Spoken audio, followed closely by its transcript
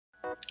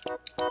I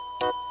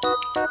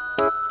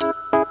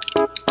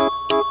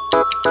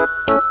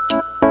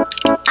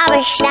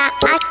wish that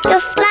I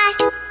could fly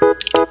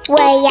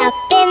way up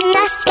in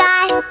the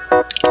sky,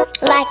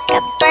 like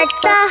a bird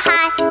so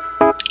high.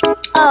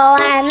 Oh,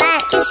 I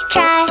might just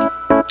try.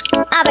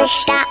 I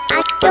wish that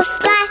I could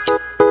fly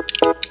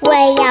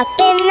way up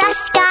in the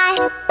sky,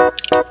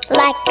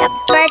 like a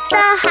bird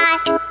so high.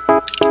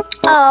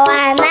 Oh,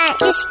 I might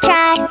just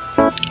try.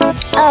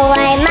 Oh,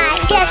 I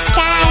might just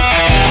try.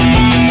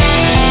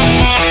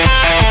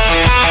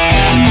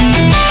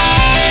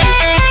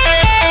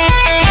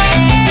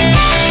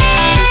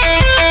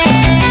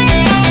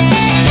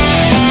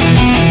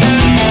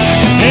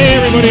 Hey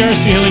everybody,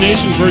 RC Hilly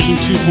Nation version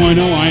 2.0.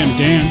 I am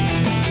Dan.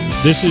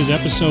 This is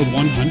episode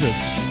 100.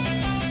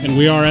 And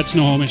we are at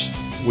Snohomish.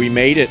 We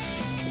made it.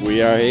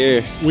 We are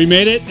here. We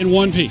made it in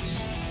one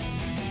piece.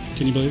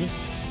 Can you believe it?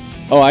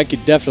 Oh, I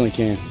definitely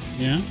can.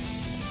 Yeah?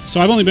 So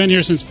I've only been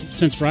here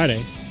since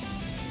Friday.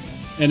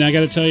 And I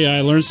got to tell you,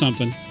 I learned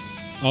something.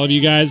 All of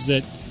you guys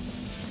that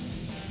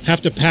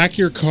have to pack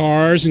your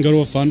cars and go to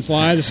a fun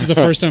fly, this is the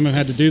first time I've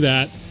had to do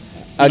that.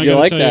 How'd you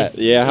like that?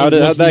 Yeah, how'd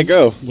that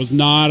go? Was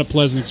not a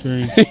pleasant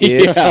experience.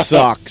 It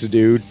sucks,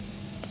 dude.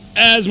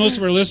 As most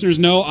of our listeners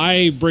know,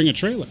 I bring a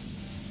trailer,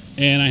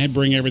 and I had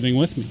bring everything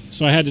with me.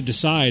 So I had to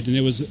decide, and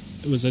it was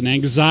an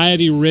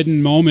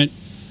anxiety-ridden moment,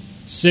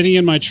 sitting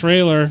in my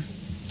trailer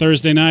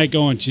Thursday night,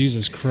 going,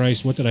 "Jesus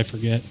Christ, what did I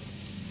forget?"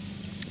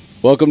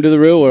 Welcome to the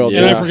real world.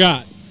 And Yeah. I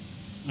forgot.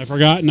 I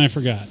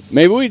forgot.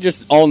 Maybe we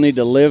just all need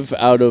to live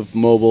out of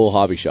mobile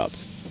hobby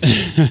shops.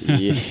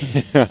 Yeah.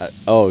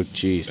 Oh,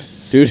 jeez.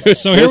 Dude.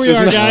 So here we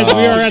are, guys.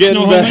 We are at It's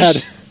getting Snohomish.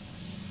 bad.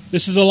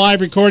 This is a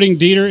live recording.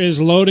 Dieter is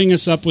loading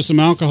us up with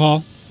some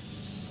alcohol.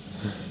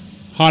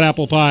 Hot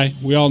apple pie.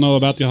 We all know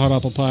about the hot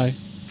apple pie.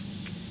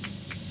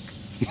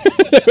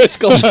 It's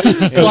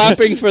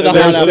clapping for the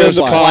hot There's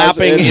a apple pie.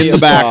 clapping in the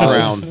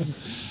background.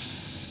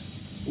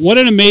 What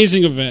an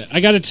amazing event. I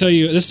got to tell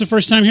you, this is the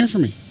first time here for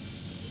me.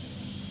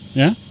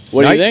 Yeah?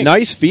 What do you think?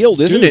 Nice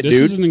field, isn't it, This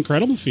dude? is an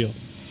incredible field.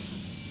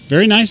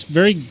 Very nice,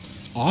 very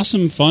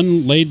awesome,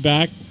 fun,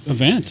 laid-back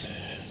event.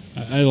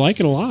 I like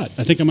it a lot.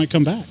 I think I might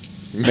come back.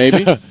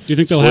 Maybe. Do you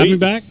think they'll have me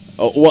back?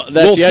 Oh, well, that's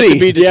We'll yet see. to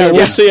be Yeah, determined.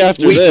 we'll see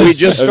after this. We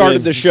just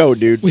started the show,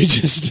 dude. We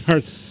just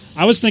started.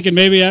 I was thinking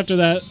maybe after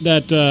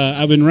that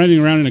I've been running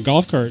around in a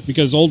golf cart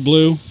because Old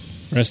Blue,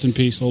 rest in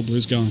peace, Old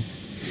Blue's gone.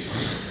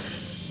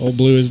 Old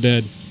Blue is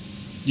dead.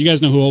 You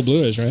guys know who Old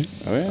Blue is, right?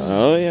 Oh, yeah.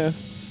 Oh, yeah.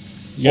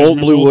 You guys Old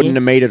remember Blue wouldn't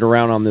have made it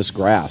around on this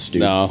grass, dude.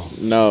 No.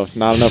 No,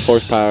 not enough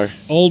horsepower.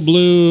 Old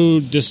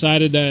Blue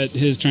decided that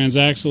his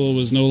transaxle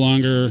was no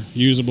longer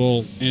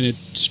usable, and it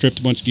stripped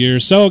a bunch of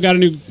gears. So got a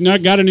new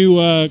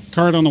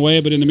cart on the way.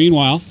 But in the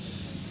meanwhile,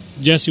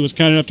 Jesse was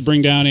kind enough to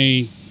bring down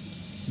a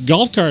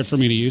golf cart for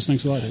me to use.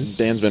 Thanks a lot, dude.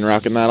 Dan's been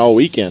rocking that all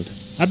weekend.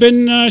 I've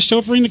been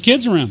chauffeuring the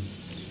kids around.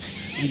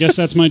 I guess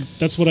that's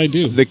what I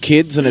do. The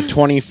kids in a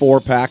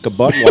 24-pack of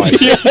Budweiser.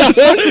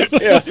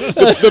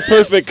 The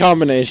perfect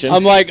combination.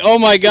 I'm like, oh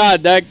my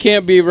God, that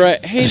can't be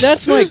right. Hey,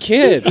 that's my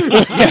kid.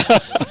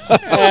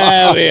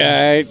 That'll be all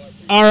right.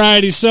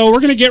 Alrighty, so we're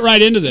going to get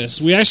right into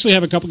this. We actually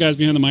have a couple guys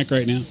behind the mic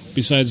right now,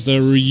 besides the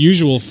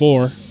usual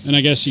four. And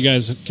I guess you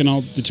guys can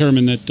all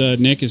determine that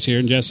Nick is here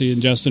and Jesse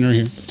and Justin are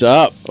here. What's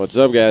up? What's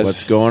up, guys?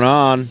 What's going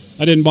on?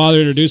 I didn't bother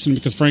introducing them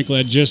because, frankly,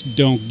 I just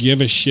don't give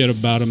a shit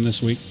about them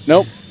this week.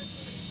 Nope.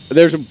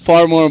 There's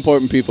far more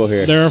important people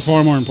here. There are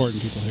far more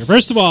important people here.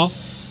 First of all,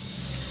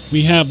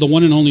 we have the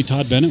one and only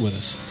Todd Bennett with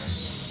us.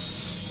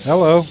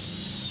 Hello.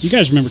 You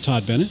guys remember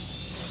Todd Bennett?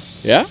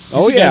 Yeah? He's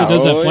the guy that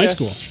does that flight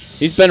school.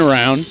 He's been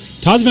around.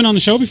 Todd's been on the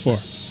show before.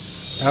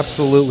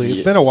 Absolutely.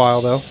 It's been a while,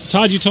 though.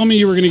 Todd, you told me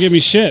you were going to give me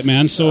shit,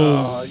 man.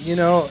 So,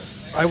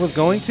 I was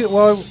going to.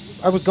 Well,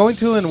 I was going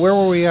to, and where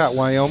were we at?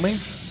 Wyoming?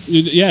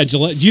 yeah,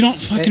 Gillette. You don't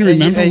fucking And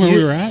remember you- and where you-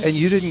 we were at? And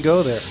you didn't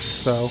go there,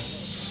 so.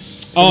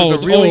 Oh,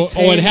 was a really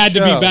it had to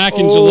tame be show. back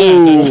in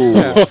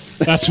Gillette. Yeah.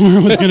 That's where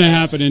it was going to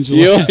happen in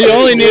You, Gillette. you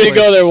only need to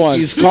go there once.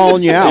 He's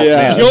calling you out,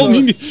 Yeah. man.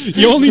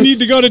 You only need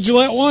to go to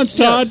Gillette once,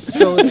 Todd.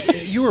 So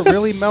you were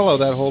really mellow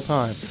that whole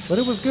time, but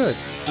it was good.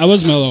 I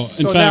was mellow.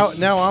 In So fact,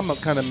 now I'm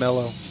kind of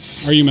mellow.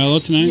 are you mellow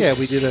tonight? Yeah,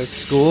 we did it at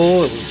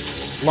school. It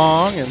was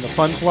long and the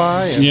fun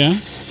fly. And Yeah?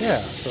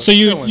 Yeah. So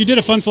you did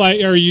a fun fly,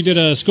 or you did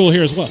a school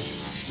here as well.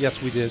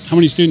 Yes, we did. How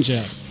many students you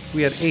have?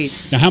 We had 8.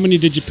 Now, how many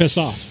did you piss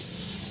off?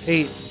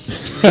 8.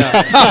 Yeah.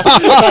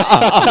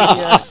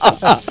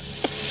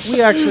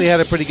 We actually had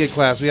a pretty good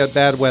class. We had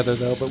bad weather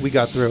though, but we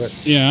got through it.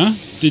 Yeah.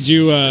 Did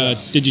you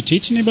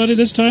teach anybody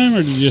this time, or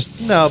did you just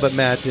No, but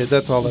Matt did.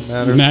 That's all that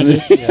matters. Matt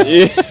did?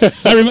 Yeah.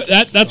 I remember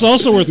that's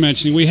also worth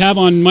mentioning. We have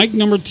on mic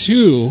number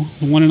 2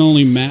 the one and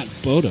only Matt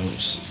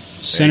Bodos,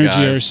 Center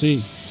GRC.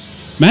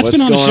 Matt's What's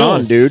been on the going show,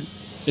 on, dude?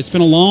 It's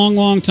been a long,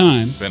 long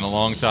time. Been a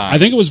long time. I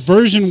think it was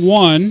version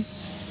 1.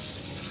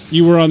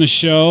 You were on the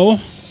show.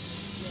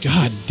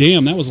 God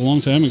damn, that was a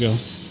long time ago.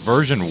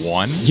 version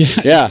 1. Yeah,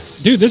 Yeah.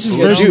 Dude, this is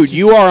version. Dude,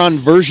 you are on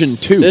version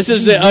 2. This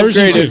is the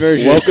version upgraded 2.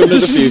 version. Welcome to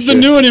This the is future. the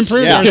new and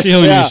improved RC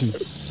Hilly Yeah. Nation.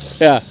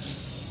 Yeah.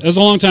 It was a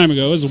long time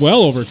ago. It was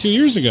well over 2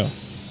 years ago.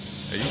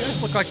 You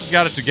guys look look like you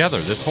got it together.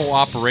 This whole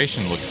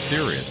operation looks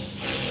serious.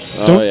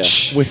 Don't. yeah.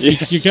 Shh. Yeah,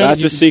 You can't-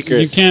 that's a secret.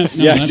 You can't.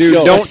 No, Yeah,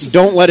 that's- Dude,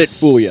 don't let it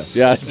fool you.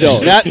 Yeah,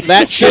 don't.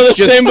 That Show shit's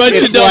the same just- bunch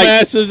of it's like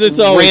dumbasses. It's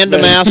always random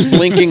been. ass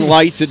blinking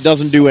lights. It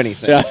doesn't do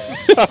anything.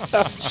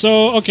 Yeah.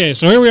 So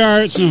here we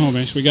are at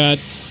Snohomish. We got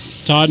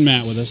Todd and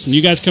Matt with us, and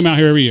you guys come out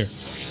here every year.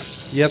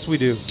 Yes, we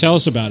do. Tell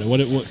us about it.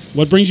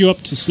 What brings you up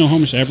to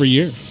Snohomish every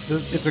year?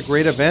 It's a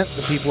great event.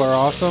 The people are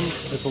awesome.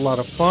 It's a lot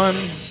of fun.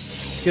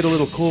 Get a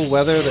little cool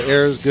weather. The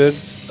air is good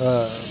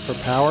for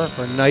power,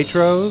 for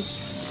nitros.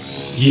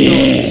 Yeah,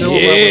 Still love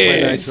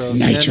my nitros.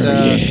 Nitro.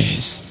 And,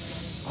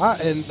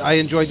 Yes. I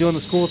enjoy doing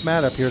the School with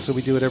Matt up here, so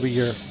we do it every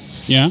year.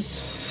 Yeah.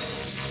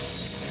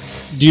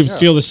 Do you Yeah.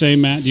 feel the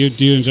same, Matt? Do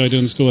you enjoy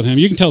doing the school with him?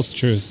 You can tell us the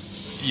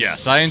truth.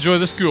 Yes, I enjoy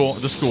the school,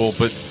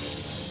 but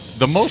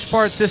the most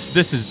part, this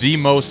is the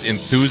most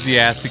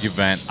enthusiastic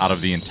event out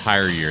of the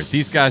entire year.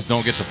 These guys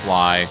don't get to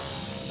fly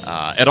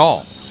at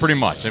all, pretty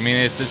much. I mean,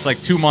 it's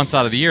like 2 months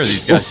out of the year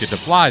these guys get to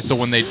fly. So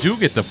when they do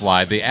get to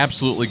fly, they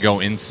absolutely go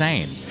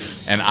insane,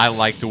 and I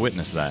like to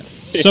witness that.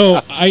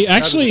 So I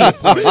actually,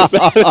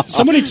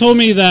 somebody told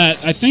me that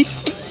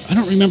I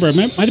don't remember. It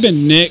might have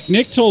been Nick.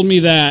 Nick told me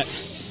that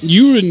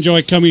you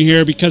enjoy coming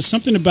here because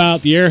something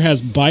about the air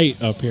has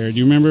bite up here. Do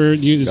you remember?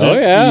 You yeah.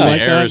 like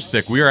The air that? is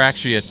thick. We are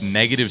actually at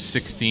negative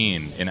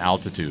 16 in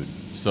altitude,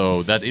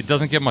 so that it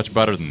doesn't get much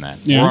better than that.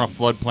 Yeah. We're on a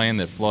floodplain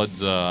that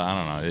floods.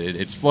 I don't know.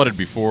 It's flooded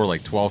before,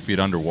 like 12 feet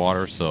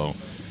underwater. So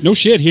No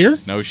shit here.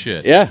 no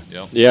shit. Yeah.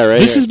 Yep. Yeah, right.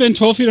 This here. has been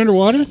 12 feet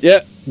underwater. Yeah.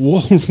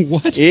 Whoa,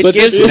 what? It But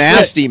gets this is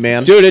nasty,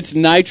 man. Dude, it's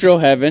Nitro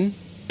Heaven.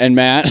 And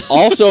Matt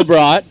also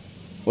brought,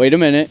 wait a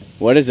minute,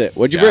 what is it?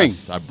 What'd you bring?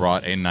 Yes, I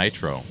brought a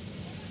nitro.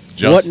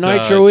 What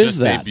nitro is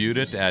that? Debuted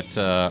it at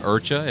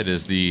IRCHA. It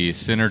is the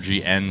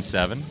Synergy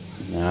N7.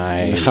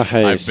 Nice.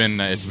 Nice.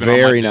 It's been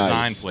Very on my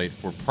nice. design plate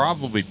for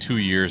probably 2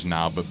 years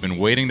now, but been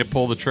waiting to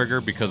pull the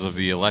trigger because of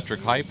the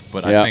electric hype.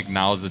 But Yeah. I think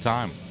now is the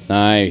time.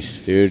 Nice,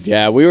 dude.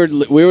 Yeah, we were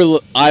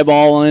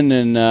eyeballing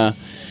and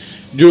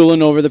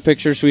drooling over the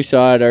pictures we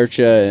saw at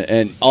IRCHA,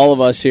 and all of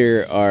us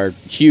here are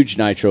huge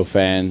Nitro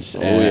fans,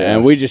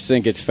 and we just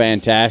think it's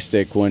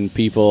fantastic when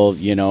people,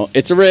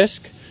 it's a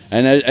risk,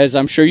 and as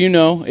I'm sure you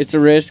know, it's a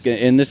risk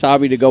in this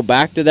hobby to go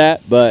back to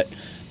that, but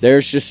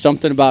there's just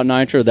something about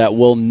Nitro that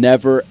will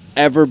never,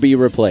 ever be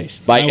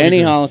replaced by I would any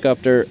agree.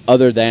 helicopter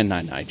other than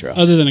Nitro.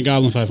 Other than a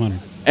Goblin 500.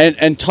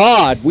 And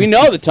Todd, we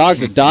know that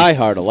Todd's a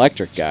diehard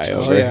electric guy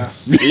over. Oh, yeah.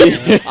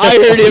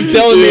 I heard him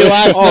telling me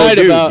last Oh, night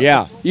dude, about.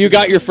 yeah. You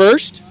got your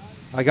first.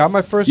 I got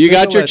my first. You big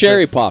got your electric.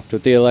 cherry popped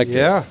with the electric.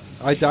 Yeah.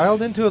 I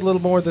dialed into it a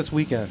little more this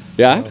weekend.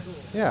 Yeah? So,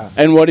 yeah.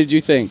 And what did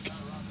you think?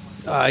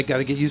 I got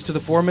to get used to the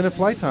 4-minute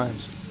flight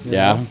times. you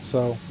Yeah. know,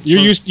 So You're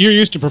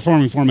used to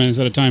performing 4 minutes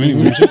at a time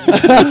anyway, aren't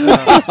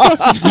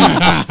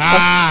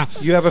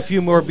you? you have a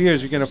few more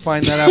beers. You're going to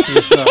find that out for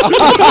yourself.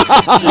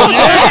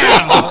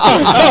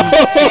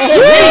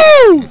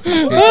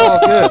 It's all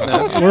good,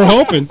 man. We're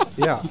hoping.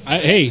 Yeah.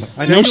 Hey,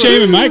 I know no you shame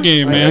were- in my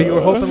game, I know man. you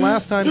were hoping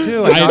last time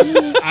too.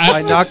 I-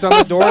 I knocked on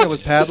the door and it was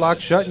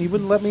padlocked shut, and you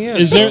wouldn't let me in.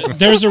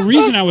 There's a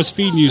reason I was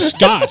feeding you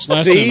scotch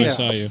last See? time I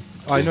saw you.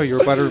 Oh, I know you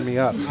were buttering me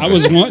up. I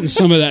was wanting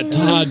some of that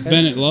Todd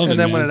Bennett loving. And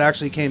then when man. it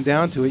actually came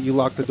down to it, you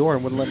locked the door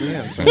and wouldn't let me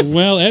in. So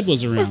Well, Ed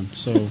was around,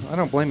 so I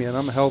don't blame you, and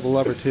I'm a hell of a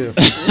lover too.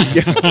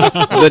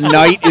 The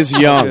night is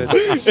young.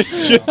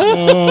 Good.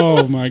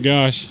 oh my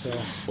gosh.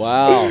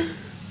 Wow.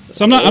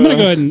 So I'm gonna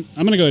go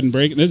ahead and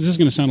break. This is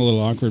gonna sound a little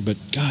awkward, but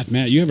God,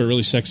 Matt, you have a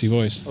really sexy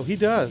voice. Oh, he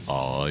does.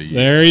 Oh, yeah.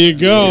 There you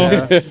go.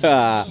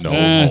 No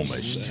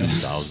That's- Homish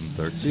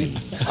 2013.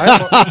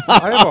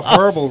 I have a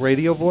horrible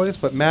radio voice,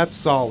 but Matt's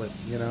solid,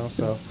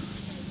 So,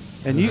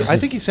 and I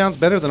think he sounds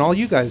better than all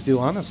you guys do,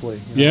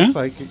 honestly. Yeah? It's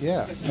like,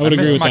 yeah. I would I agree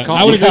missed with my that. call.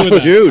 I would agree with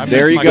that. Dude, I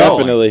there missed you my go. calling.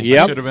 Definitely. I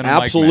Yep, should've been a mic man.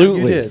 You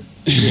absolutely. did.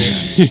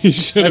 you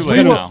should have Too late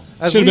been, now.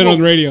 As should have we been on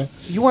will- radio.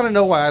 You want to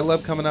know why I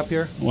love coming up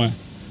here? Why?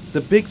 The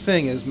big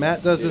thing is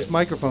Matt does this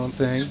microphone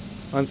thing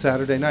on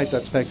Saturday night.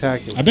 That's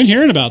spectacular. I've been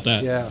hearing about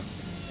that. Yeah.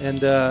 And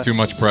Too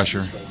much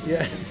pressure.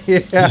 yeah,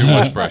 Too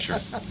yeah. much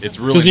pressure. It's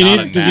really Does he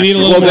not need a natural-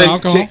 little Well, more then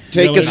alcohol? take Is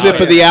that a what it sip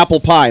is? of the apple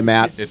pie,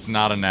 Matt. It's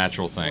not a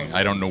natural thing.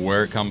 I don't know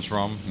where it comes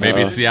from. Maybe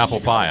it's the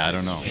apple pie. I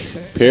don't know.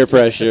 Peer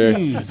pressure.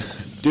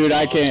 Dude,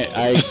 I can't.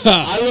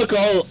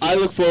 I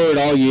look forward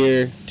all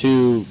year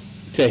to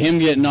him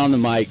getting on the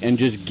mic and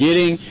just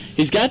getting.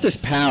 He's got this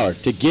power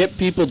to get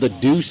people to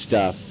do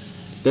stuff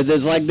that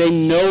is like they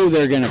know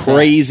they're gonna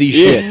Crazy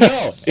shit.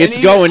 No. It's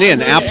And going even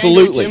in, Angry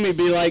absolutely. Timmy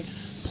be like,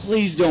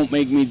 please don't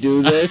make me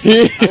do this.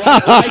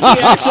 Like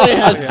he actually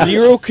has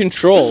zero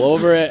control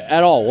over it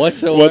at all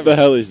whatsoever. What the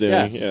hell he's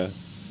doing? Yeah.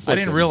 I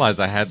didn't realize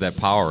I had that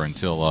power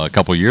until a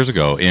couple years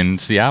ago in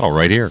Seattle,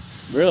 right here.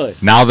 Really?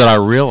 Now that I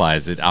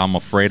realize it, I'm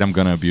afraid I'm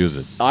going to abuse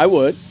it. I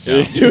would.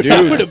 Dude,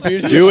 I would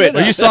abuse do the it. shit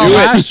Well, out you of saw Do it.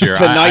 last year. I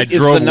Tonight is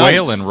drove the night.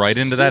 Whalen right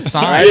into that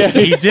sign.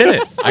 He did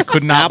it. I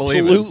could not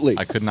believe Absolutely. it.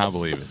 I could not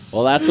believe it.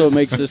 Well, that's what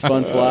makes this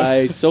fun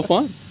fly so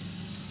fun.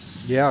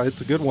 Yeah,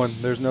 it's a good one.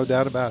 There's no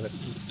doubt about it.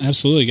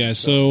 Absolutely, guys.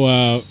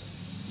 So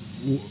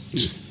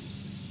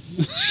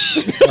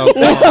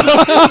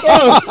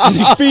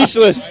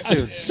Speechless.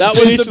 That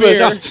was the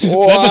beer.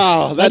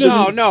 Wow. That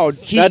doesn't. No,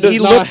 that does he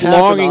not looked happen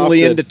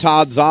longingly often. into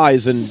Todd's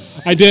eyes, and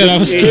I did. I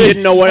was. He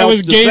didn't know what I else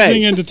was to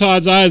gazing say. into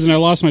Todd's eyes, and I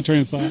lost my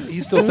train of thought.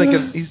 He's still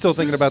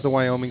thinking about the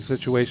Wyoming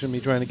situation. Me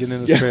trying to get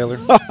in his trailer.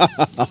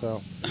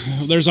 So,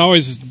 There's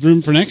always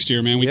room for next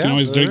year, man. We Yeah, can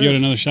always there give it is.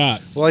 another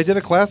shot, well, I did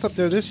a class up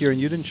there this year, and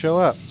you didn't show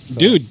up, so.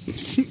 dude.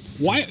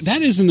 Why?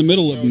 That is in the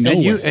middle of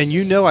nowhere. And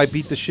you know I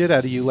beat the shit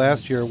out of you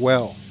last year.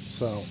 Well,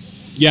 so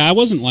Yeah, I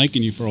wasn't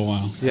liking you for a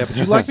while. yeah, but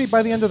you liked me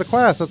by the end of the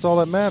class. That's all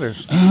that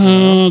matters.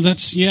 Oh,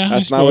 that's yeah.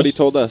 That's I not what he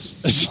suppose. told us.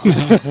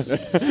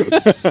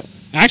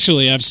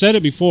 Actually, I've said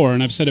it before,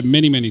 and I've said it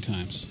many, many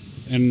times.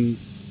 And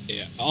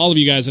all of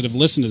you guys that have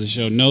listened to the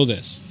show know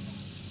this.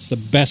 It's the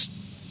best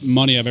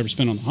money I've ever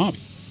spent on the hobby.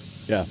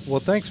 Well,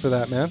 thanks for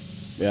that, man.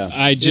 Yeah.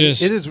 I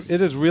just,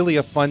 It is really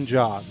a fun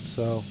job.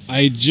 So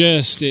it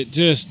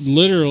just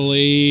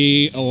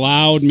literally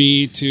allowed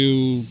me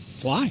to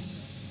fly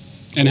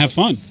and have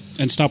fun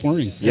and stop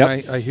worrying. Yep.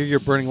 and I hear you're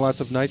burning lots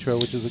of nitro,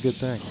 which is a good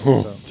thing.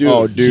 Dude.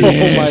 oh, dude, Oh,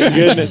 my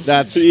goodness.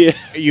 that's Yeah.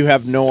 you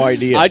have no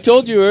idea. I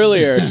told you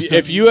earlier,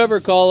 if you ever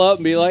call up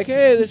and be like,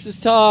 "Hey, this is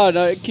Todd.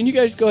 Can you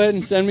guys go ahead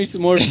and send me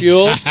some more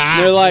fuel?"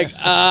 And they're like,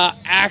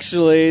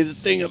 "Actually, the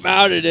thing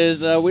about it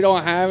is we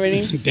don't have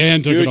any."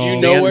 Dan took Dude, it all.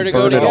 you know Dan where to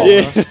go to burned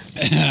get it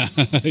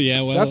it.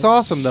 Yeah, well, That's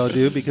awesome, though,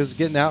 dude, because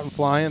getting out and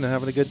flying and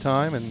having a good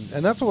time, and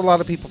that's what a lot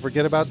of people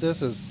forget about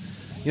this is,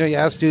 you know, you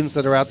ask students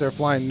that are out there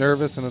flying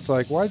nervous, and it's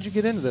like, why did you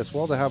get into this?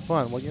 Well, to have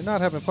fun. Well, you're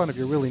not having fun if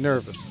you're really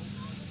nervous.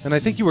 And I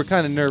think you were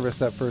kind of nervous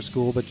that first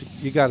school, but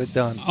you got it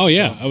done. Oh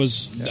yeah, I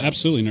was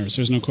absolutely nervous.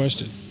 There's no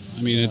question.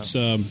 I mean, it's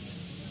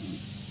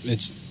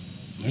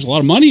there's a lot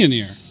of money in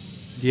the air,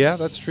 Yeah,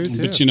 that's true,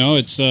 too. but you know,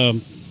 it's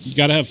you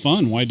got to have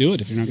fun. Why do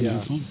it if you're not going to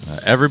Yeah. have fun?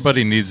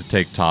 Everybody needs to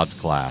take Todd's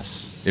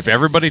class. If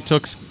everybody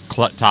took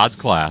Todd's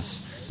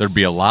class, there'd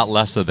be a lot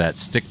less of that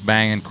stick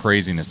banging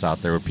craziness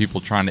out there with people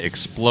trying to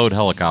explode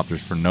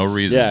helicopters for no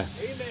reason. Yeah.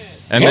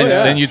 And Oh, then,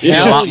 yeah. then you'd see a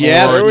Hell lot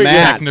yes, more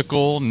Matt.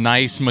 technical,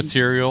 nice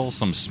material,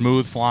 some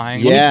smooth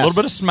flying, Yes. a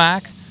little bit of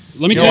smack.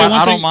 Let me You tell know you what?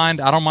 one I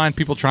thing. don't mind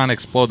people trying to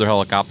explode their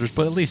helicopters,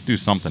 but at least do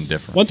something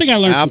different. One thing I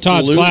learned from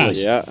Todd's Absolutely, class.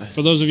 yeah.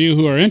 For those of you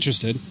who are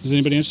interested, is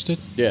anybody interested?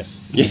 Yes.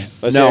 Yeah.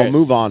 Let's hear no, it.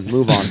 move on.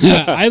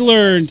 I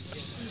learned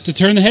to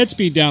turn the head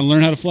speed down,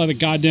 learn how to fly the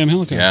goddamn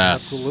helicopter.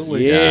 Yes.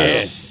 Absolutely.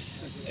 Yes.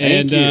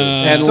 And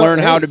and So, learn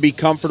how hey. to be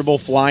comfortable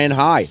flying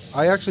high.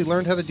 I actually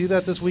learned how to do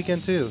that this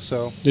weekend, too.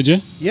 So, did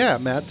you? yeah,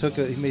 Matt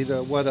he made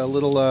a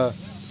little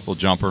Little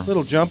jumper.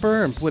 little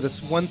jumper and put a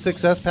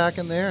 1.6S pack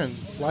in there and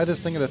fly this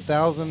thing at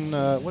 1,000,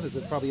 what is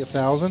it, probably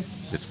 1,000?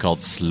 It's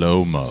called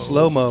slow-mo.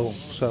 Slow-mo.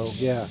 So,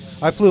 yeah.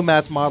 I flew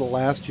Matt's model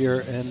last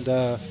year, and,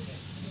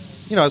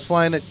 you know, I was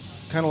flying it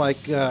kind of like,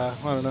 I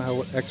don't know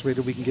how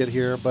X-rated we can get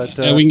here, but...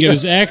 We can get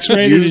as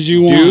X-rated as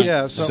you want. Dude,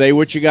 Yeah, so- say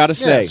what you got to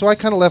say. yeah, so I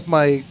kind of left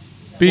my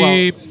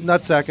Beep.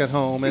 nutsack at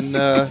home and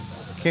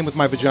came with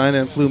my vagina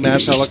and flew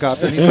Matt's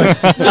helicopter. And he's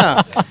like,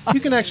 yeah, you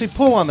can actually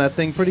pull on that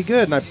thing pretty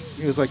good. And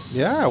he was like,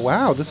 yeah,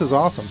 wow, this is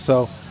awesome.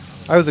 So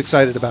I was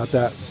excited about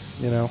that,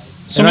 you know.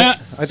 So, And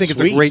Matt- I think it's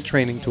Sweet. a great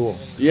training tool.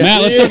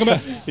 Matt,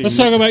 let's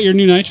talk about your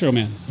new Nitro,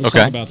 man. Let's Okay.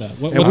 talk about that.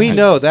 What, And what- we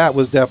know that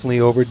was definitely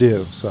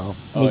overdue. So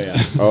Oh, yeah.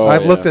 Oh,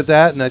 I've yeah. looked at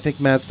that, and I think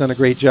Matt's done a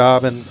great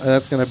job, and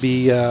that's going to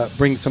be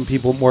bring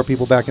more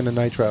people back into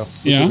Nitro, which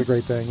Yeah? is a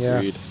great thing. Yeah,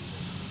 Agreed.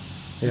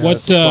 yeah What,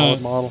 it's a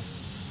solid model.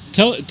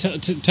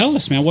 Tell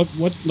us, man. What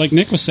like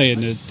Nick was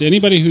saying, to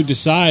anybody who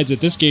decides at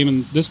this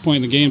point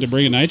in the game to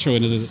bring a Nitro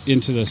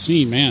into the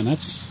scene, man,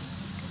 that's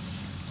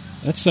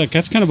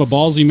kind of a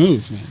ballsy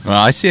move, man.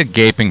 Well, I see a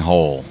gaping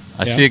hole.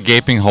 I Yeah. see a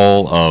gaping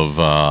hole of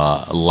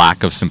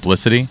lack of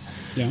simplicity.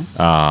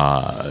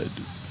 Yeah.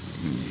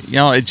 You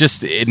know,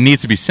 it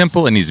needs to be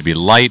simple. It needs to be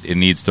light. It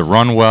needs to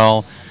run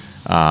well.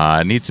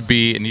 It needs to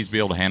be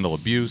able to handle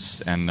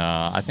abuse, and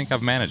I think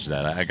I've managed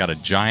that. I got a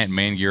giant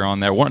main gear on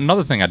there.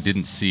 Another thing I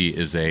didn't see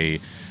is a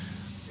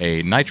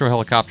nitro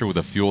helicopter with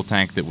a fuel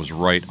tank that was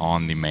right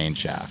on the main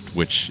shaft,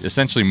 which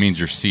essentially means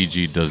your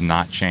CG does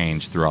not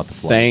change throughout the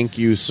flight. Thank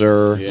you,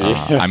 sir.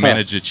 I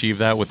managed to achieve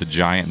that with the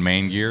giant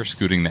main gear,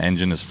 scooting the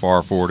engine as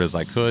far forward as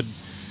I could.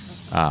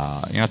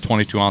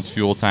 22-ounce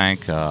fuel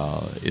tank.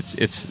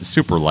 It's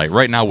super light.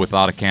 Right now,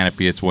 without a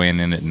canopy, it's weighing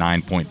in at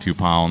 9.2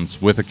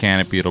 pounds. With a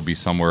canopy, it'll be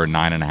somewhere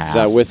 9.5. Is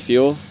that with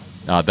fuel?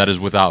 That is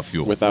without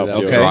fuel. Without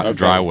fuel. Okay. Okay.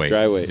 Dry weight.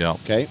 Dry weight. Yep.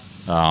 Okay.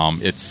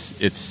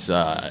 It's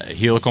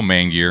helical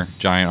main gear,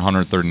 giant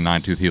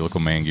 139-tooth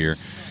helical main gear.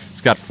 It's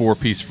got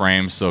 4-piece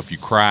frames, so if you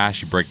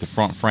crash, you break the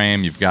front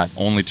frame, you've got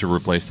only to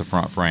replace the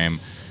front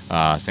frame.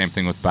 Same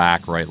thing with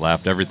back, right,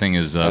 left. Everything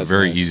is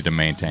very nice. easy to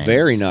maintain.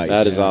 Very nice.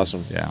 That is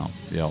awesome. Yeah,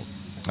 yep.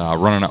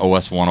 Running an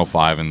OS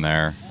 105 in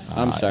there.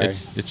 I'm sorry.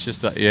 It's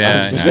just We're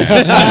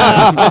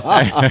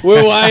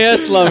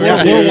YS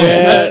lovers.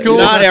 That's cool.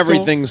 Not That's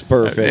everything's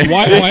perfect.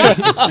 Why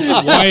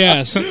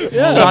yes?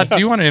 Todd, do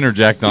you want to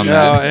interject on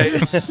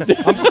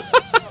that?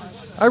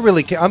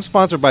 I'm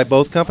sponsored by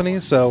both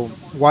companies, so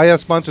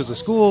YS sponsors the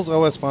schools,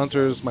 OS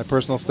sponsors my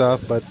personal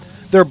stuff, but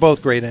they're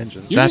both great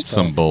engines. That's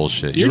some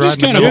bullshit. You're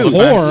just riding kind of a the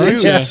middle whore,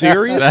 aren't you?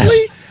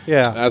 Seriously?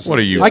 Yeah. What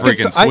are you, I can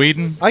freaking say-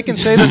 Sweden? I can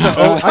say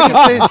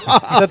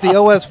that the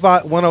OS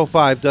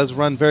 105 does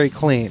run very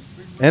clean,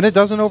 and it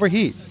doesn't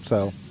overheat.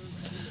 So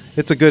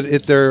it's a good.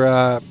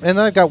 And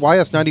I've got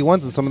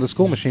YS91s in some of the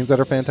school machines that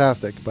are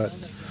fantastic. But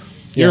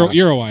You're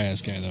a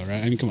YS guy, though,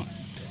 right? I mean, come on.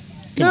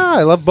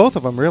 I love both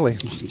of them really.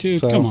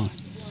 Dude, So, come on.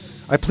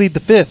 I plead the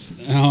fifth.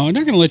 Oh, I'm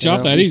not going to let you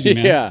off that easy,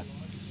 man. Yeah.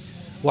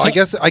 Well, I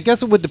guess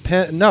it would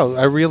depend. No,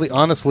 I really,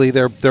 honestly,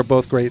 they're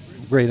both great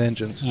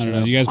engines. I don't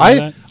know. Do you guys buy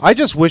that? I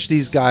just wish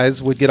these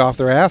guys would get off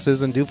their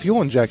asses and do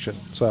fuel injection.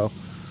 So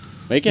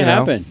Make it you know,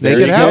 happen. Make There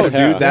it you happen,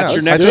 go, dude. That's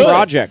your I next think-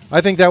 project. I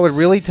think that would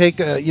really take.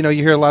 You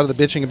hear a lot of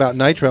the bitching about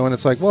nitro, and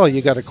it's like, well,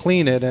 you got to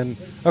clean it, and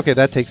okay,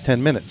 that takes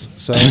 10 minutes.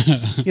 So,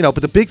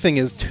 but the big thing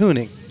is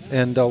tuning,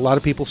 and a lot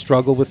of people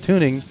struggle with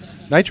tuning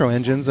nitro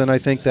engines, and I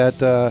think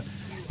that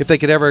if they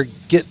could ever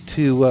get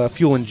to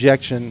fuel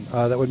injection,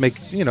 that would make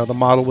the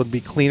model would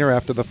be cleaner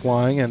after the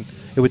flying, and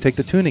it would take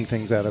the tuning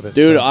things out of it.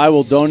 Dude, So- I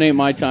will donate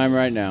my time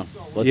right now.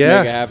 Let's Yeah.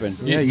 make it happen.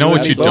 Yeah, You know what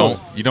have you both.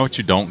 don't. You know what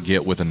you don't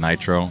get with a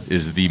nitro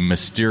is the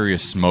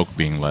mysterious smoke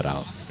being let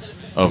out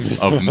of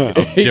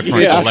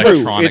different Yeah,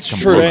 electronic It's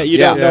true. components. You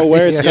don't know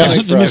where it's Yeah. coming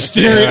The from.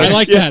 mysterious. I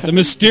like that. The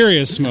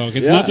mysterious smoke.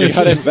 It's not You this.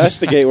 got to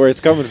investigate where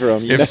it's coming from.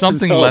 You If never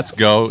something know. lets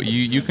go,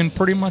 you can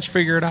pretty much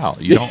figure it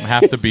out. You don't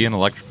have to be an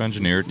electrical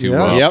engineer to Yeah,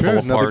 that's true. pull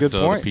Another apart good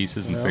the point.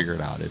 pieces and figure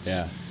it out. It's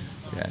Yeah.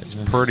 it's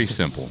pretty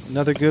simple.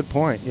 Another good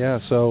point. Yeah.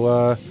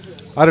 So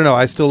I don't know.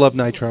 I still love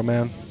nitro,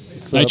 man.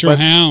 So, Nitro but,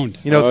 Hound.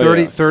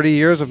 30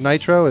 years of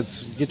nitro.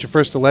 It's you get your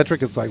first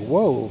electric. It's like,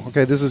 whoa,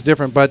 okay, this is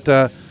different. But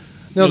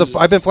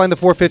I've been flying the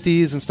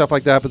 450s and stuff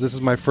like that. But this is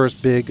my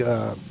first big,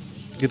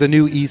 the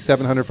new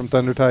E700 from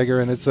Thunder Tiger,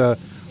 and it's a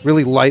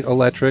really light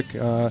electric,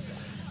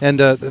 and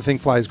the thing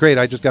flies great.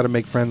 I just got to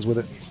make friends with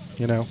it,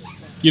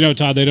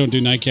 Todd, they don't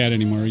do NICAD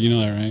anymore. You know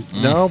that, right?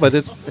 No, but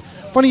it's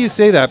funny you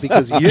say that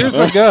because years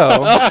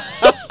ago,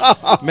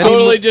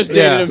 Totally just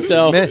dated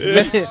himself.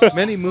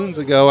 Many moons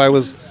ago, I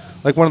was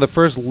like one of the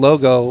first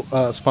Logo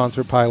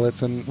sponsored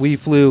pilots, and we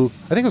flew.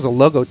 I think it was a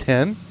Logo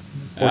 10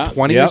 or Yeah.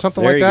 20 or Yep,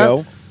 something there like you that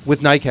go.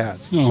 with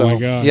NICADs. Oh, so, my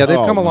God. Yeah, they've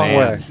Oh, come a long man.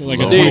 way. So like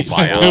a Low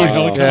 25-pound buyout.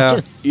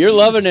 helicopter. You're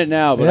loving it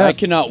now, but Yeah. I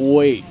cannot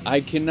wait. I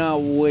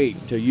cannot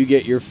wait till you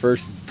get your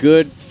first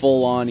good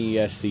full-on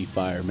ESC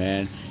fire,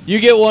 man. You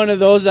get one of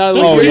those out of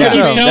the That's what way, he yeah.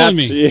 keeps No, telling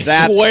me.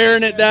 That's-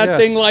 swearing at that Yeah.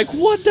 thing like,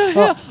 "What the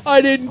hell?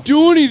 I didn't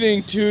do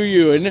anything to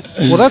you." And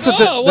Well, that's a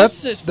 "Oh, what's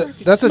this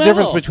freaking that's the smell?"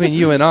 difference between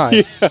you and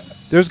I.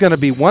 There's going to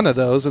be one of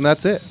those, and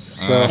that's it.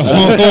 So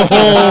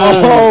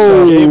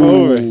Game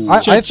over.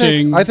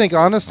 Cha-ching. I think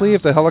honestly,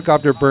 if the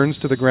helicopter burns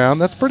to the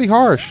ground, that's pretty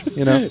harsh.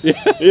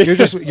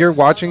 You're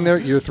watching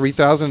your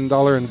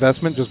 $3,000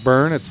 investment just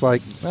burn. It's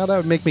like, well, that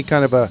would make me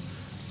kind of a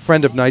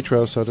friend of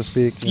nitro, so to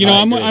speak.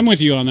 I'm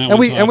with you on that and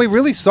one. we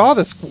really saw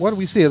this. What do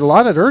we see? A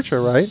lot at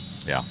IRCHA, right?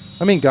 Yeah.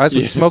 I mean, guys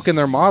would smoke in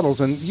their models,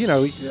 and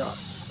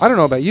I don't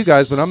know about you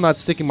guys, but I'm not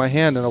sticking my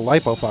hand in a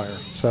lipo fire.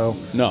 So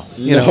No.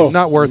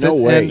 not worth no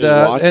it. way. And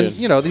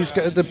Watching. these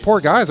guys, the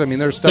poor guys. I mean,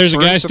 there's stuff. There's a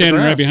burns guy to the standing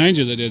right ground. behind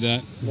you that did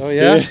that. Oh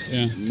yeah,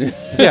 Yeah.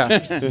 yeah.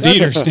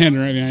 Dieter standing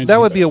right behind That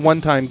you. would be a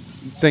one-time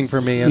thing for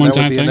me, and that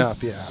One-time would be thing?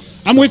 enough. Yeah.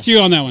 I'm with you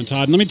on that one,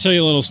 Todd. Let me tell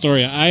you a little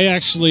story. I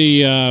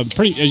actually,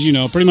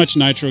 pretty much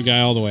nitro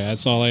guy all the way.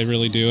 That's all I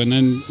really do. And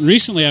then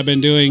recently I've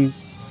been doing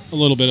a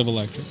little bit of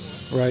electric.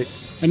 Right.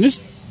 And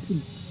this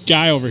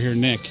guy over here,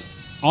 Nick,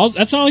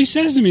 that's all he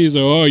says to me is,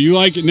 "Oh, you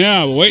like it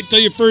now? But wait till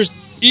your first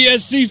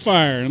ESC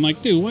fire." And I'm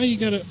like, dude, why you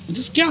gotta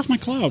just get off my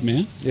cloud,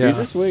 man? Yeah. You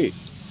just wait.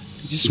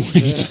 Just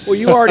wait. Well,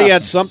 you already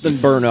had something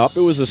burn up. It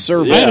was a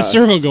servo. I had a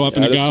servo go up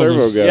in Had the a goblin.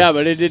 servo go. Yeah,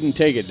 but it didn't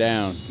take it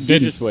down. You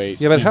Didn't. just wait.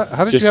 Yeah, but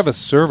how did Just- you have a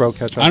servo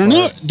catch up? I don't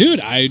know, on it?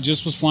 dude. I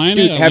just was flying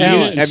Dude, it. I have landed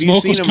you- it, and have you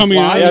smoke seen was him coming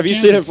fly? out. of Yeah, the have you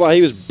cannon. seen him fly?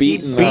 He was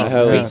beating that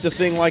heli. yeah. Beat the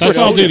thing like That's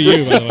a all due to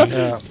you, by the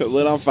way. Yeah.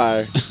 Lit on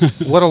fire.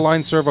 What a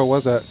line servo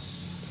was that?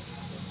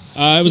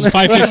 It was a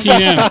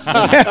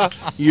 515M.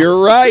 You're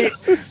right.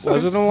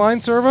 Was it a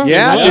line servo?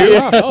 Yeah,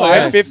 Yeah. dude. Oh,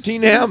 yeah.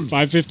 515M.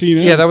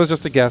 515M. Yeah, that was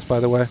just a guess, by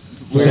the way.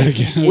 was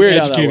that a Weird how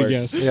that educated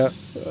works. guess.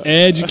 Yeah.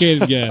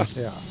 Educated guess.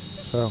 Yeah.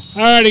 So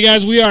Alrighty,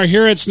 guys, we are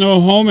here at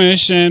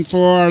Snohomish, and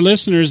for our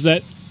listeners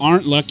that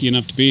aren't lucky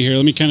enough to be here,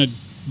 let me kind of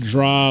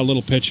draw a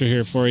little picture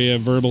here for you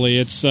verbally.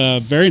 It's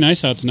very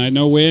nice out tonight.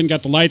 No wind,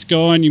 got the lights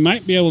going. You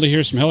might be able to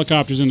hear some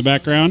helicopters in the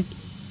background.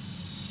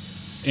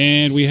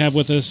 And we have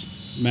with us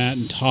Matt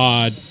and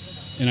Todd,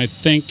 and I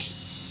think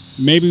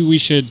maybe we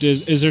should.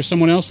 Is there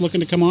someone else looking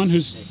to come on?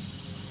 Who's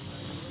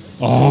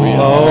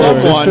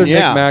Someone, Mr. Nick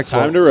yeah.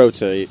 Maxwell. Time to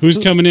rotate.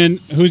 coming in?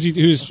 Is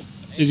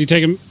he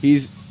taking?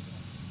 He's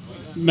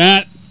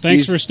Matt,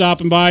 thanks for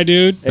stopping by,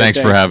 dude. Hey, Thanks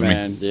for having me.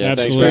 man. yeah.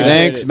 Absolutely.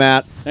 Thanks, Appreciate it.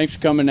 Matt. Thanks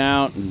for coming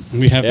out. And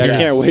We have Yeah, I here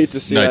can't wait to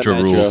see Nitro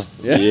that rules.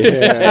 Nitro.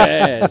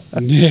 Yeah.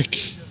 Nick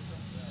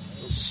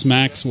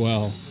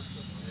Smackswell,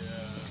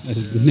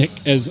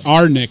 as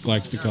our Nick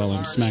likes to call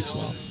him,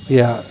 Smackswell.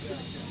 yeah,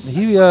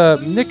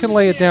 Nick can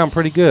lay it down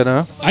pretty good,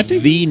 huh? I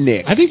think The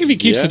Nick. I think if he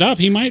keeps Yeah. it up,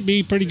 he might be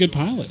a pretty good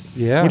pilot.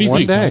 Yeah. What do you one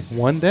think, day. Todd?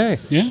 One day.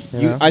 Yeah.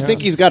 Yeah, I yeah.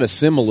 think he's got to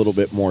sim a little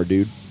bit more,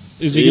 dude.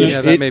 Is he gonna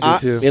Yeah, that may be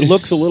too. It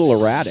looks a little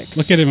erratic.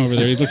 look at him over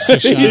there? He looks so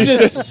shy.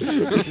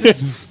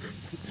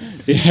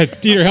 Yeah,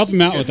 Dieter, help him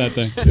out with that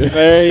thing.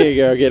 There you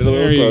go. Get it a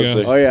There little you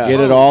closer. Oh yeah. Get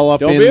it all up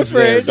Don't in be there.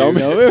 afraid. Don't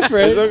be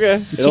afraid. It's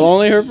okay. It'll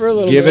only hurt for a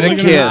little Give bit. it a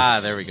only gonna-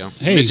 kiss. There we go.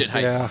 Hey. Midget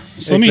height. Yeah.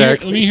 So let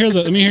me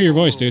hear your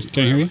voice, dude.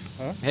 Can I hear you?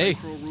 Hey.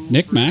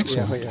 Nick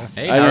Maxwell. Yeah.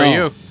 Hey, I how are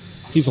know. you?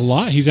 He's a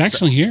lot. He's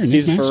actually here. Nick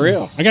He's for Maxwell.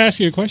 real. I gotta ask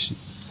you a question.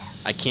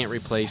 I can't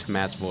replace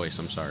Matt's voice.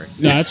 I'm sorry.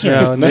 No, that's all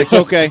No, right. Nick, It's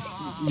okay.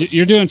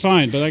 You're doing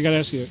fine, but I gotta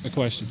ask you a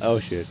question. Oh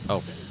shit.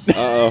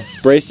 Uh-oh.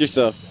 Brace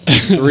yourself.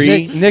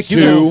 3, Nick, you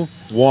 2, know-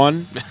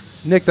 1.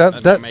 Nick, that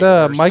make it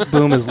worse. mic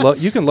boom is low.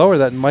 You can lower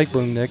that mic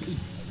boom, Nick.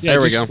 Yeah,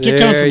 There we just go. Get There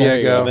comfortable.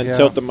 you go. And then yeah.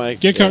 tilt the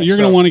mic. You're gonna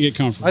so- want to get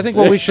comfortable. I think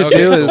what we should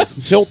do is.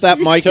 Tilt that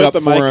mic Tilt up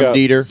the for mic him, up.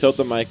 Dieter. Tilt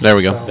the mic. There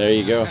we go. There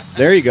you go.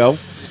 There you go.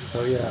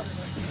 Oh yeah.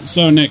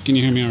 So, Nick, can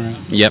you hear me all right?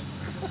 Yep.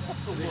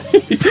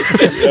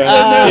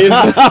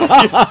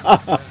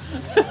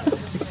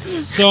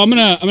 So I'm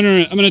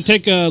gonna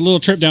take a little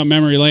trip down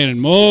memory lane, and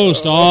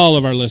most all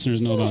of our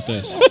listeners know about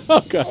this.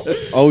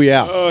 Oh,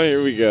 yeah. Oh,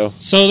 here we go.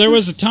 So there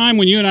was a time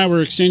when you and I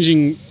were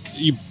exchanging.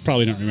 You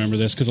probably don't remember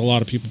this because a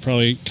lot of people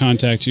probably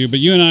contact you, but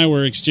you and I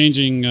were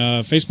exchanging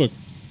Facebook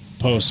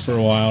posts for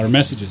a while or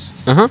messages.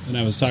 Uh-huh. And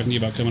I was talking to you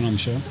about coming on the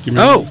show. Do you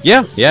remember? Oh,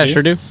 yeah. Yeah, I Yeah.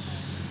 sure do.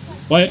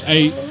 Well,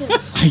 I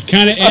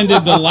kind of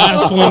ended the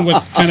last one with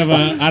kind of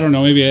a, I don't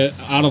know, maybe an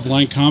out of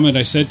line comment.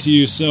 I said to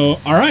you, so,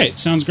 all right,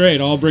 sounds great.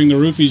 I'll bring the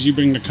roofies, you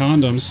bring the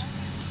condoms.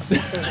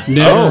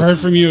 Never heard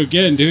from you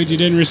again, dude. You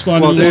didn't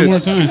respond Well, to me one dude. more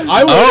time.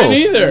 I wouldn't Oh.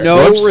 either.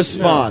 No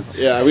response.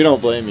 Yeah, we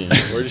don't blame you.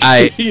 We're just,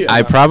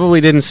 I probably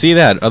didn't see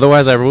that.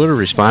 Otherwise, I would have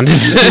responded.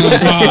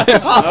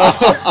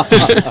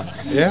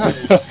 Yeah.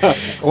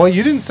 Well,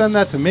 you didn't send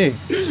that to me.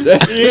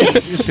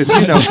 Because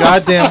you know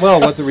goddamn well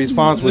what the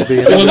response would be.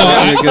 And Well, no,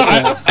 it would be a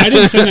good thing. I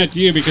didn't send that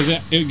to you because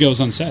it goes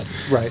unsaid.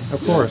 Right,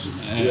 of course.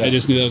 I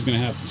just knew that was going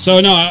to happen.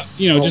 So, no,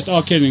 just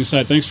all kidding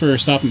aside, thanks for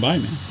stopping by,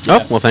 man.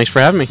 Oh, well, thanks for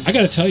having me. I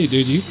got to tell you,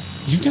 dude,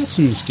 you've got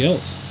some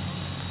skills.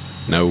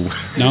 No.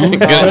 No? Good.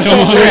 Come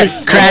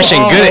on.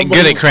 Crashing.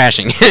 Good at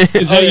crashing.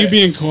 Is that you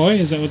being coy?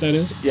 Is that what that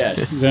is?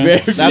 Yes. Is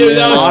that- That's Yeah,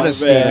 that was-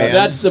 modesty, man.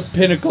 That's the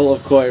pinnacle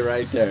of koi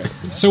right there.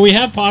 So we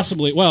have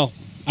possibly, well,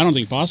 I don't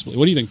think possibly.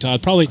 What do you think,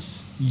 Todd? Probably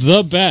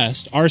the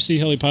best RC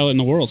heli pilot in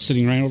the world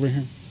sitting right over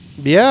here.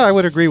 Yeah, I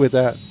would agree with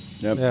that.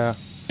 Yep. Yeah.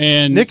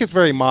 And Nick is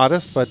very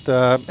modest, but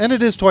and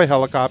it is toy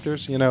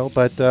helicopters,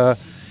 but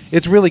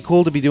it's really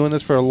cool to be doing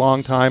this for a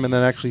long time and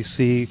then actually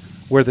see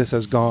where this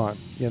has gone,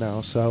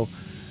 So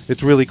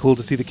it's really cool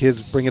to see the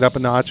kids bring it up a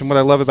notch. And what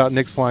I love about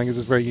Nick's flying is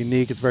it's very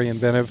unique, it's very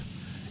inventive,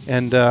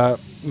 and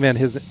man,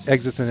 his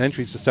exits and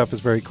entries to stuff is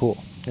very cool,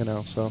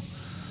 So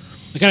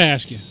I got to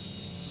ask you.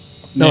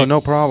 no, Nick,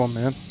 no problem,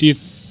 man. Do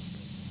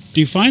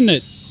you find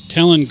that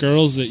telling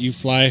girls that you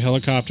fly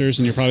helicopters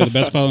and you're probably the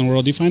best pilot in the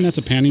world, do you find that's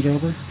a panty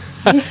dropper?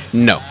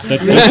 No.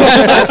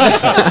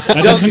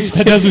 That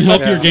doesn't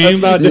help your game?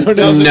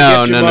 doesn't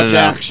No. get you much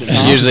action.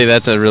 Usually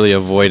that's a really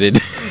avoided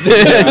You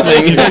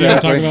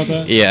don't talk about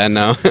that? Yeah,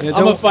 no.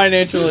 I'm a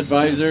financial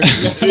advisor.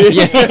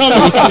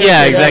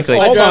 Yeah, exactly.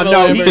 Hold drive on, a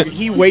no, Lamborghini.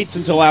 he waits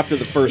until after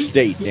the first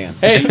date, Dan.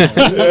 Hey,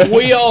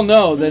 we all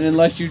know that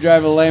unless you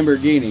drive a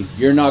Lamborghini,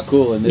 you're not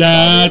cool in this.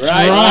 That's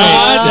hobby,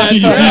 right.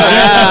 That's right.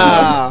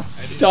 Ah.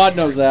 Todd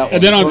knows that one.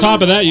 And then on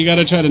top of that, you got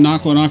to try to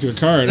knock one off your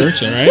car at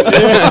IRCHA,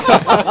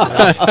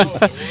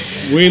 right?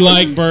 We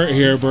like Bert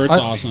here. Bert's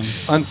awesome.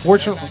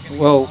 Unfortunately,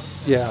 well,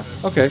 yeah,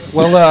 okay.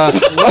 Well,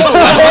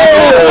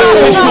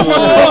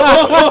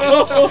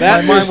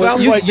 That mind sounds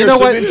was- like you there's know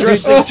some what?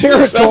 interesting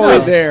territory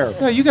there.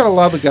 yeah, you got to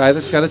love a guy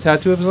that's got a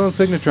tattoo of his own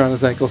signature on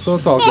his ankle, so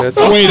it's all good.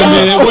 Wait a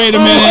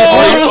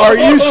minute. Are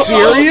you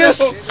serious?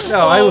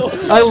 No,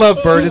 I love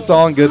Bert. It's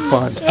all in good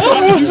fun.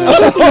 He's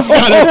got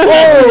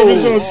a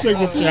his own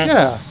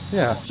signature.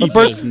 Yeah. He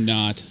But does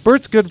not.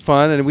 Bert's good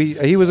fun, and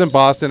he was in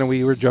Boston, and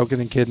we were joking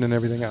and kidding and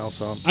everything else.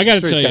 So I got to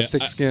sure tell he's you, got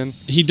thick skin.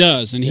 he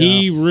does, and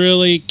he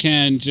really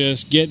can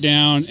just get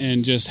down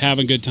and just have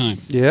a good time.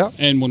 Yeah.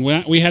 And when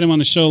we had him on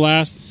the show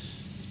last,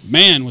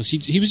 man, was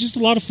he was just a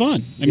lot of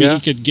fun. I mean, Yeah. he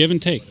could give and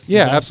take.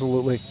 Yeah, It was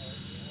awesome.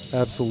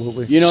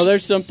 absolutely.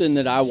 There's something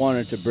that I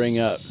wanted to bring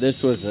up.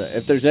 This was,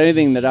 if there's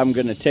anything that I'm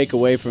going to take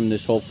away from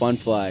this whole fun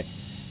fly,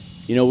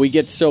 we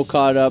get so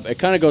caught up. It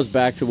kind of goes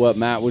back to what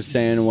Matt was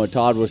saying and what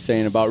Todd was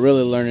saying about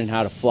really learning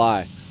how to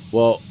fly.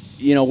 Well,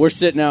 we're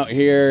sitting out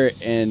here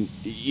and,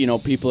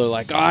 people are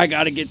like, oh, I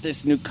got to get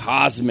this new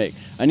Cosmic.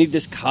 I need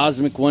this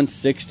Cosmic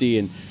 160.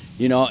 And,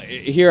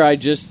 here I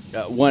just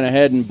went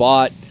ahead and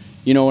bought,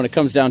 when it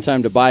comes down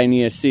time to buy an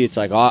ESC, it's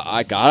like, oh,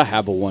 I got to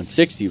have a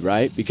 160,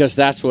 right? Because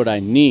that's what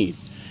I need.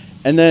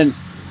 And then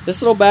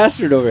this little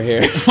bastard over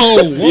here, he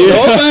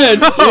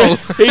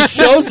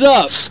shows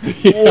up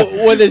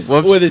with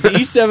his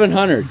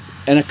E700s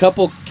and a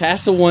couple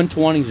Casa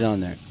 120s on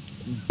there.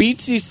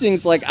 Beats these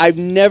things like I've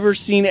never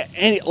seen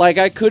any. Like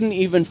I couldn't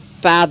even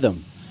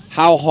fathom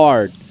how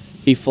hard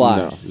he No,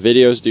 flies.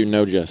 videos do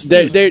no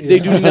justice. They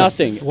do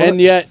nothing, and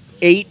yet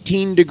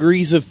 18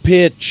 degrees of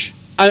pitch.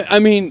 I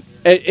mean,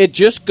 it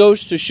just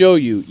goes to show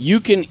you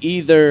can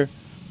either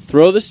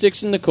throw the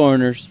sticks in the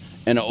corners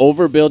and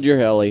overbuild your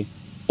heli,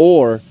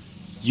 or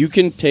you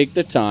can take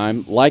the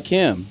time, like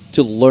him,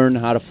 to learn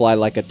how to fly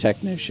like a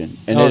technician.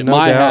 And Oh, no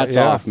my doubt, hat's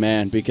yeah. off,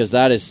 man, because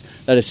that is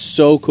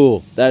so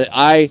cool. That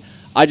I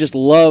just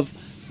love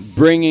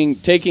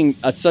taking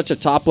such a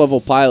top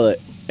level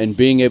pilot and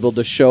being able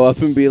to show up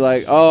and be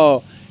like,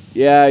 oh,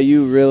 yeah,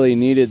 you really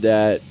needed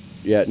that.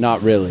 Yeah,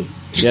 not really.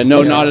 Yeah,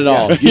 no, not at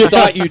all. You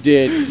thought you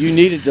did. You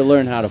needed to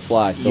learn how to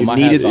fly. So You my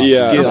needed hat's off.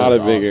 Yeah, Skills. not a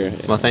That's bigger.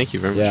 awesome. Well, thank you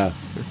very much. Yeah.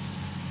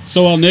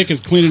 So while Nick is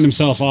cleaning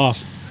himself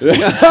off,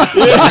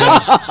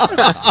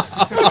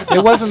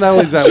 It wasn't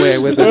always that way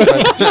with it,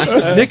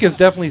 but Nick has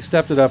definitely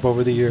stepped it up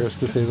over the years,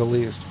 to say the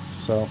least.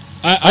 So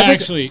I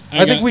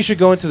think we should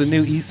go into the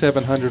new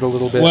E700 a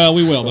little bit. Well,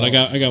 we will, but I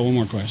got one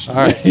more question.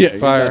 All right, Yeah, you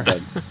fire. got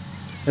that.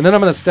 And then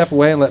I'm going to step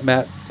away and let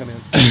Matt come in.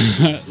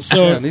 So,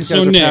 Man, these so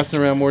guys are Nick, passing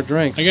around more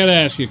drinks. I got to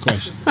ask you a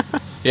question.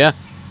 Yeah.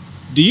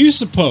 Do you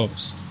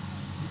suppose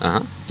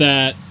Uh-huh.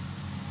 that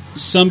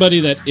somebody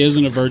that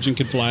isn't a virgin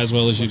could fly as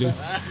well as you do?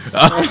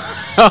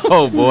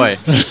 Oh, boy.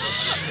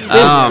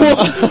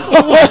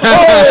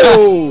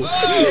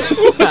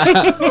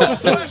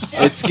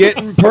 It's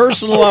getting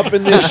personal up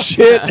in this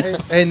shit.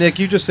 Hey, Nick,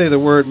 you just say the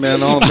word,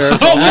 man. All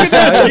embarrassed.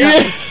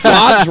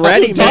 Todd's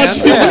ready, man.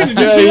 Yeah. Did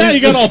you see that?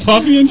 You got all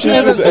puffy and shit.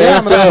 Yeah,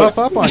 I'm going to huff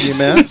up on you,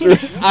 man.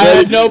 I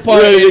had no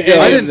part in it.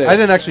 I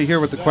didn't actually hear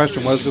what the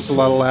question was. Just a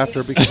lot of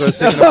laughter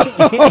because I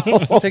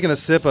was taking a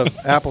sip of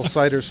apple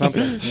cider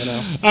something. You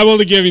know. I'm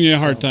only giving you a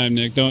hard time,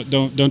 Nick.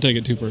 Don't take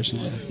it too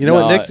personally. You know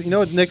No,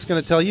 what Nick's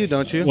going to tell you,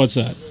 don't you? What's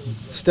that?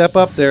 Step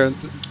up there and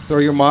throw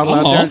your model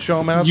out there and show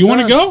him how. You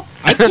want to go?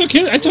 I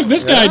took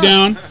this guy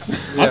down.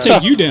 I'll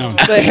take you down.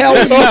 The hell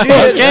you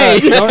did.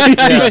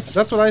 Yeah, that's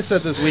what I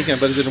said this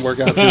weekend, but it didn't work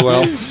out too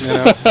well. You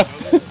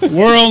know?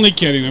 We're only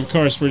kidding. Of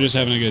course, we're just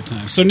having a good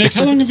time. So, Nick,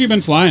 how long have you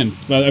been flying?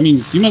 Well, I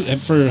mean, you must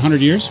have for 100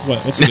 years.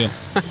 What's the deal?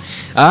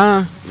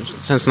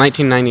 Since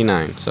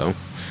 1999, so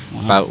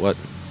about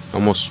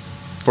almost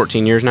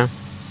 14 years now.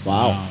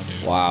 Wow.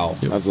 dude. Wow.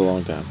 That's a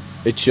long time.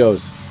 It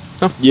shows.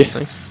 Oh, Yeah.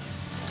 thanks.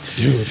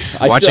 Dude,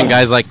 Watching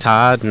guys like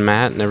Todd and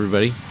Matt and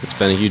everybody, it's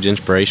been a huge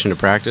inspiration to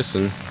practice.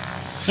 And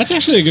that's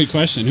actually a good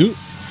question.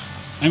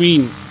 I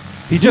mean,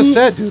 He just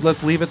said, dude,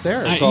 let's leave it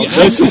there. It's all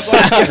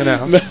I- good. You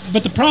know?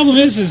 but the problem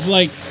is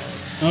like,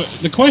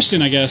 the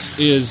question, I guess,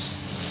 is,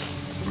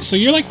 so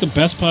you're like the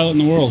best pilot in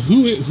the world.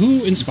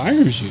 Who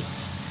inspires you?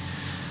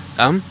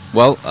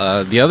 Well,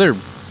 the other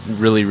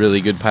really,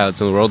 really good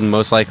pilots in the world, and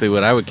most likely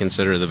what I would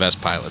consider the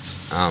best pilots.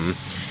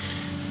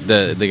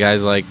 The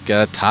guys like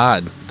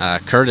Todd,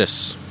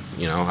 Curtis.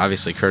 You know,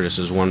 obviously Curtis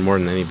has won more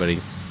than anybody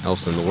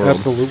else in the world.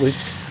 Absolutely.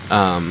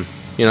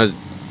 You know,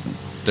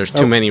 there's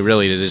too many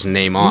really to just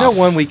name off. You know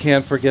one we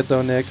can't forget,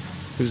 though, Nick?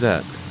 Who's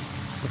that?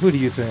 Who do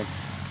you think?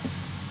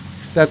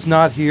 That's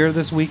not here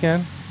this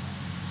weekend?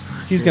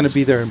 He's going to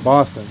be there in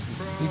Boston.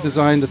 He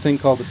designed a thing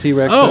called the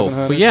T-Rex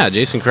 700. Well, yeah,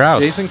 Jason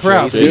Krause. Jason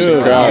Krause.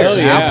 Jason Krause. Hell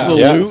yeah.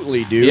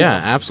 Absolutely, dude. Yeah,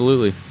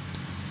 absolutely.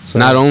 So-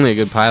 Not only a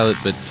good pilot,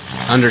 but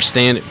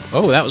understand it.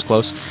 Oh, that was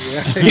close.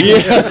 That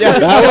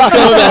was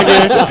coming back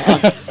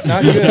in.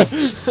 Not good.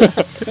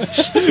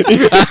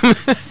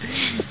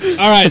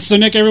 All right, so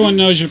Nick, everyone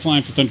knows you're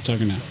flying for Thunder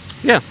Tucker now.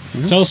 Yeah.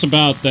 Tell us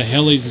about the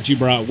helis that you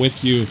brought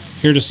with you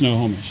here to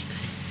Snohomish.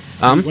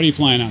 What are you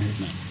flying out here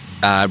tonight?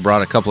 I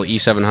brought a couple of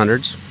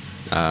E700s.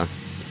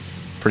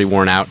 Pretty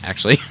worn out,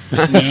 actually.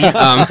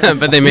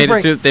 But they made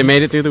it through. They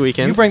made it through the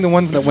weekend. You bring the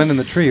one that went in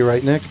the tree,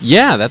 right, Nick?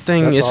 Yeah, that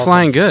thing That's is awesome.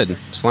 flying good.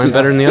 It's flying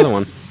better than the other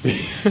one.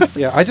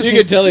 Yeah, I just You need,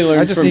 can tell he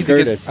learned I just from need to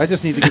Curtis. I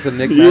just need to get the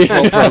Nick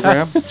Maxwell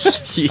program.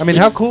 I mean,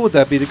 how cool would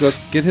that be to go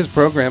get his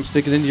program,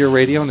 stick it into your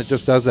radio, and it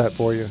just does that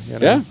for you? You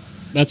know? Yeah.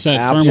 That's that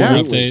Absolutely.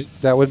 firmware update.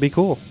 That would be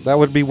cool. That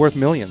would be worth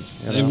millions.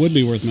 You know? It would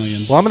be worth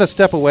millions. Well, I'm going to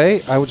step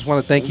away. I just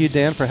want to thank you,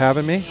 Dan, for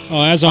having me.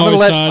 Oh, as I'm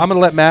always, going Todd. to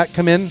let Matt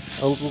come in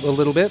a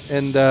little bit,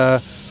 and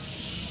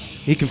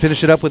he can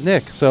finish it up with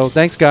Nick. So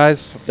thanks,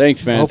 guys.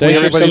 Thanks, man. Hopefully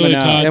Thanks for everybody-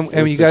 coming out. Todd.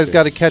 And you guys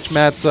got to catch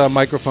Matt's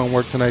microphone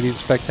work tonight. He's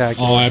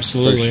spectacular. Oh,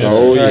 absolutely. For sure.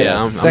 absolutely. Oh,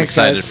 Yeah, I'm Thanks,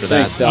 excited guys. for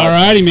that. Thanks, Todd. All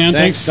righty, man.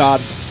 Thanks, Todd.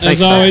 As Thanks,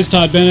 Todd. always,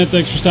 Todd Bennett,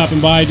 thanks for stopping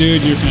by,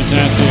 dude. You're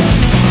fantastic.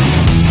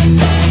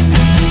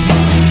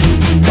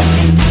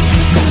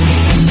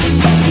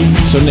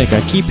 So, Nick,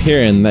 I keep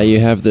hearing that you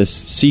have this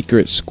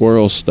secret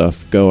squirrel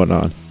stuff going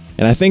on.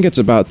 And I think it's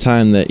about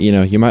time that,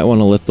 you might want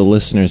to let the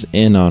listeners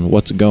in on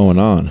what's going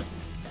on.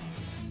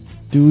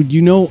 Dude,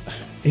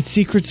 it's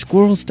secret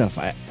squirrel stuff.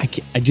 I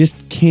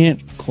just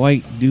can't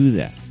quite do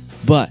that.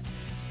 But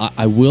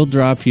I will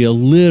drop you a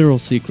literal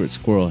secret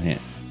squirrel hint.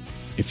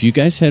 If you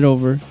guys head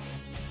over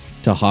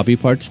to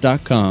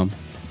hobbyparts.com,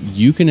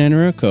 you can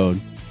enter a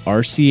code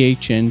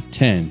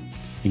RCHN10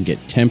 and get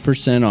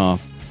 10%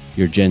 off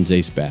your Gens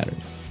Ace battery.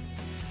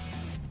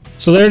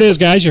 So there it is,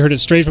 guys. You heard it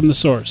straight from the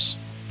source.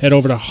 Head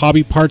over to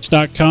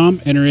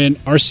hobbyparts.com, enter in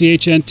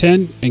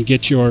RCHN10, and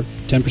get your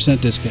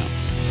 10% discount.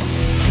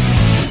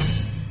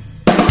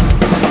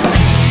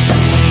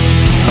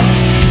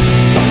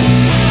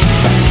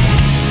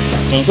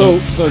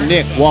 So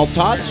Nick, while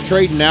Todd's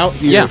trading out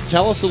here, Yeah.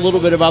 tell us a little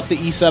bit about the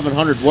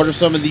E700. What are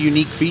some of the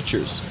unique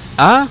features?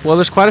 Well,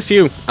 there's quite a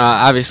few.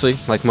 Obviously,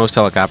 like most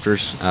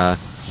helicopters,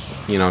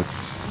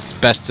 it's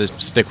best to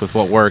stick with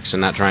what works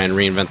and not try and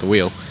reinvent the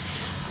wheel.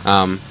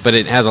 But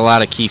it has a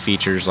lot of key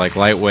features like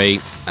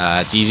lightweight.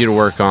 It's easy to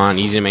work on,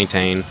 easy to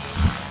maintain.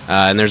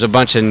 And there's a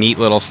bunch of neat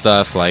little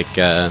stuff like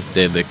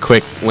the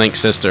quick link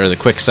system or the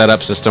quick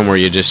setup system where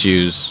you just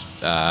use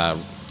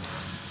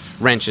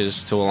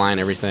wrenches to align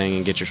everything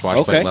and get your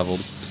swash plate leveled.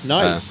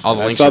 Nice. All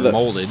the I links saw are that.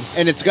 molded.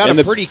 And it's got And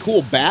a the- pretty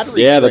cool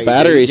battery. Yeah, the tray,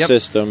 battery dude. Yep.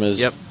 system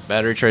is. Yep,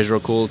 battery tray's real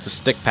cool. It's a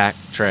stick pack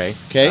tray.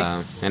 'Kay.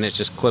 And it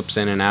just clips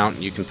in and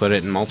out. You can put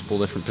it in multiple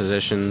different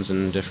positions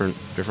and different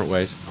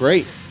ways.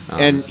 Great.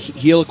 And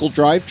helical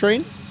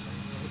drivetrain?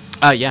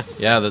 Yeah.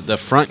 The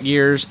front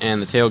gears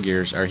and the tail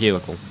gears are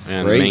helical,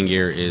 and Great. the main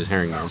gear is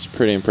herringbone. It's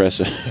pretty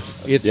impressive.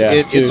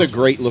 It's a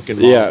great looking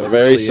model. Yeah, It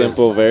very really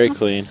simple, is. very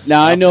clean.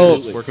 Now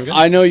Working good.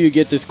 I know you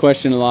get this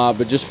question a lot,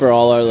 but just for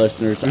all our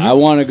listeners, I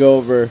want to go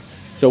over.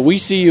 So we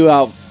see you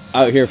out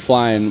here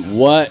flying.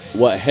 What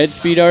head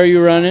speed are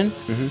you running,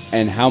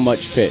 and how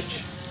much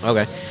pitch?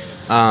 Okay.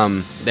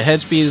 The head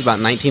speed is about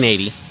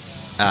 1980.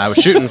 I was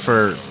shooting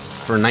for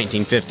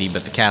 1950,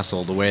 but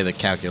the way the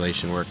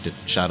calculation worked, it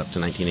shot up to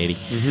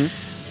 1980.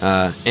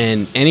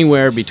 And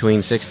anywhere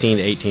between 16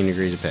 to 18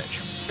 degrees of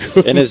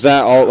pitch. And is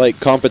that all like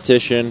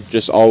competition?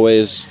 Just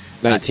always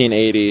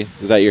 1980?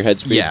 Is that your head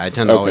speed? Yeah, I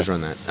tend to Okay. always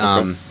run that.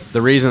 Okay.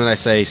 The reason that I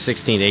say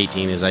 16 to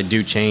 18 is I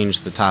do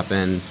change the top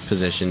end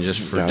position just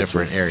for Gotcha.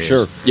 different areas.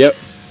 Sure. Yep,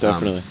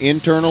 definitely.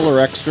 Internal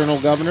or external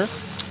governor?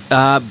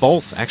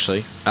 Both,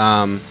 actually.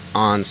 On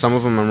some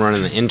of them, I'm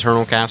running the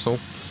internal castle,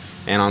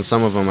 and on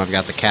some of them, I've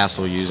got the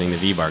castle using the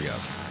V-Bar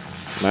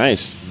Gov.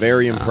 Nice.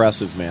 Very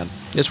impressive, man.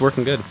 It's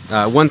working good.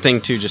 One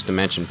thing, too, just to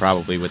mention,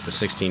 probably with the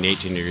 16 to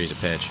 18 degrees of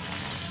pitch.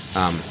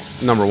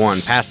 Number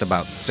one, past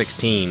about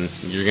 16,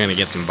 you're going to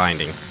get some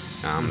binding.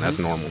 That's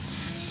normal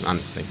on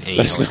any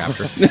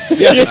helicopter.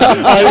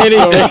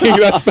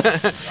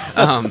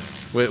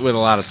 With a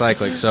lot of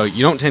cyclic. So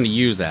you don't tend to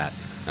use that.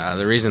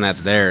 The reason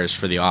that's there is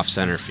for the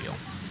off-center feel.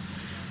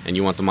 And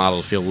you want the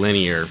model to feel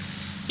linear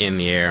in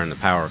the air and the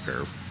power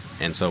curve.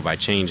 And so by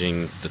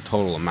changing the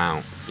total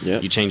amount,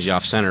 Yep. you change the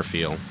off-center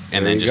feel,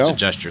 and There then you just go.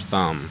 adjust your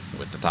thumb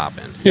with the top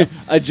end.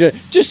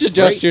 Just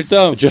adjust your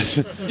thumb. Just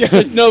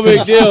No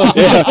big deal.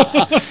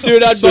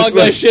 Dude, I'd bog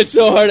that shit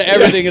so hard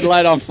everything would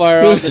light on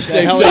fire all at the The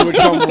same heli time. would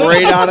come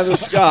right out of the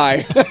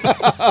sky.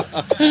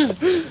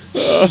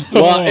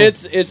 Well,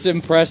 it's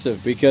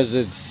impressive because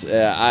it's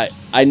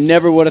I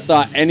never would have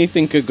thought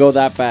anything could go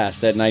that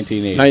fast at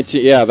 1980.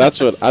 19. Yeah, that's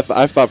what I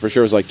thought for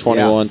sure. It was like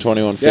 21,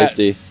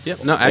 2150.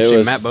 Yep. No, actually,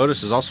 was- Matt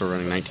Bodis is also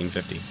running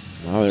 1950.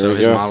 Oh, there So we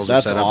his go. models are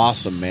That's set up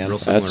awesome, man. real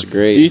similar. That's Do you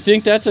great.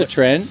 think that's a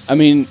trend? I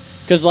mean,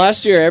 because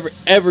last year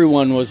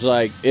everyone was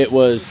like, it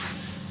was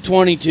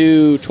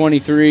 22,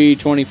 23,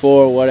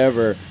 24,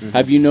 whatever.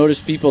 Have you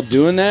noticed people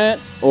doing that?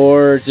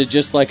 Or is it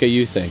just like a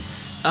you thing?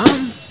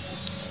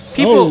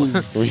 People.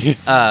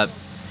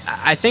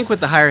 I think with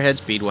the higher head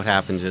speed, what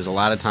happens is a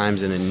lot of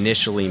times it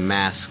initially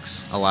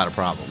masks a lot of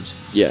problems.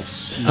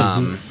 Yes.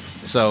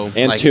 So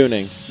And like,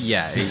 tuning.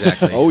 Yeah,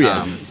 exactly. Oh,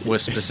 yeah.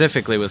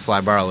 Specifically with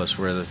fly barless,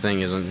 where the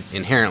thing is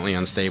inherently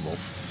unstable.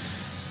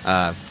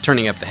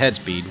 Turning up the head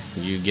speed,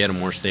 you get a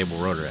more stable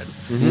rotor head.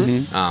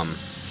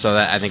 So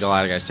that I think a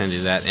lot of guys tend to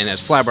do that. And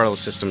as fly barless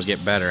systems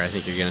get better, I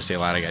think you're going to see a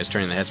lot of guys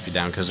turning the head speed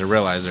down because they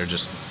realize they're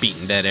just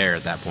beating dead air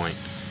at that point.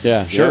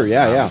 Yeah. Sure,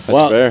 yeah. That's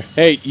well, fair.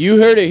 hey, you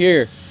heard it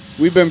here.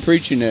 We've been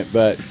preaching it,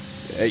 but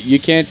you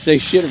can't say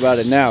shit about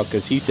it now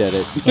because he said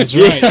it. That's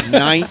right.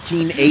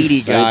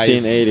 1980, guys.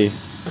 1980.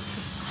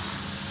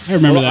 I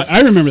remember that.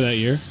 I remember that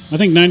year. I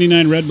think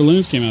 99 Red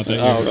Balloons came out that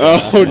year.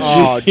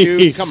 Oh, dude,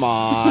 jeez. come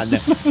on.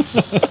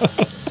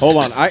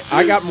 Hold on.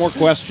 I got more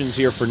questions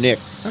here for Nick.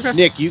 Okay.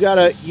 Nick, you got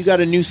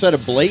a new set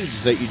of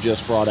blades that you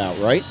just brought out,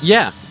 right?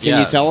 Yeah. Can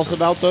you tell us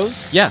about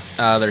those? Yeah,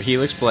 they're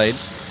Helix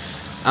blades.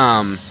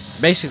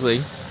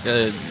 Basically,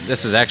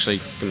 this is actually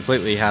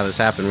completely how this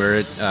happened. We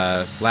were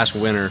at last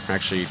winter,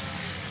 actually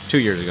 2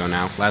 years ago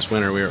now. Last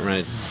winter, we were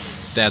at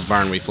Dad's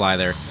barn. We fly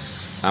there.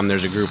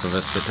 There's a group of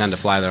us that tend to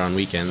fly there on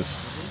weekends.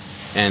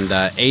 And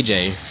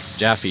AJ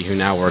Jaffe, who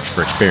now works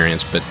for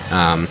Experience, but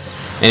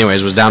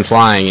anyways, was down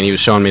flying, and he was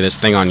showing me this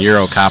thing on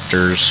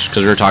Eurocopters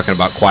because we were talking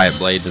about quiet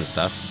blades and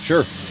stuff.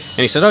 Sure. And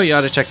he said, "Oh, you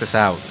ought to check this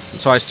out." And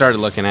so I started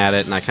looking at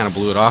it, and I kind of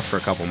blew it off for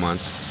a couple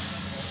months,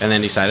 and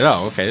then decided,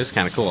 "Oh, okay, this is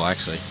kind of cool,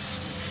 actually."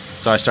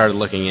 So I started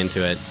looking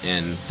into it,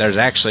 and there's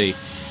actually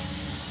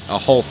a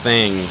whole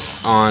thing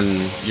on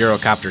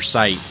Eurocopter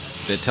site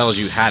that tells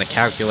you how to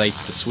calculate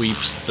the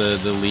sweeps, the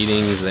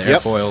leadings, the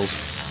Yep. airfoils,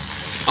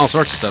 all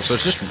sorts of stuff. So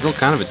it's just real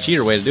kind of a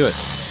cheater way to do it.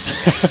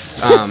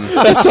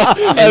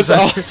 That's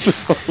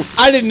awesome.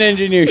 I didn't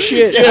engineer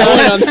shit. I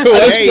went on the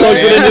Let's plug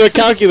it into a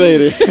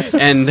calculator.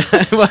 And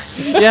well,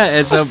 yeah,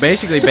 and so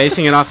basically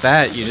basing it off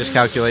that, you just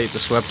calculate the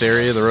swept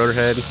area of the rotor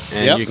head,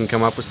 and Yep. you can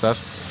come up with stuff.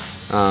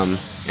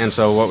 And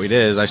so what we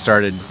did is I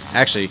started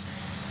actually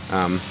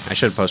I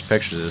should post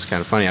pictures. It was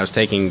kind of funny. I was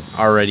taking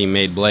already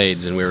made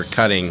blades, and we were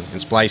cutting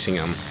and splicing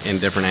them in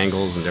different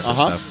angles and different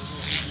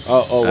stuff.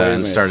 Wait a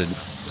and minute. started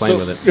playing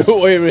with it.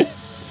 Wait a minute.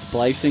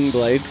 Splicing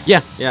blade?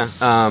 Yeah, yeah.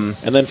 And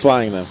then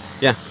flying them.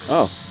 Yeah.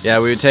 Oh. Yeah,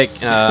 we would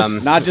take...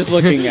 Not just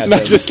looking at Not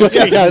them. just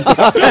looking at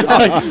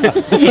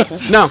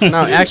No,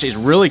 actually, it's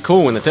really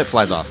cool when the tip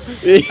flies off.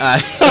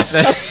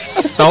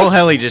 The whole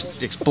heli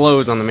just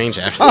explodes on the main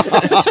shaft.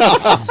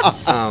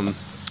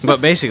 But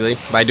basically,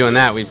 by doing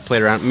that, we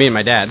played around. Me and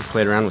my dad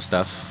played around with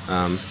stuff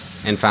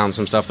and found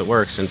some stuff that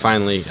works. And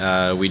finally,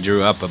 we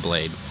drew up a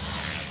blade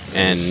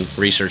and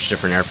researched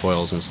different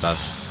airfoils and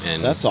stuff.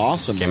 And That's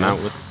awesome. Came man.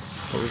 out with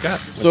what we got.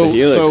 So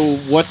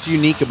what's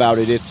unique about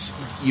it? It's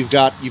you've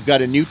got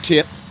a new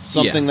tip,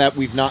 something that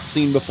we've not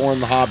seen before in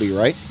the hobby,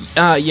 right?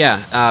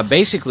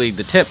 Basically,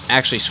 the tip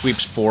actually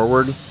sweeps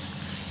forward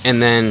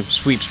and then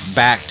sweeps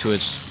back to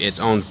its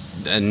own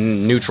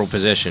neutral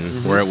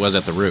position where it was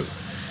at the root.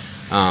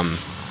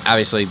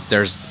 Obviously,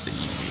 there's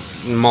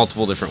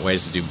multiple different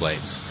ways to do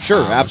blades.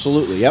 Sure,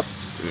 absolutely, yep.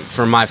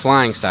 For my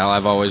flying style,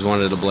 I've always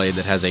wanted a blade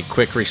that has a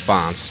quick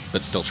response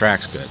but still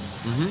tracks good.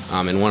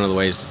 And one of the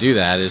ways to do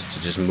that is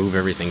to just move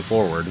everything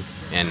forward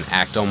and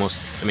act almost,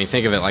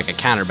 think of it like a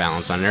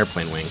counterbalance on an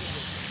airplane wing.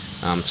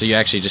 So you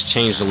actually just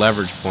change the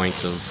leverage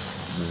points of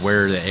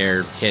where the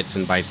air hits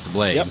and bites the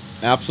blade. Yep,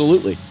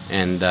 absolutely.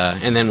 And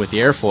then with the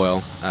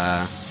airfoil,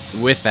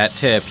 with that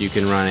tip, you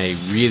can run a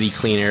really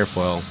clean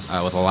airfoil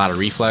with a lot of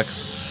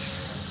reflex.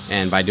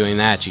 And by doing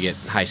that, you get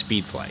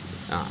high-speed flight,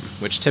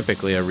 which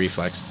typically a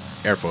reflex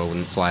airfoil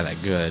wouldn't fly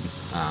that good.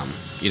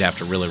 You'd have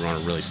to really run a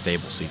really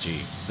stable CG.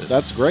 But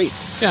that's great.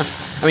 Yeah.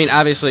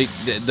 Obviously,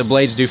 the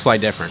blades do fly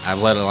different. I've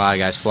let a lot of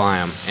guys fly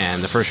them,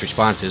 and the first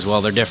response is,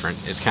 well, they're different.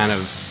 It's kind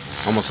of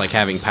almost like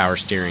having power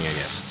steering, I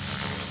guess.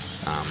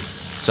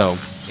 So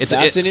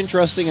that's an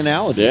interesting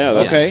analogy. Yeah.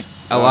 Okay.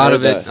 A lot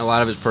of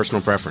it's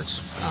personal preference.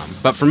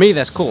 But for me,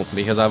 that's cool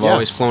because I've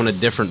always flown a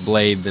different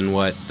blade than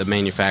what the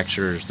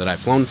manufacturers that I've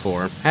flown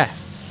for have.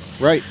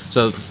 Right.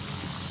 So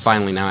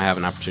finally, now I have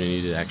an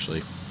opportunity to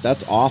actually.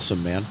 That's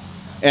awesome, man.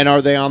 And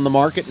are they on the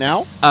market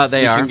now?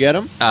 They are. You can get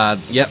them?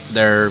 Yep.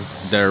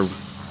 They're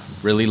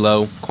really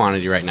low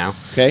quantity right now.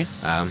 Okay.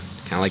 Kind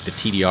of like the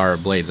TDR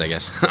of blades, I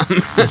guess.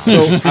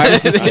 So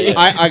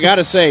I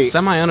gotta say,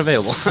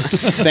 semi-unavailable.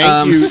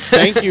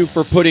 Thank you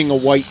for putting a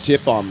white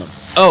tip on them.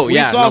 Oh, we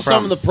yeah, saw no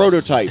some of the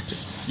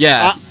prototypes.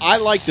 Yeah. I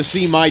like to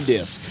see my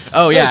disc.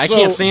 Oh, yeah, I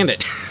can't stand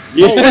it.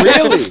 Oh,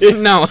 really?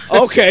 No.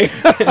 Okay.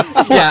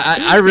 Yeah,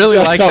 I really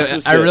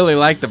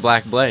like the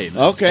black blade.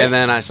 Okay. And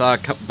then I saw a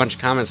bunch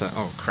of comments like,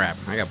 oh, crap,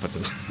 I got to put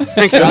some...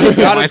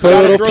 gotta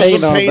throw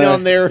some paint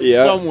on there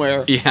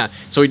somewhere. Yeah,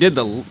 so we did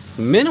the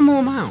minimal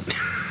amount.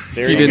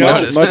 There you go.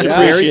 Notice. Much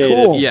appreciated.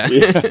 Very cool.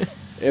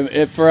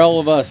 Yeah. For all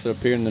of us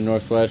up here in the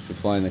Northwest who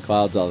fly in the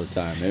clouds all the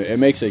time, it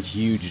makes a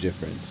huge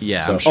difference.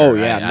 Yeah, So- I'm sure. Oh,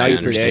 yeah, I night and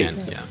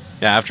understand.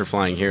 Yeah, after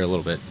flying here a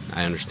little bit,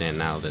 I understand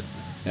now that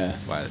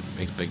why it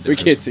makes a big We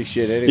difference. can't see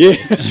shit anyway.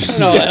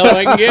 No, hell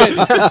I can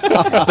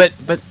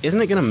get. But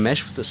isn't it going to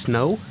mesh with the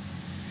snow?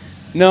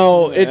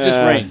 No, it just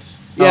rains.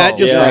 Yeah, it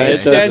just yeah, rains. It it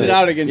stands doesn't.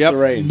 out against the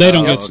rain. They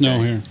don't get okay. snow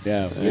here.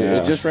 Yeah,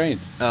 Yeah. it just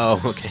rains. Oh,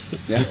 okay.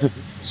 Yeah.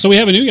 So we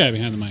have a new guy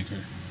behind the mic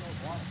here.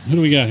 Who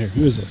do we got here?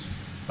 Who is this?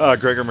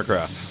 Gregor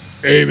McGrath.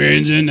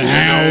 Amen's in the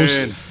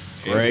house.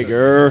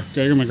 Gregor.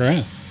 Gregor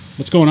McGrath.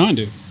 What's going on,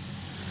 dude?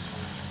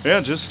 Yeah,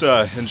 just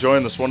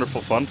enjoying this wonderful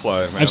fun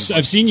fly, man.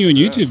 I've seen you in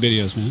YouTube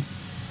videos, man.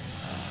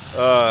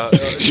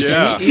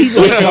 Yeah.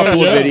 Easily a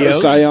couple of videos.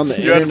 Saw you on the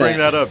You had to internet. bring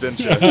that up, didn't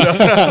you?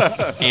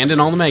 And in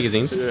all the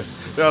magazines. Yeah,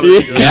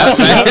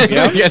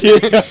 there you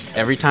go.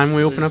 Every time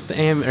we open up the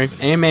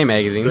AMA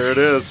magazines. There it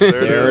is.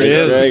 There it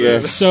is.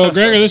 Gregor. So,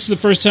 Gregor, this is the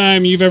first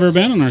time you've ever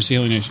been on RC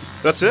Heli Nation.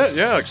 That's it.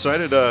 Yeah,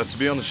 excited to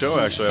be on the show,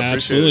 actually. I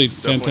Absolutely. appreciate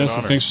it. Definitely an Fantastic.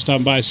 honor. Thanks for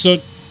stopping by. So,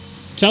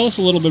 tell us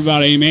a little bit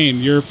about AMA.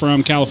 You're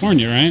from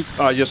California, right?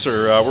 Yes,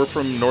 sir. We're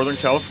from Northern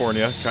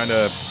California, kind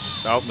of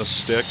out in the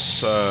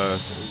sticks.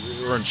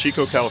 We're in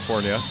Chico,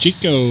 California.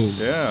 Chico.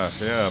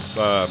 Yeah.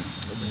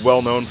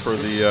 Well known for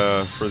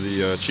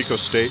the Chico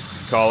State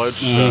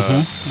College. There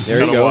you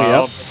Kinda go,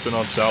 wild. yep. It's been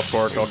on South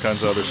Park, all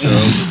kinds of other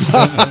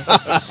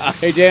shows.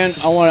 Hey, Dan,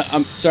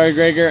 I'm sorry,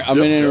 Gregor. I'm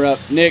going to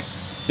interrupt. Nick,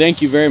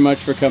 thank you very much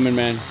for coming,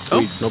 man.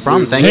 Oh, no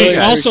problem. Thank Hey,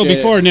 you. also,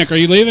 appreciate before, Nick, are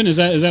you leaving? Is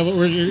that what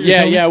you're Yeah,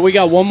 telling me? yeah. We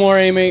got one more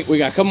aiming. We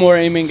got a couple more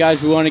aiming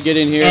guys we want to get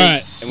in here. All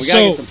right, And we got to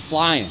so- get some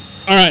flying.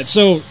 All right,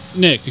 so,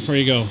 Nick, before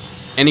you go,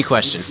 Any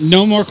question?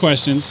 no more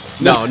questions.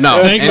 No.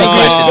 Thanks Any for-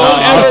 question?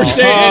 Don't ever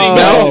say any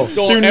No.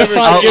 Don't Do ever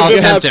not give I'll him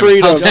that tempt him.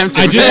 freedom. I'll tempt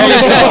him. I just want to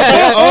say,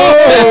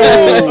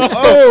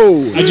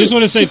 Oh! I just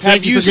want to say Have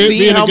thank you you for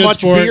being seen a how good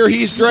much sport. beer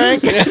he's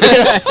drank?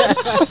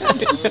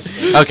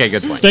 Okay,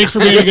 good point. Thanks for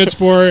being a good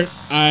sport.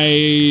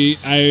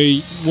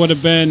 I would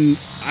have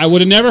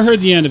never heard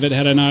the end of it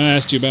had I not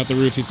asked you about the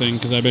roofie thing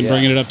because I've been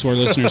bringing it up to our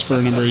listeners for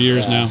a number of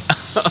years now.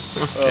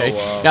 Okay.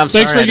 Yeah, I'm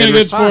Thanks sorry, for I being a didn't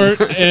good respond.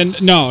 sport.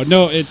 And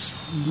no, it's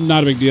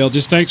not a big deal.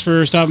 Just thanks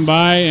for stopping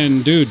by.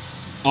 And dude,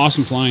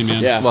 awesome flying,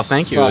 man. Yeah. Well,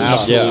 thank you.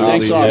 Absolutely. Yeah,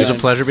 Thanks a lot, It was a man.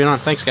 pleasure being on.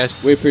 Thanks, guys.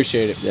 We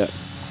appreciate it. Yeah.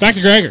 Back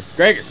to Gregor.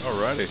 Gregor. All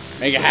right. Friday.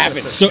 Make it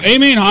happen. So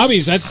A-Main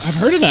Hobbies, I've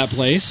heard of that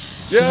place.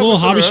 It's a little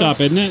that's hobby all right. shop,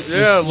 isn't it?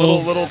 Yeah, Just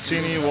little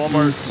teeny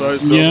Walmart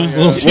sized building. Yeah,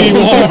 little teeny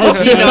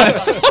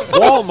Walmart.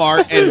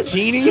 Walmart and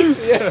teeny.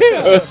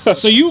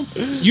 So you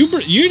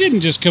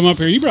didn't just come up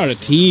here; you brought a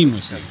team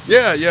with you.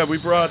 Yeah, we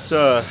brought. We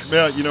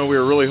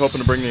were really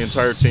hoping to bring the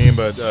entire team,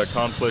 but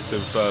conflict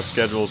of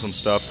schedules and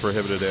stuff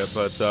prohibited it.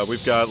 But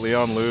we've got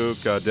Leon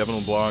Luke, Devin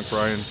LeBlanc,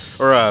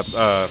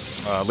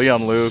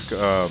 Leon Luke,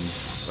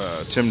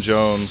 Tim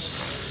Jones.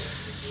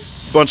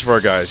 Bunch of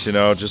our guys,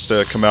 just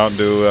to come out and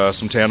do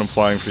some tandem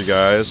flying for you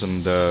guys,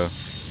 and the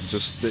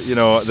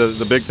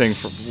big thing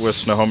with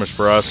Snohomish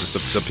for us is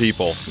the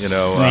people.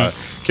 Right.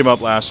 Came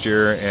up last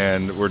year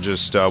and we're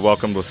just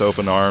welcomed with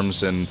open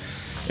arms, and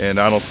I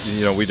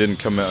don't, we didn't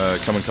come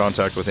in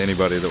contact with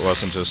anybody that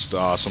wasn't just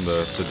awesome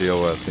to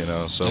deal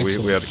with. So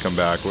we had to come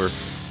back. We're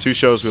 2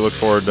 shows we look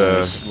forward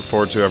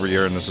to every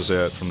year, and this is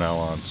it from now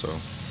on. So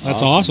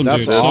that's awesome.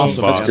 That's dude.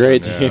 awesome. That's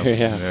great to hear.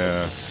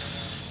 Yeah.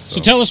 So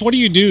tell us, what do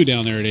you do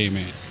down there at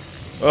A-Main?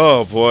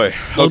 Oh boy,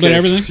 A little bit of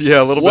everything.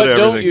 Yeah, a little bit of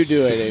everything. What don't you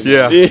do at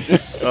A-Main? Yeah.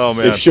 Oh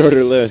man, Big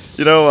shorter list.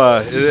 it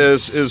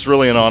is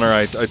really an honor.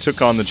 I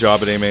took on the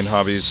job at A-Main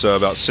Hobbies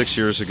about 6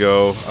 years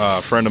ago.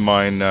 A friend of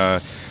mine,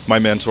 my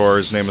mentor,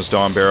 his name is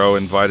Don Barrow,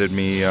 invited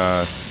me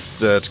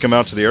to come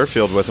out to the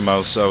airfield with him. I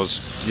was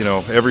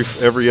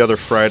every other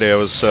Friday I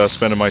was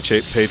spending my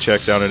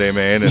paycheck down at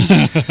A-Main,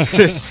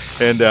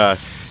 and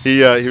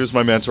he was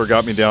my mentor.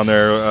 Got me down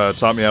there,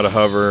 taught me how to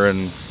hover,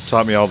 and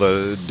taught me all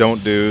the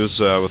don't do's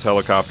with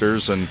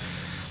helicopters. And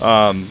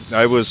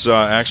I was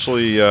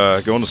actually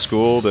going to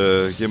school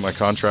to get my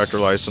contractor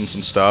license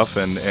and stuff,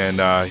 and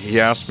he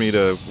asked me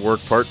to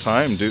work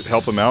part-time,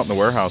 help him out in the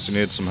warehouse. He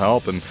needed some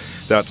help, and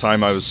that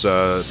time I was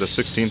the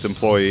 16th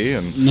employee,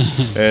 and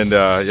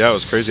it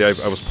was crazy.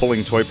 I was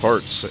pulling toy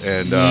parts,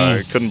 and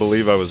I couldn't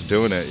believe I was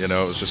doing it. It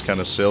was just kind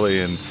of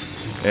silly, and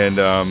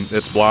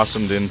it's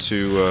blossomed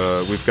into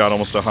we've got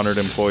almost 100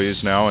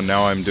 employees now, and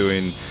now I'm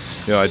doing.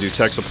 I do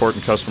tech support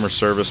and customer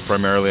service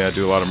primarily. I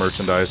do a lot of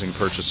merchandising,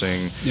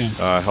 purchasing,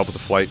 help with the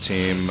flight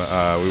team.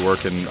 I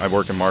work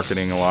in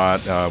marketing a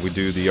lot. We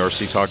do the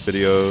RC Talk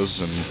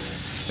videos,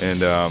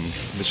 and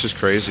it's just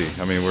crazy.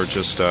 I mean, we're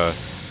just.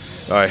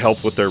 I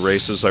help with their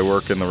races. I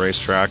work in the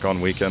racetrack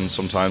on weekends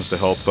sometimes to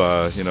help,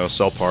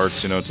 sell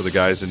parts, to the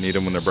guys that need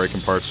them when they're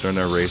breaking parts during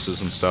their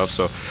races and stuff.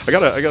 So I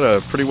got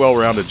a pretty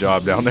well-rounded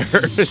job down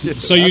there.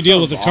 So you deal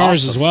with the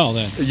cars as well,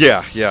 then?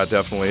 Yeah,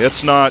 definitely.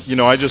 It's not,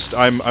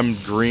 I'm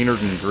greener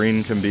than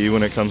green can be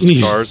when it comes to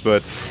cars,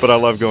 but I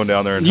love going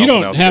down there and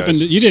helping out the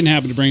guys. You didn't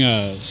happen to bring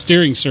a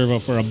steering servo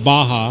for a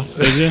Baja,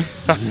 did you?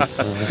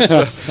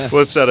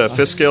 What's that? A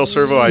fifth scale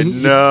servo? I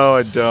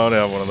don't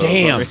have one of those.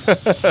 Damn.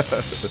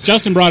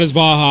 Justin brought his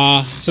Baja.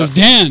 Says,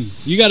 Dan,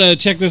 you got to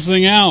check this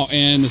thing out.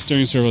 And the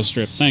steering servo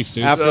stripped. Thanks,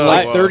 dude. After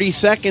 30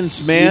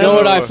 seconds, man. You know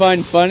what I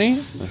find funny?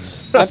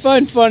 I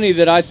find funny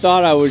that I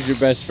thought I was your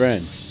best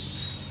friend.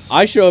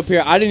 I show up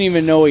here. I didn't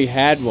even know he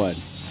had one.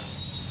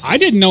 I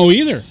didn't know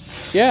either.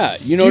 Yeah.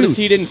 You notice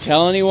he didn't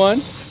tell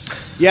anyone?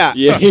 Yeah.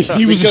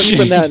 He was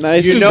ashamed. That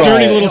nice. This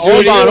dirty little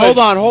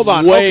Hold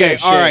on. Way Okay,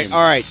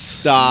 all right.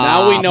 Stop.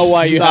 Now we know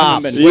why you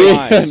haven't been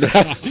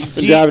flying.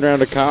 Driving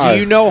around a car. Do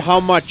you know how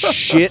much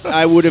shit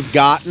I would have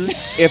gotten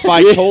if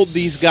I told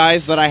these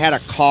guys that I had a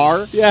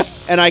car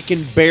and I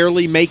can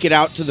barely make it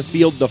out to the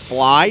field to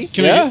fly?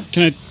 Can I?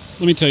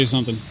 Let me tell you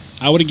something.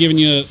 I would have given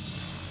you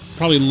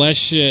probably less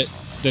shit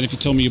than if you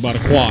told me you bought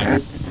a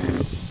quad.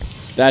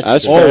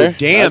 That's fair.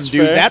 Damn, dude.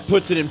 Fair. That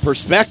puts it in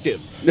perspective.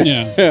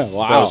 Yeah.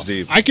 Wow. That was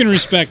deep. I can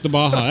respect the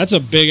Baja. That's a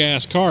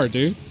big-ass car,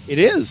 dude. It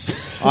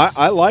is.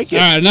 I like it.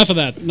 All right, enough of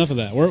that.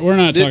 We're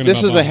not talking about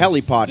this is Bajas. a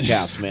heli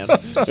podcast, man.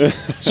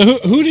 So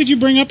who did you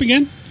bring up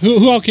again?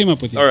 Who all came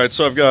up with you? All right,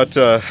 so I've got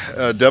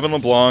Devin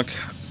LeBlanc,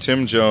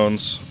 Tim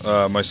Jones,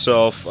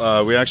 myself.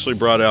 We actually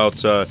brought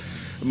out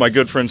my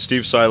good friend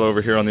Steve Silo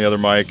over here on the other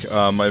mic,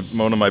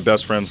 one of my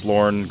best friends,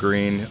 Lauren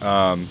Green.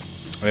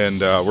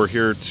 And we're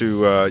here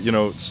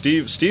to,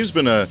 Steve's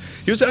been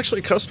he was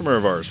actually a customer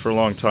of ours for a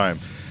long time.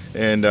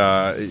 And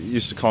he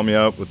used to call me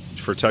up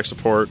for tech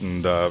support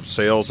and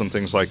sales and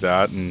things like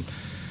that. And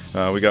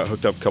we got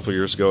hooked up a couple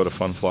years ago at a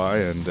Fun Fly.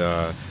 And,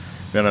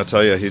 man, I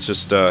tell you, he's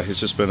just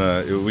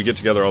been we get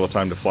together all the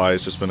time to fly.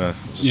 He's just been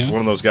one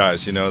of those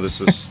guys,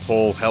 this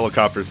whole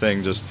helicopter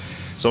thing, just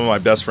some of my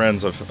best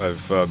friends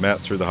I've met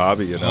through the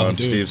hobby, and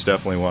dude. Steve's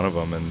definitely one of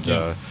them.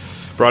 And,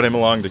 brought him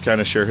along to kind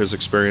of share his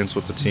experience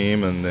with the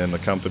team and the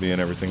company and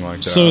everything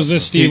like that. So is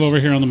this Steve over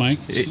here on the mic,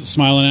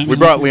 smiling at me? We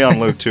brought Leon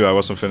Luke too. I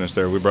wasn't finished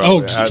there. We brought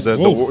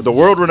the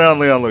world-renowned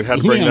Leon Luke. Had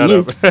to bring that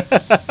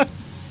up.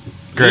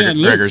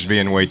 Gregor's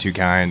being way too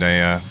kind.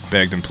 I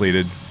begged and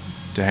pleaded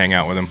to hang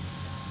out with him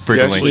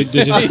frequently.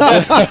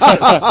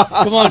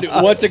 Come on, dude.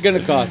 What's it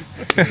going to cost?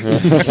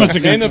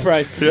 Name the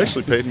price. He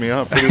actually paid me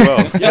out pretty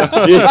well.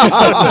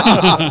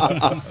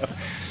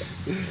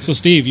 So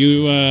Steve,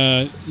 you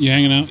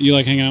hanging out? You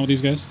like hanging out with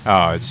these guys?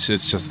 Oh, it's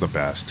just the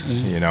best.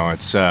 Yeah.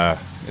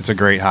 It's a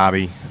great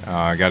hobby.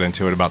 I got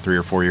into it about 3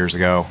 or 4 years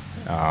ago.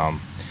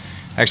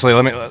 Actually,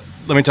 let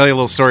me tell you a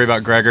little story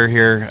about Gregor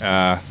here.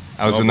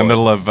 I was Oh, in the boy.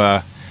 middle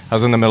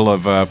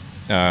of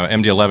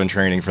MD-11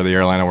 training for the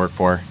airline I work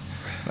for,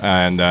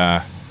 and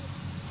I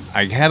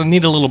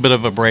need a little bit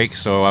of a break,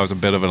 so I was a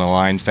bit of an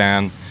Align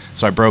fan.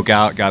 So I broke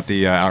out, got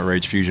the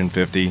Outrage Fusion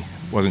 50.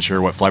 Wasn't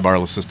sure what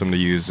flybarless system to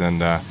use,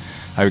 and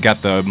I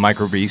got the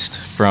Micro Beast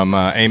from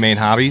A-Main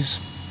Hobbies.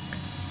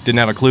 Didn't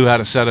have a clue how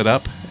to set it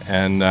up,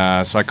 and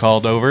so I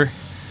called over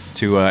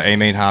to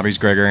A-Main Hobbies.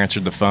 Gregor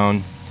answered the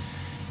phone.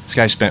 This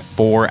guy spent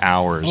 4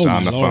 hours Oh,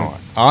 on my the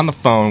Lord.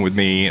 phone with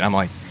me, and I'm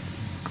like,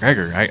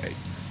 Gregor,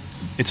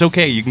 it's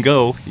okay, you can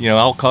go.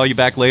 I'll call you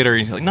back later.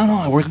 And he's like,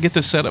 no, we'll get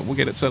this set up. We'll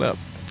get it set up.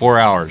 4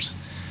 hours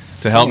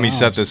to help 4 me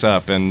set hours. this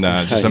up, and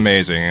just Nice.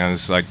 amazing. And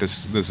it's like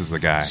this is the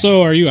guy.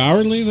 So, are you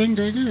hourly then,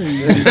 Gregor? Or are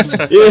you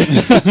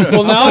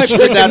Well, now I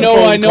freaking know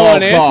phone I know call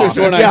one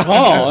answers when I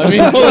call. I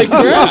mean, holy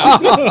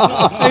crap!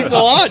 Thanks a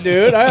lot,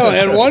 dude. I only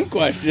had one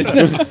question.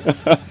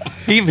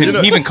 he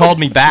even called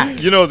me back.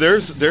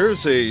 There's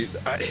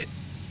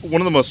one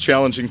of the most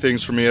challenging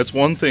things for me. It's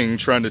one thing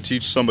trying to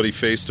teach somebody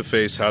face to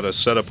face how to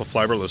set up a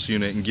fiberless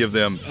unit and give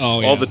them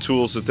all the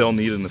tools that they'll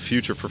need in the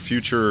future for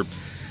future.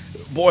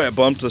 Boy, I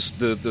bumped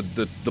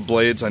the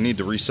blades. I need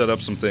to reset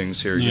up some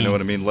things here. You Yeah. know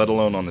what I mean? Let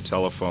alone on the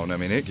telephone. I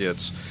mean, it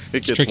gets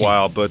tricky.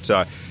 wild. But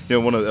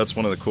that's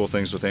one of the cool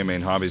things with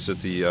A-Main Hobbies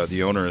that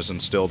the owner has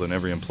instilled in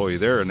every employee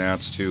there, and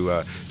that's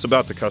it's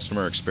about the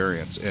customer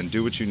experience and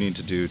do what you need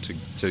to do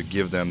to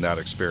give them that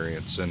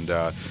experience. And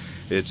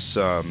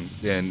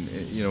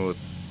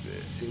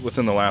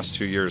within the last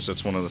 2 years,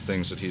 that's one of the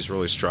things that he's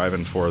really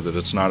striving for. That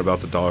it's not about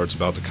the dollar; it's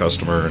about the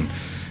customer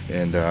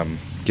and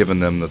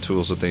giving them the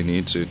tools that they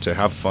need to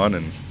have fun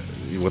and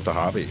with the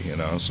hobby.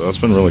 So it's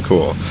been really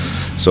cool.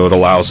 So it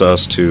allows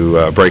us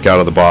to break out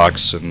of the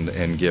box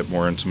and get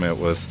more intimate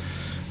with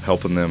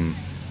helping them,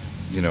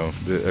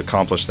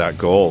 accomplish that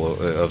goal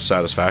of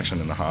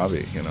satisfaction in the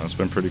hobby. It's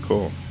been pretty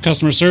cool.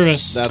 Customer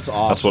service. That's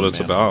awesome. That's what it's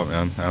man. about,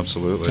 man.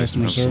 Absolutely.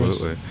 Customer service.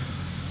 Absolutely.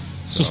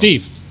 So,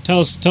 Steve, tell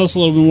us a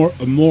little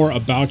bit more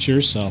about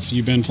yourself.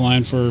 You've been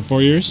flying for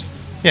 4 years?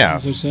 Yeah.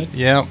 That's what you said?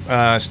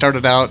 Yeah.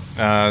 Started out,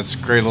 it's a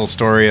great little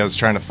story. I was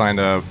trying to find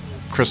a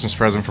Christmas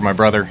present for my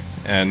brother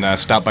and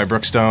stopped by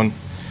Brookstone.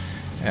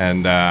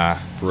 And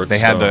they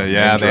had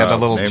the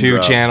little Name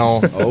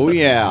 2-channel Oh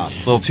yeah.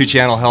 little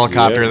 2-channel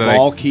helicopter that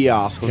Mall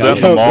kiosk. Was that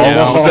in the mall?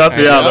 Yeah. Was that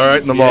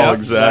right in the mall? Yep,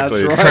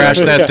 Exactly. that's I right.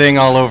 crashed that thing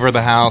all over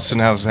the house,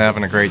 and I was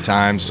having a great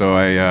time. So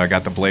I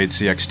got the Blade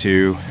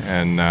CX2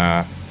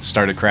 and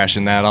started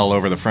crashing that all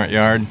over the front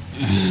yard.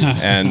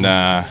 And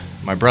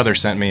my brother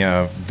sent me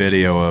a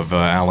video of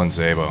Alan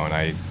Szabo,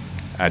 and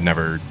I'd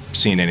never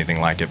seen anything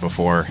like it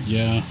before.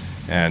 Yeah.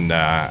 And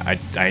I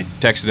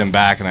texted him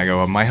back, and I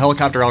go, my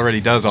helicopter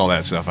already does all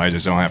that stuff. I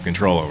just don't have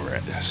control over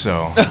it.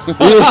 So,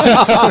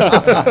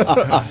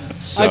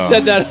 I've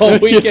said that all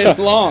weekend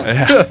long.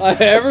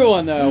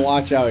 Everyone that I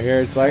watch out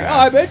here, it's like, oh,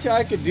 I bet you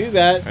I could do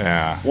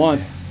that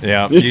once.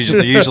 Yeah,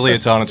 usually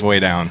it's on its way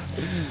down.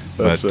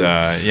 That's But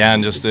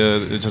and just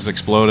it just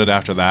exploded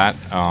after that.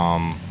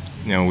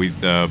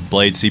 The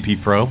Blade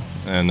CP Pro,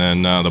 and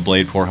then the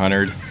Blade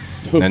 400.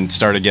 Then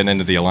started getting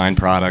into the Align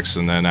products,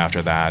 and then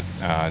after that,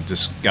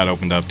 just got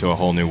opened up to a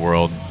whole new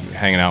world.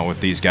 Hanging out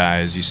with these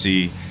guys, you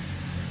see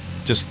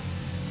just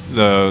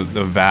the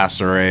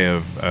vast array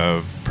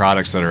of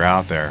products that are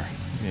out there,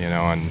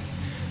 and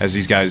as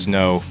these guys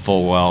know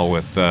full well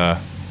with the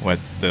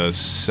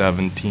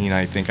 17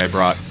 I think I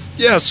brought.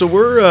 Yeah, so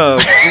we're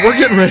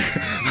getting ready.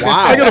 Wow,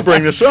 I got to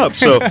bring this up.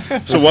 So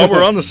while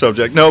we're on the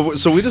subject,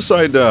 so we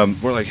decide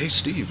we're like, hey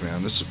Steve,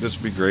 man, this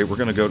would be great.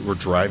 We're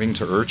driving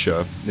to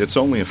Urcha. It's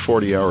only a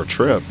 40-hour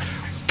trip.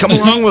 Come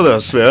along with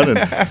us, man.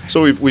 And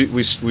so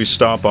we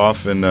stop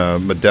off in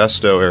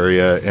Modesto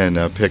area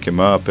and pick him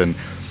up. And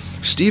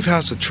Steve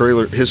has the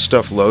trailer, his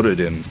stuff loaded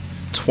in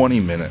 20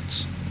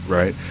 minutes.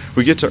 Right?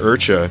 We get to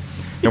Urcha,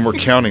 and we're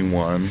counting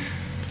 1,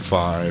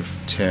 5,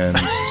 10,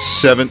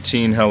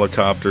 17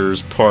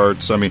 helicopters,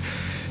 parts. I mean,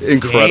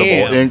 incredible.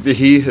 Damn. And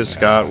he has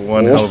got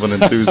one hell of an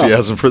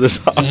enthusiasm for this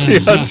hobby.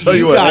 I'll tell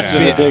you what.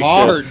 got bit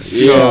hard.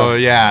 So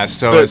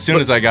as soon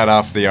as I got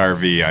off the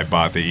RV, I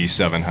bought the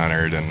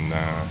E700 and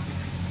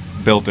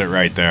built it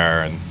right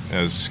there, and it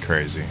was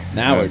crazy.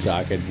 Now we're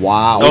talking.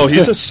 Wow. Oh,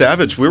 he's a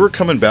savage. We were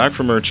coming back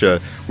from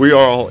Urcha. We are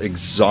all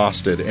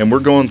exhausted, and we're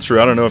going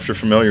through. I don't know if you're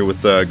familiar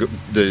with the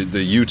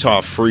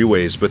Utah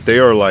freeways, but they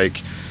are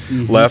like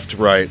left,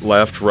 right,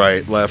 left,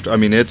 right, left. I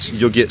mean,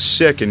 you'll get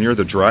sick, and you're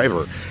the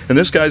driver. And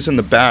this guy's in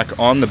the back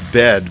on the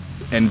bed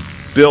and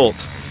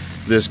built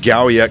this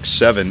Gaui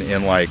X7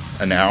 in like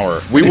an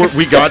hour. We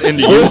got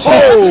into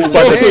Utah.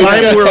 By the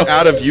time we're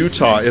out of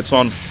Utah, it's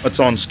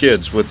on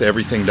skids with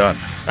everything done.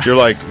 You're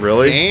like,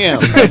 really? Damn.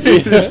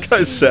 This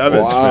guy's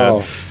savage, Wow.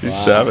 man. He's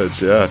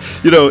savage, yeah.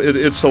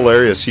 It's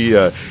hilarious.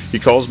 He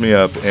calls me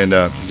up and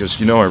he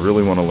goes, I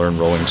really want to learn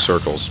rolling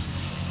circles.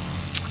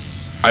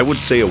 I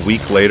would say a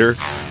week later,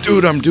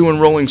 dude, I'm doing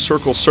rolling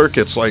circle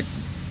circuits. Like,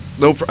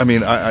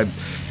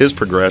 his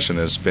progression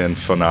has been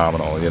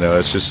phenomenal.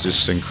 It's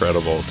just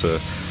incredible to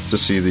to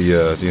see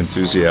the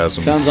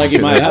enthusiasm. Sounds like you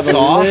might have a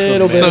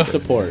little bit of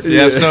support.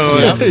 Yeah, so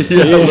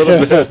yeah, a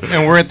little bit.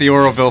 And we're at the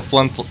Oroville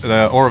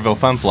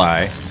Fun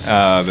Fly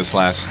this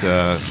last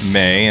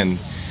May,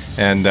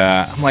 and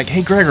I'm like,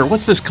 hey Gregor,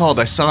 what's this called?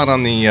 I saw it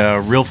on the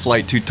Real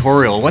Flight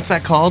tutorial. What's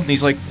that called? And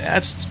he's like,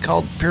 that's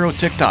called Pyro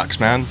TikToks,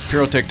 man.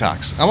 Pyro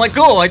TikToks. I'm like,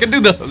 cool, I can do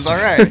those. All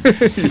right.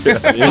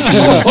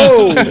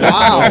 Oh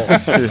wow!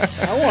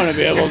 I want to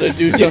be able to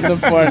do something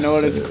before I know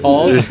what it's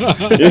called.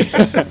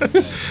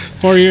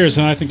 4 years,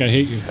 and I think I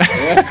hate you.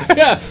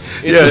 Yeah,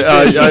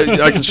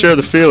 I can share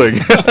the feeling.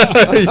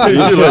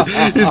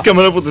 He's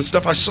coming up with this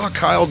stuff. I saw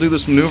Kyle do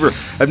this maneuver.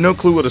 I have no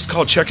clue what it's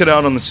called. Check it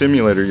out on the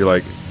simulator. You're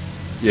like,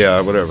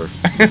 yeah, whatever.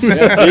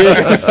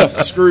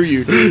 Screw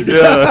you, dude.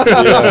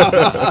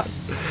 Yeah.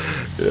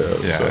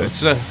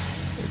 So.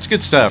 It's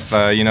good stuff.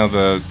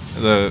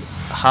 The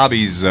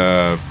hobby's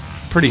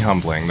pretty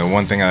humbling. The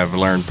one thing I've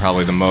learned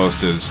probably the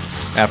most is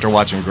after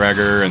watching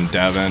Gregor and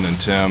Devin and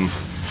Tim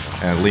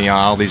and Leon,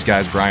 all these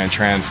guys, Brian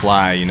Tran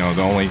fly.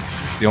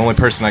 The only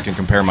person I can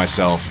compare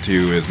myself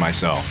to is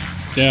myself.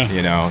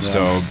 Yeah.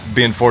 So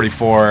being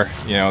 44,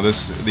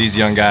 these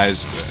young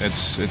guys,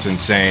 it's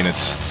insane.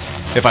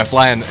 If I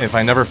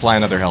never fly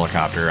another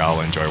helicopter, I'll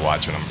enjoy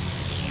watching them.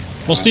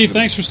 Well, Steve,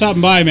 thanks for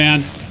stopping by,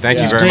 man. Thank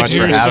you very much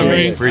for having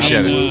me.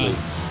 Appreciate it.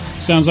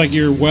 Sounds like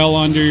you're well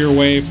under your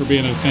way for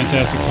being a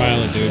fantastic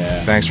pilot, dude.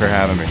 Yeah. Thanks for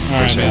having me.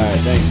 All right, man. All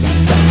right, thanks,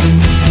 man.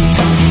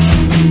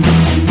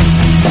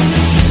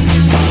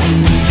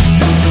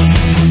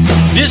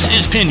 This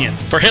is Pinion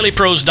for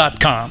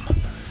HeliPros.com.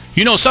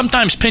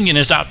 Sometimes Pinion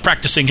is out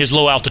practicing his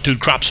low-altitude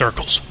crop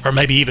circles, or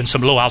maybe even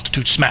some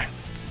low-altitude smack,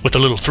 with a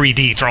little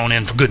 3D thrown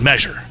in for good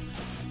measure.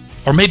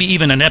 Or maybe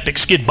even an epic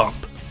skid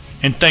bump,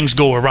 and things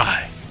go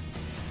awry.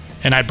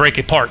 And I break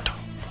a part,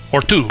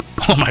 or two,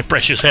 on my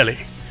precious heli.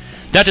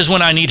 That is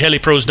when I need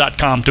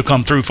HeliPros.com to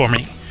come through for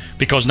me,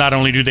 because not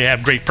only do they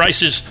have great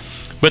prices,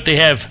 but they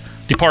have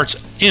the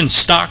parts in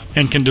stock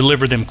and can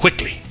deliver them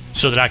quickly,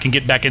 so that I can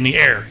get back in the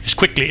air as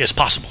quickly as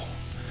possible.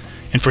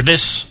 And for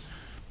this,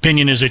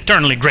 Pinion is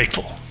eternally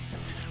grateful.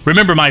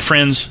 Remember, my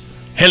friends,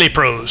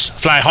 HeliPros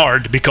fly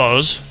hard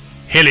because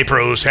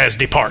HeliPros has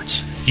the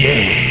parts.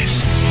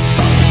 Yes.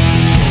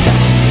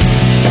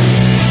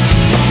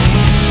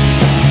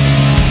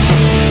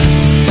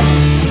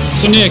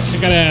 So, Nick, I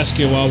got to ask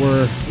you while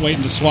we're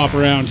waiting to swap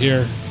around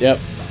here. Yep.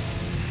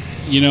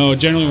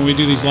 Generally when we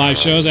do these live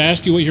shows, I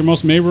ask you what your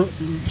most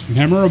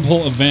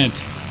memorable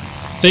event,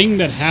 thing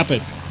that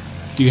happened.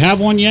 Do you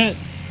have one yet?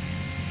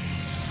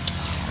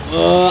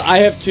 I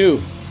have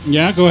two.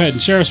 Yeah, go ahead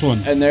and share us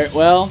one. And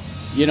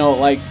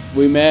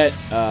we met,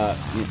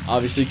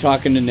 obviously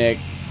talking to Nick.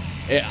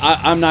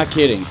 I'm not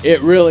kidding.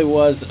 It really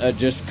was a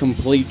just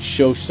complete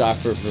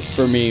showstopper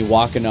for me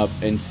walking up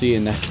and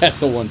seeing that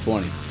Castle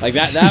 120. Like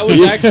that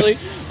was actually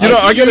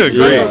I gotta agree.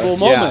 memorable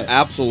moment.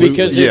 Yeah, absolutely.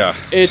 Because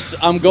it's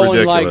I'm going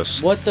ridiculous.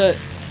 like, what the,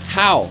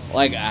 how?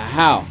 Like,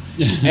 how?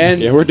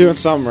 And Yeah, we're doing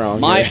something wrong.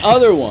 my here.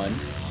 other one,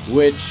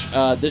 which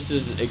this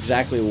is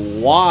exactly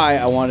why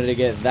I wanted to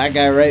get that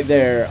guy right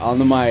there on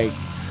the mic.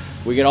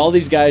 We get all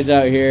these guys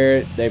out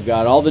here. They've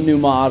got all the new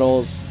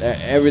models.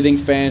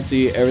 Everything's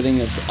fancy. Everything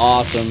is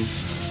awesome.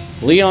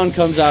 Leon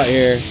comes out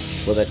here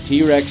with a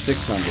T-Rex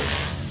 600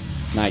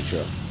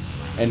 Nitro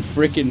and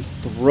freaking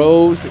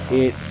throws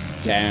it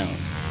down.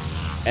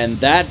 And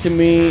that to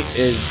me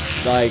is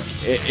like,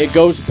 it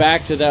goes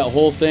back to that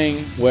whole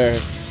thing where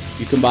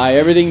you can buy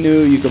everything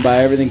new, you can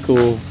buy everything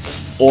cool,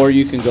 or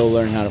you can go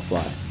learn how to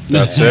fly.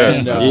 That's it.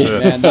 And, That's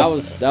it. man,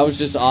 that was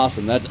just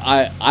awesome.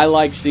 I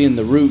like seeing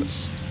the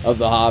roots of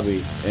the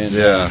hobby, and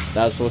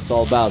that's what it's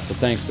all about. So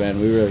thanks, man.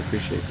 We really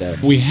appreciate that.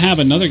 We have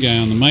another guy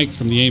on the mic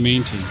from the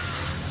A-Main team,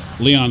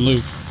 Leon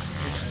Luke.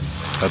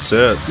 That's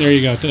it. There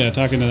you go.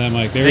 Talking to that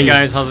mic. There Hey you go.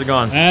 guys, how's it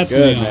going? That's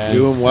Good, Leon. man.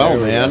 Doing well, There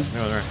we man.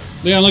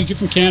 Leon Luke, you're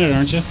from Canada,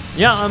 aren't you?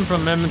 Yeah, I'm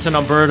from Edmonton,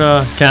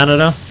 Alberta,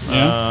 Canada.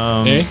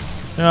 Yeah. Hey.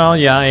 Well,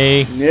 yeah,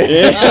 I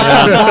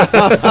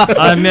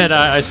admit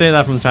I say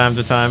that from time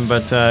to time,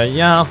 but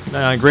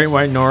Great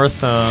White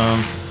North. You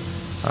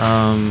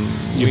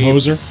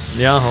hoser?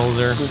 Yeah,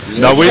 hoser.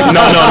 No.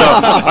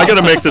 I got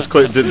to make this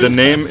clear. The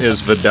name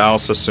is Vidal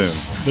Sassoon.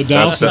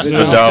 Vidal Sassoon.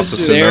 Vidal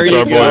Sassoon. There That's you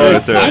our boy go.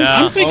 right there.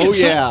 I'm thinking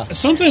yeah.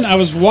 something. I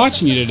was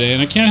watching you today,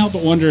 and I can't help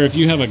but wonder if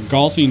you have a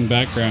golfing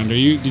background.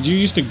 Did you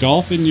used to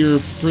golf in your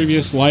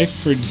previous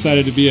life, or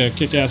decided to be a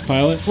kick-ass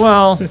pilot?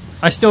 Well,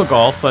 I still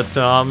golf, but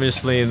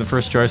obviously the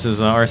first choice is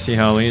RC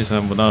Helis,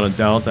 without a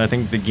doubt. I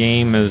think the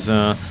game is,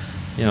 get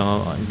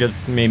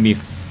maybe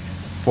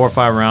 4 or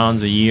 5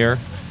 rounds a year.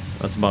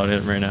 That's about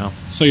it right now.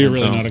 So you're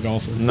really not a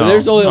golfer? No.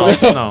 There's only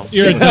no.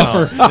 You're a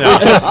duffer. No.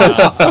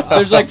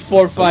 There's like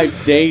 4 or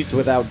 5 days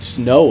without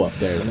snow up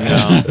there.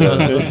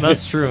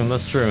 That's true.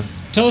 That's true.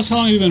 Tell us how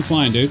long you've been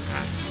flying, dude.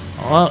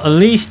 Well, at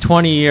least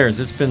 20 years.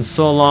 It's been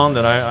so long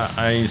that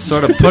I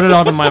sort of put it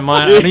out of my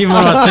mind. I don't even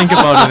want to think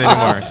about it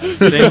anymore.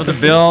 Same with the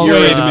bill.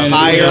 Your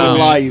entire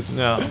life.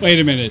 Yeah. Wait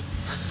a minute.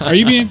 Are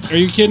you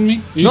kidding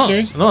me? Are you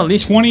serious? No, at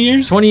least 20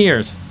 years? 20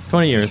 years.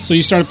 20 years. So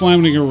you started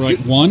flying when you were like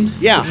 1?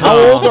 Yeah. How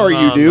old are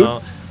you, dude?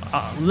 No.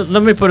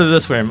 let me put it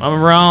this way. I'm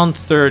around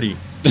 30.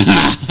 Around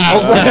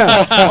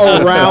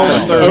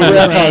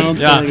 30.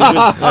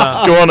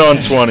 Yeah. Going on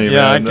 20,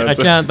 Yeah, man. I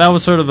can't. That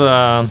was sort of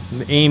the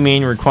A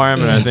main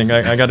requirement. I think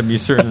I got to be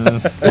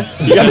certain. So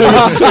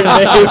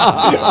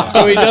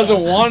he doesn't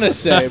want to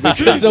say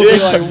because they'll be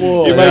like,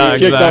 "Whoa!" You might get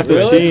kicked off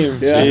the team.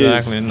 Yeah. Jeez.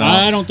 Exactly. No,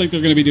 I don't think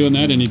they're going to be doing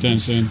that anytime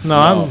soon.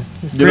 no.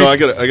 You know, I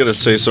gotta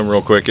say something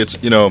real quick. It's,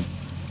 you know,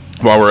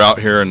 while we're out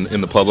here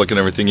in the public and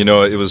everything, you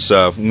know, it was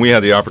when we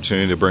had the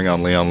opportunity to bring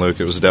on Leon Luke,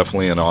 it was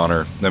definitely an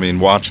honor. I mean,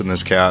 watching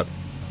this cat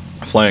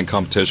flying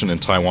competition in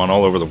Taiwan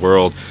all over the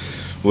world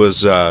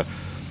was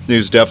he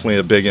was definitely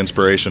a big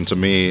inspiration to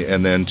me.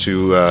 And then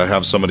to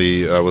have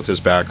somebody with his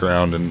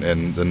background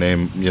and the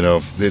name, you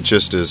know, it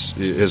just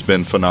has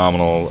been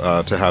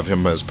phenomenal to have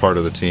him as part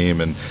of the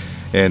team. And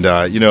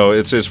you know,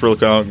 it's real. I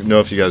don't know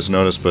if you guys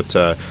noticed, but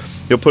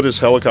he'll put his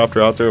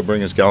helicopter out there, he'll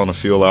bring his gallon of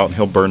fuel out, and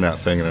he'll burn that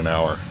thing in an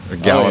hour. A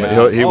gallon.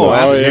 He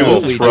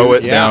will throw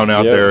it down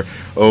out there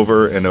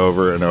over and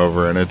over and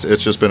over. And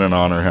it's just been an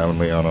honor having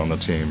Leon on the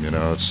team. You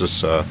know, it's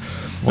just.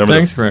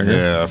 Thanks, Greg.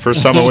 Yeah,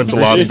 first time I went to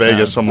Las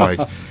Vegas, I'm like,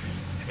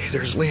 hey,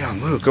 there's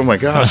Leon Luke. Oh my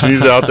gosh, and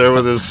he's out there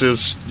with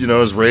his you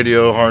know, his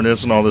radio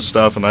harness and all this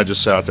stuff, and I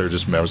just sat there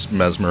just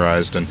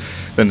mesmerized. And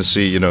then to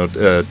see, you know,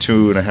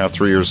 2.5,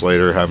 3 years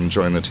later, have him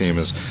join the team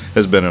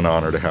has been an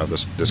honor to have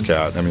this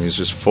cat. I mean, he's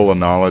just full of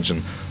knowledge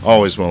and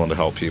always willing to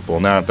help people,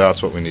 and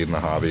that's what we need in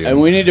the hobby.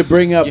 And we need to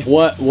bring up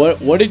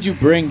what did you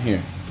bring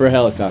here for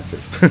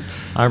helicopters?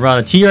 I brought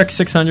a T-Rex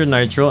 600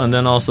 Nitro and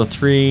then also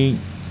 3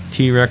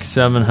 T-Rex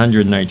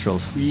 700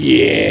 Nitros.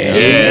 Yeah.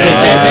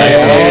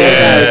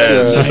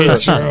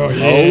 Oh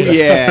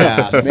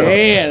yeah,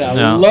 man,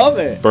 I love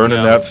it.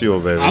 Burning that fuel,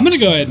 baby. I'm going to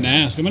go ahead and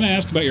ask. I'm going to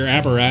ask about your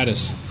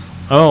apparatus.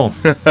 Oh,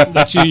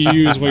 that you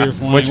use while you're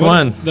flying. Which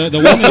one? The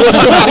one that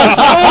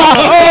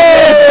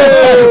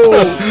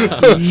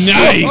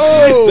nice.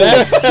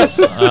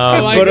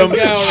 I'm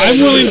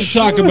willing to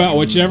talk about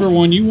whichever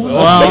one you want.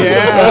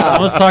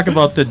 Well, let's talk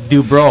about the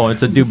Dubro.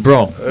 It's a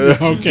Dubro.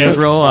 Okay.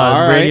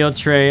 Dubro radio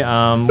tray.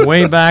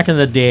 Way back in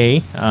the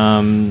day,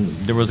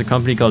 there was a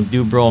company called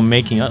Dubro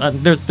making.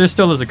 There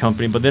still is a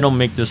company, but they don't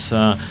make this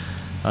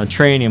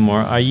tray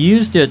anymore. I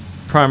used it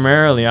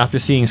primarily after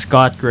seeing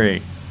Scott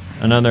Gray,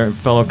 another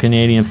fellow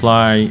Canadian,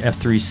 fly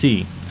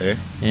F3C. Hey.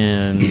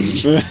 And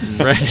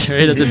right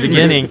at the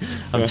beginning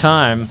of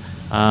time,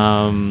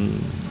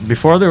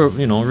 before there were,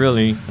 you know,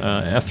 really,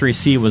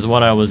 F3C was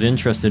what I was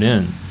interested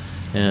in.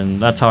 And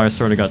that's how I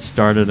sort of got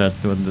started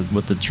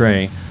with the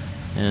tray.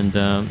 And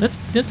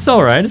it's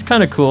all right. It's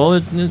kind of cool.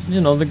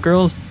 You know, the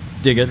girls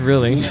dig it,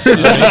 really.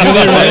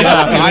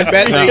 I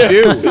bet they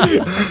do.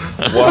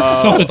 Wow.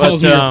 Something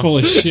tells me you're full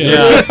of shit.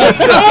 Yeah.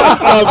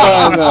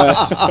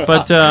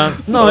 But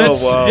no,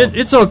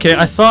 it's okay.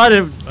 I thought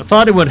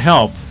it would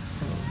help,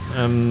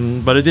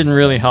 but it didn't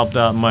really help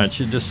that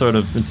much. It just sort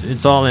of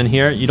it's all in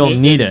here. You don't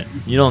need it.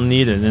 You don't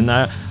need it. And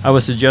I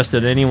would suggest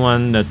that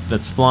anyone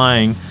that's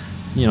flying,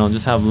 you know,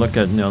 just have a look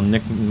at, you know,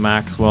 Nick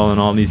Maxwell and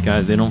all these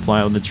guys. They don't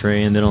fly with the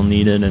tray and they don't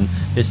need it. And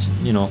it's,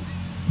 you know.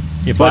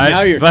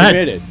 Now you're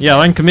committed.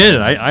 I'm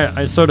committed.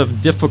 I sort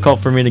of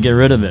difficult for me to get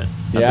rid of it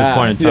at this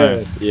point in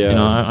time. Yeah. You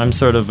know, I'm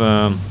sort of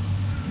I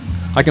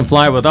can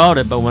fly without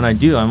it, but when I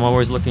do, I'm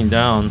always looking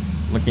down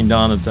at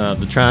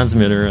the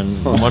transmitter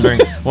and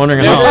wondering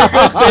how.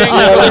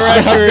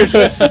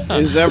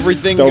 Is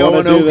everything Don't going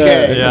wanna do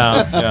okay?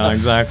 Yeah,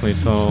 exactly.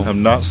 So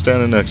I'm not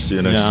standing next to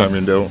you next time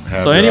you don't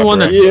have. So anyone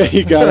that's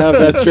you gotta have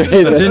that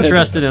tray. that's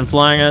interested in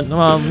flying it,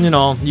 well, you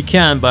know, you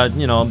can, but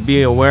you know,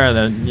 be aware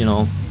that, you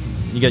know,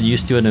 you get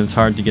used to it and it's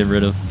hard to get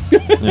rid of.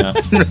 Yeah.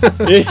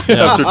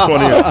 After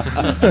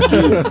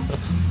 20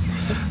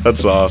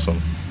 That's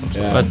awesome.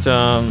 But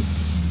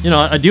you know,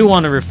 I do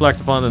want to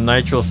reflect upon the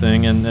nitro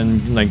thing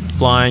and like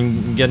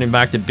flying, getting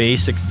back to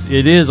basics.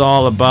 It is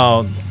all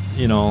about,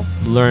 you know,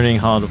 learning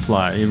how to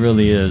fly. It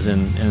really is,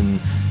 and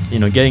you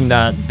know, getting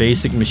that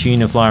basic machine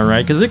to fly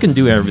right, because it can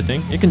do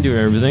everything.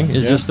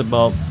 It's just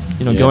about,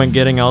 you know,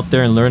 getting out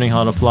there and learning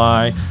how to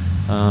fly,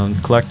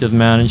 collective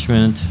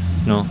management.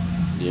 You know.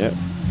 Yep.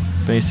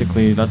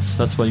 Basically, that's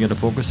what you got to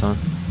focus on.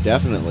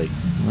 Definitely.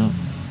 No.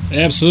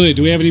 Absolutely.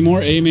 Do we have any more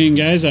A-main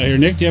guys out here?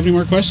 Nick, do you have any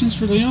more questions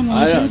for Leon?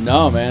 I don't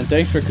know, man.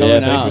 Thanks for coming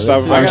out. Thanks for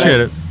stopping by. I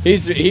appreciate it.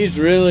 He's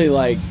really,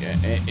 like,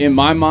 in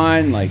my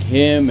mind, like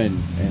him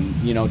and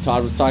you know,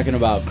 Todd was talking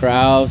about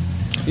Krause.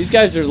 These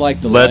guys are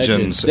like the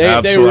legends.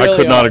 Absolutely. They really I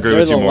could not agree They're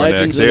with you the more, Nick.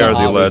 legends They of are the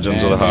hobby,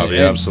 legends of the man. hobby.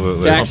 And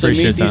Absolutely. To actually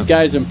meet that. these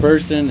guys in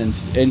person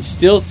and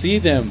still see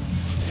them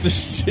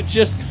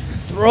just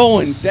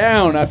throwing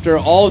down after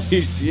all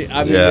these.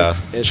 I mean,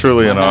 it's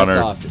truly an hats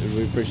honor. off.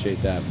 We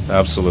appreciate that.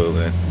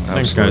 Absolutely.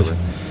 Thanks, guys.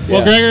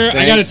 Well, Gregor,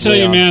 I got to tell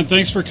you, Leon. man,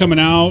 thanks for coming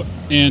out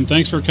and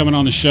thanks for coming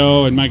on the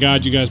show. And my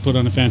God, you guys put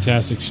on a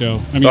fantastic show.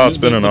 I mean, it's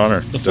been an honor.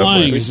 The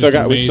flying We is still just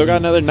got amazing.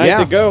 another night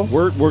to go.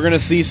 We're gonna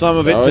see some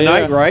of it Oh,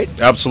 tonight, yeah. right?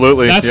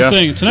 Absolutely. That's the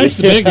thing. Tonight's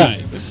the big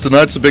night.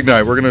 Tonight's the big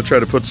night. We're gonna try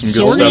to put some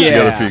So good we're stuff gonna-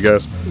 together for you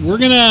guys.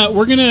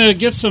 We're gonna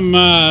get some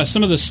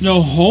of the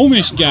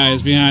Snohomish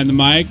guys behind the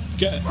mic.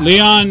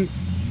 Leon,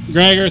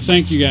 Gregor,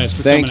 thank you guys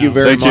for Thank coming you out.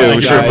 very Thank much. you.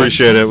 We sure guys.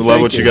 appreciate it. We love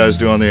Thank what you you. guys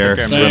do on the air.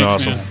 It's been Thanks,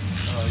 awesome.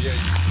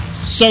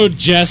 man. So,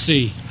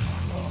 Jesse.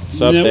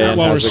 What's up, Dan?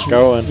 How's it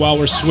going? While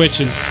we're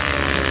switching,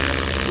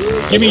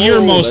 give me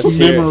your most let's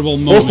hear it. memorable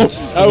moment.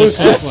 That was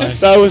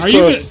Are you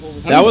close. gonna-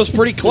 That was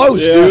pretty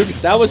close, Yeah. dude.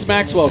 That was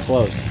Maxwell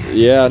close.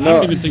 Yeah, I no.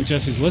 don't even think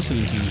Jesse's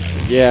listening to me.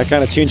 Yeah, I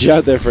kind of tuned you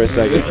out there for a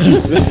second.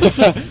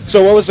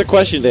 So what was the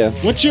question, Dan?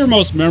 What's your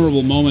most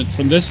memorable moment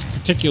from this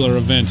particular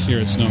event here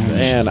at Snohomish?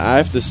 Man, I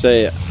have to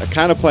say,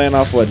 kind of playing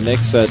off what Nick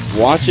said,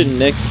 watching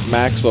Nick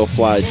Maxwell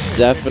fly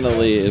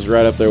definitely is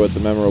right up there with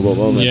the memorable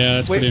moments. Yeah,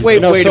 that's pretty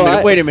Wait,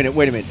 impressive. wait a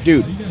minute,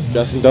 dude.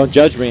 Justin, don't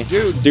judge me.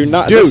 Dude. Do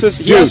not. Dude,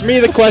 He dude, asked me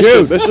the question.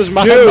 dude, This is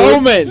my dude.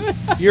 moment.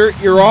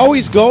 You're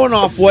always going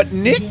off what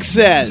Nick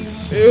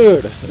says.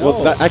 Dude.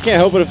 Well, I can't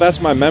help it if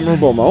that's my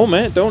memorable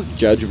moment. Don't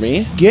judge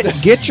me.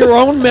 Get your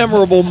own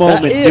memorable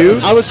moment, That is-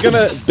 dude. I was going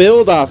to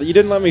build off. You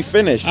didn't let me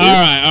finish. Dude. All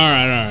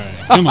right.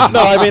 Come on. No,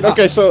 I mean,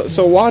 okay,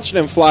 so watching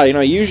him fly,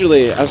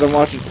 usually as I'm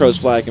watching pros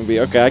fly, I can be,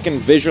 okay, I can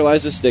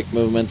visualize the stick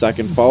movements, I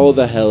can follow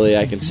the heli,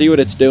 I can see what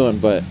it's doing,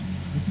 but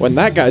when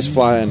that guy's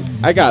flying,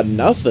 I got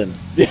nothing.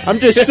 I'm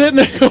just sitting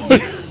there going,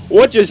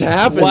 what just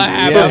happened? What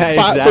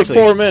happened? For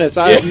 4 minutes.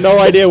 I have no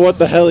idea what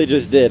the heli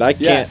just did. I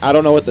can't, I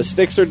don't know what the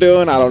sticks are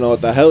doing, I don't know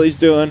what the heli's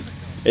doing.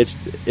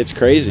 It's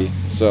crazy,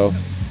 so.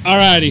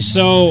 Alrighty,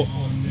 so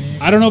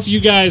I don't know if you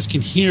guys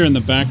can hear in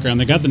the background.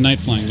 They got the night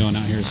flying going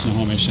out here at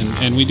Snohomish,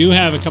 and we do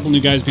have a couple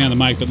new guys behind the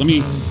mic, but let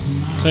me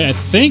tell you, I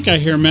think I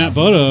hear Matt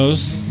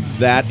Bodos.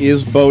 That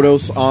is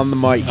Bodos on the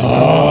mic.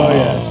 Oh,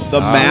 yeah.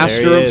 The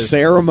master of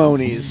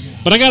ceremonies.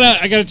 But I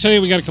gotta tell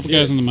you, we got a couple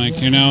guys on the mic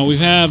here now. We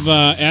have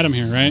Adam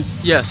here, right?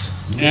 Yes.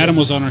 Adam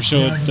was on our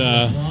show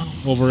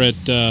over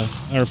at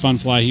our Fun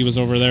Fly. He was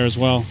over there as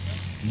well.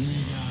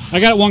 I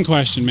got one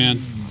question, man.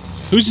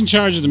 Who's in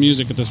charge of the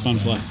music at this Fun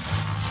Fly?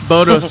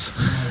 Bodos.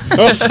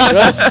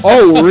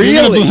 Oh,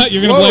 really?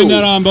 You're gonna blame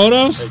that on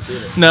Bodos?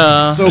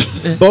 No. So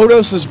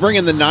Bodos is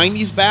bringing the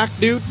 '90s back,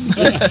 dude.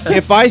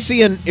 If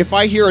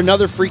I hear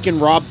another freaking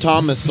Rob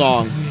Thomas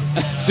song,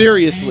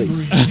 seriously,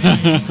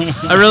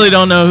 I really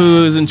don't know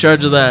who's in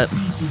charge of that,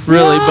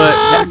 really.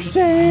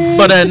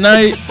 But at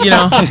night,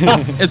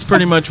 it's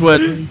pretty much what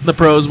the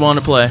pros want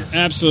to play.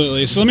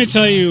 Absolutely. So let me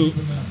tell you,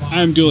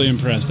 I'm duly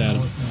impressed,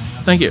 Adam.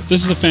 Thank you.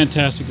 This is a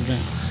fantastic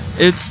event.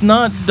 It's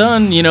not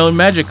done,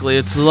 magically.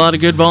 It's a lot of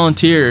good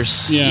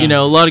volunteers. Yeah.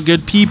 A lot of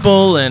good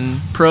people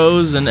and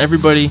pros and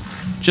everybody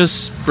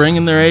just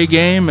bringing their A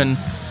game and,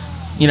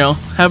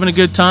 having a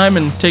good time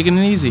and taking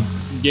it easy.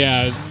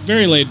 Yeah,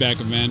 very laid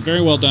back event.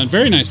 Very well done.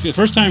 Very nice.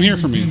 First time here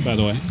for me, by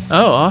the way.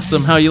 Oh,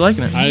 awesome. How are you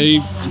liking it? I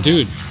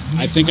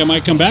think I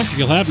might come back if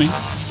you'll have me.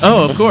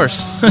 Oh, of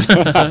course.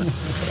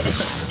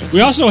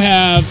 We also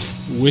have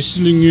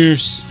Whistling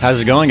Ears.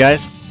 How's it going,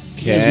 guys?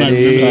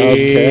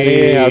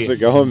 Kenny, how's it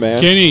going, man?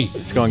 Kenny.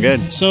 It's going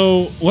good.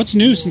 So, what's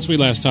new since we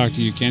last talked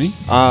to you, Kenny?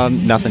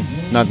 Nothing.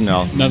 Nothing at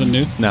all. Nothing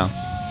new? No.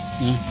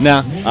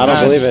 No. I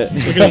don't believe it.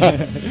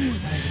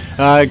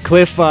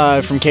 Cliff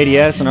from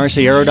KDS and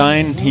RC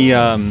Aerodyne, he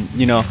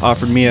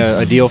offered me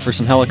a deal for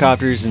some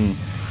helicopters and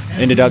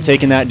ended up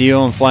taking that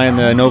deal and flying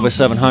the Nova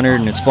 700,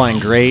 and it's flying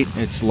great.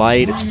 It's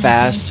light, it's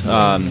fast,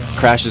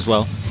 crashes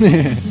well.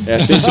 Yeah,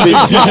 it seems to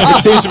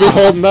be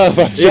holding up.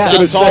 I was just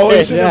gonna it's say.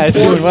 always an it's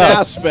doing important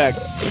well. aspect.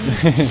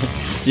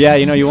 Yeah,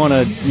 you want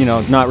to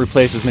not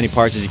replace as many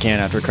parts as you can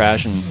after a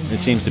crash, and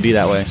it seems to be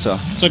that way. So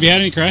have you had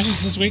any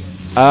crashes this week?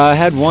 I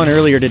had one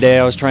earlier today.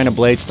 I was trying to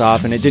blade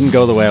stop, and it didn't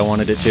go the way I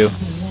wanted it to.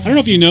 I don't know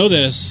if you know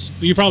this.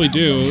 You probably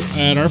do.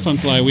 At our Fun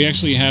Fly, we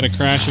actually had a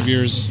crash of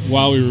yours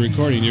while we were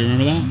recording. Do you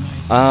remember that?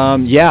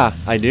 Yeah,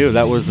 I do.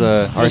 That was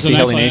RC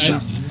Heli Nation.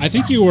 I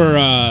think you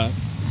were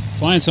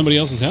flying somebody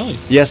else's heli.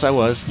 Yes, I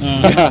was.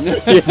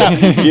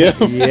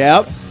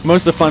 Yep.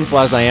 Most of the fun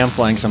flies, I am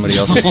flying somebody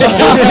else's. Dude,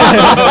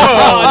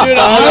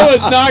 I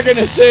was not going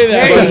to say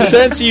that. But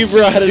since you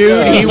brought it Dude,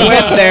 up. he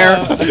went there.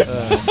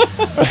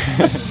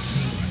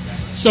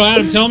 So,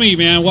 Adam, tell me,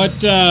 man, what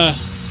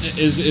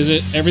is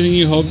it everything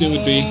you hoped it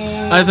would be?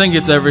 I think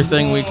it's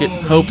everything we could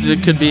hoped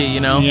it could be,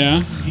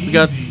 Yeah. We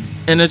got,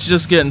 and it's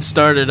just getting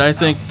started. I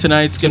think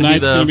tonight's going to be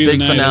the big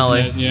night,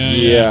 finale. isn't it?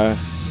 Yeah.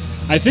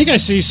 I think I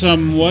see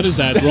some, what is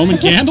that, Roman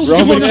candles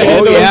Roman going on?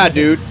 candles. Oh yeah,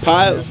 dude.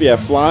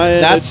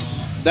 Flying.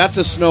 That's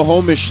a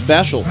Snohomish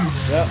special.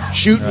 Yeah.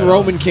 Shooting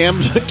Roman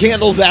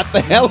candles at the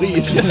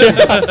helis.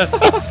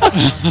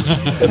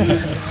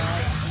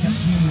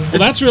 Well,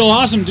 that's real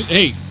awesome.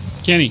 Hey,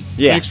 Kenny,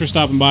 thanks for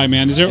stopping by,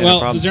 man. Is there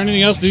no is there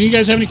anything else? Do you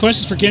guys have any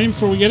questions for Kenny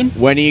before we get him?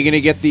 When are you going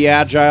to get the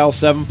Agile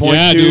 7.2,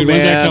 Yeah, dude, man?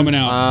 when's that coming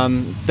out?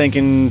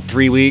 Thinking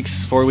 3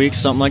 weeks, 4 weeks,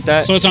 something like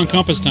that. So it's on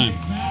Compass time.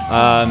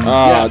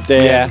 Oh,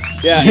 damn.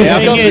 Yeah,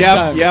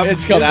 Yep.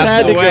 It's coming.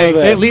 Had to the go way.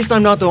 there. At least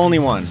I'm not the only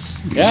one.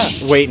 Yeah.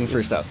 Waiting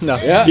for stuff. No.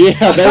 Yeah.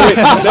 Yeah, there we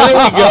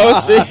go.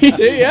 See?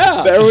 See,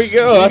 yeah. There we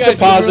go. You That's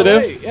guys a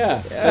positive. can relate.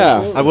 Yeah.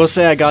 Yeah. I will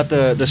say I got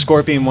the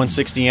Scorpion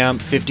 160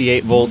 amp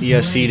 58 volt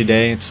ESC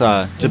today. It's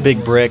a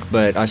big brick,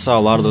 but I saw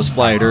a lot of those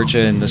fly at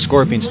IRCHA, and the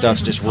Scorpion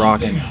stuff's just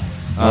rocking.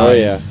 Oh,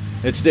 yeah.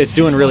 It's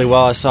doing really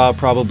well. I saw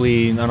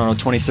probably,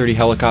 20, 30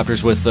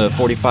 helicopters with the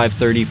 45,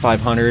 30,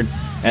 500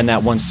 and that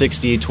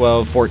 160,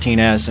 12,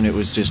 14S, and it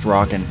was just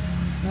rocking.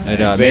 It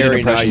made an Very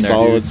impression nice, there.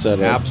 Solid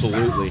setup.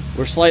 Absolutely.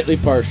 We're slightly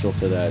partial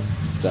to that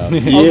stuff.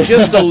 Oh,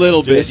 just a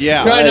little bit,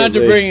 yeah. Try not to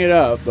bring it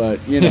up, but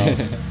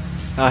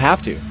I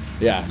have to.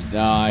 Yeah. No,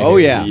 I Oh,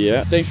 hear yeah. you.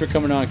 Yeah. Thanks for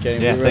coming on,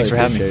 Kenny. Yeah, we really thanks for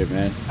having me.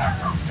 appreciate it,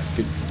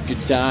 man.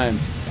 Good time.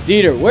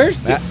 Dieter, where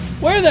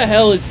the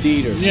hell is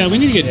Dieter? Yeah, we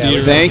need to get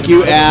Dieter. Thank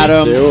you,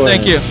 Adam.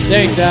 Thank you.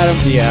 Thanks, Adam.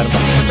 See you, Adam.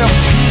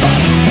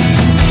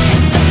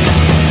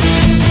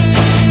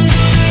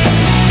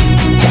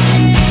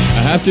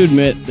 I have to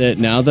admit that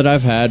now that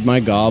I've had my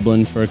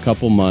Goblin for a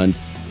couple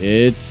months,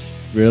 it's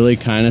really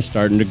kind of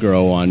starting to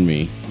grow on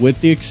me, with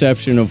the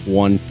exception of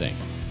one thing: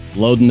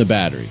 loading the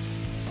battery.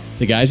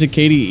 The guys at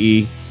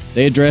KDE,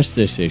 they addressed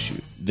this issue.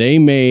 They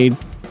made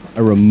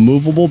a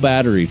removable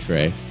battery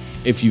tray.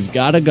 If you've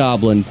got a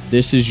Goblin,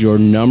 this is your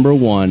number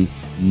one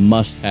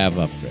must-have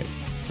upgrade.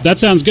 That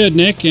sounds good,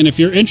 Nick. And if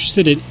you're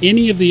interested in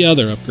any of the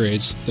other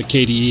upgrades that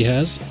KDE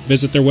has,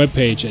 visit their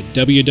webpage at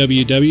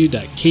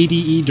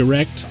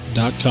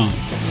www.kdedirect.com.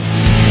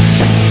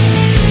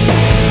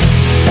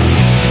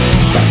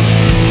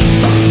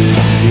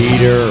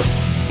 Peter.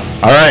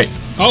 All right.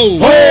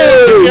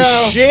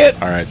 Oh, shit.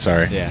 All right,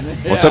 sorry. Yeah.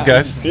 What's up,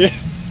 guys? Yeah.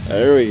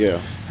 There we go.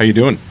 How you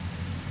doing?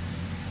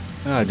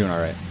 Doing all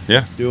right.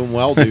 Yeah. Doing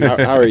well, dude.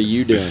 How are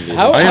you doing, dude?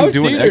 I am how's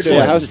doing Dieter excellent.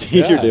 Yeah, how's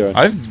Dieter doing?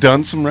 I've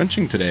done some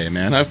wrenching today,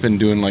 man. I've been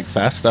doing like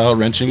fast style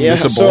wrenching, Yeah,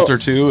 just a so- bolt or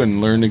two,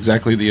 and learned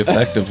exactly the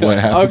effect of what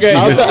happens. Okay.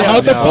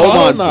 How'd the Hold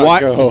on. bottle Why,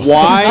 not go?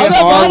 why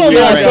are we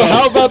Yeah, so wrenching?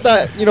 how about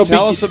that?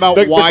 Tell us about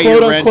the why you're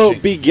quote-unquote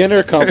wrenching.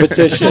 beginner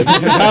competition.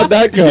 How'd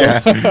that go? Yeah.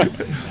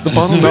 The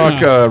bottle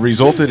knock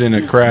resulted in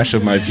a crash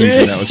of my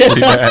fusion. That was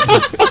pretty bad.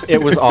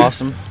 It was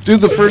awesome.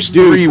 Dude, the first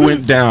three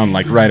went down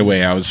like right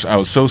away. I was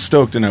so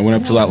stoked, and I went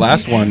up to that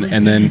last one,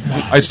 and then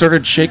I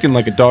started shaking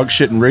like a dog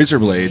shit in razor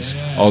blades.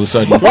 All of a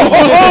sudden,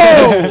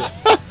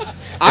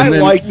 I then-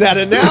 like that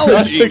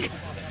analogy.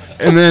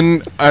 and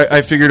then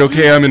I figured,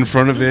 okay, I'm in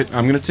front of it.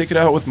 I'm gonna take it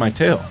out with my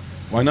tail.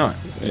 Why not?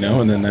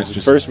 And then that's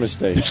just First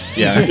mistake.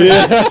 yeah.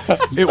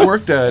 It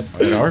worked at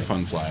our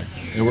fun flag.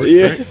 It worked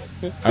Yeah. great.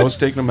 I was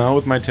taking them out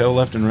with my tail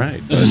left and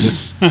right.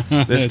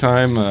 But this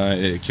time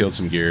it killed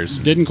some gears.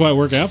 didn't quite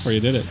work out for you,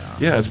 did it?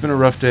 Yeah, it's been a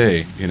rough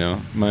day.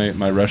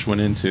 My rush went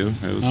in too.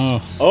 It was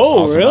Oh,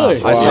 awesome.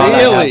 really? I saw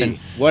that Really? happen.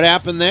 What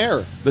happened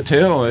there? The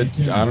tail. I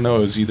don't know.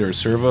 It was either a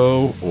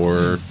servo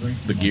or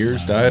the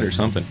gears died or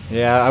something.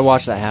 Yeah, I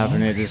watched that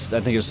happen. I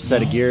think it was a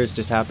set of gears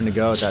just happened to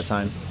go at that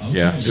time.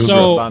 Yeah. It was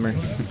So rough. Bummer.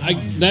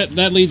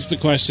 that leads to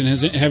the question: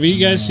 have you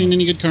guys seen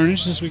any good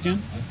carnage this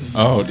weekend?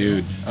 Oh,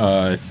 dude.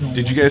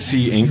 Did you guys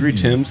see Angry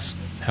Tim's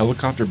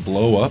helicopter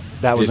blow up?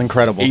 That was It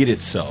incredible. Ate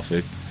itself.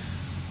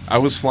 I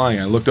was flying.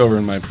 I looked over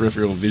in my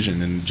peripheral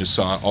vision and just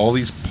saw all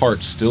these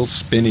parts still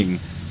spinning,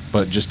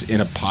 but just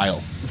in a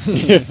pile.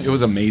 It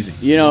was amazing.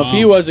 If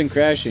he wasn't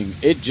crashing,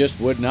 it just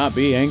would not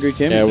be Angry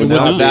Tim. Yeah, it would would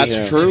not not. be, That's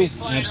yeah. true.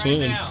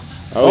 Absolutely.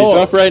 Oh, he's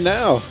up right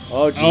now.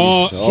 Oh, geez.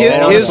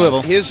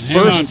 Oh, His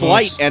Hang first on,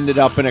 flight folks. ended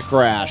up in a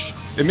crash.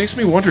 It makes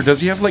me wonder, does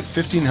he have like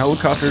 15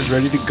 helicopters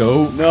ready to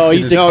go? No, in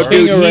he's his the No, car?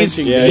 king dude, of he's,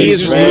 wrenching. yeah, he's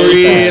he's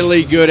really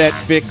really good at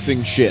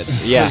fixing shit.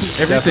 Yeah,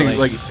 Everything, definitely.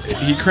 like,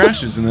 he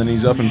crashes and then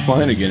he's up and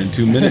flying again in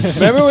 2 minutes.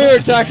 Remember we were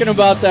talking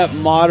about that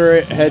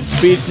moderate head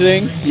speed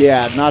thing?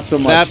 Yeah, not so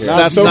much. That's here.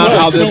 not so much,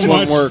 how so this one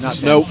much. works.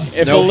 Not Nope.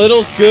 If a nope.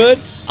 little's good,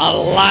 a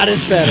lot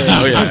is better.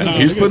 Oh, yeah.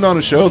 He's putting on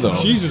a show, though.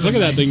 Jesus, look at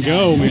that thing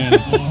go, man.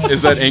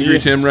 Is that Angry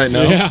Tim right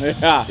now? Yeah.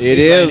 Yeah, It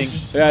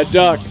is. yeah,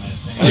 duck.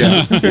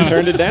 Yeah.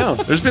 Turned it down.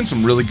 There's been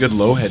some really good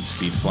low head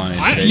speed flying.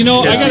 I today.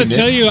 got to seen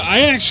tell it? you, I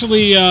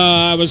actually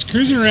was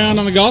cruising around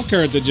on the golf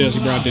cart that Jesse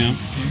brought down,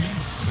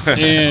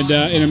 and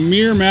in a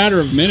mere matter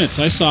of minutes,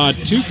 I saw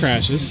 2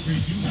 crashes.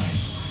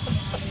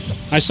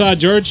 I saw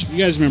George. You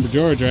guys remember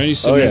George, right? He's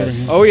sitting Oh, yeah. over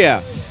here. Oh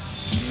yeah.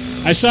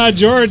 I saw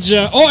George.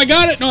 I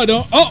got it. No, I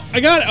don't. Oh, I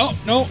got it. Oh,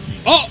 no.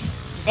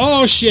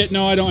 Oh, shit.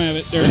 No, I don't have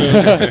it. There it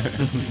goes.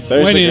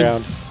 There's Went the in.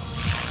 ground.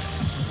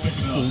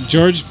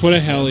 George put a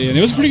heli in.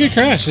 It was a pretty good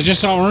crash. I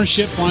just saw orange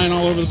shit flying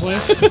all over the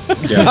place.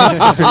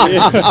 Yeah.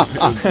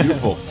 It was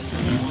beautiful.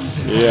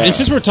 Yeah. And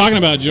since we're talking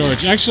about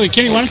George, actually,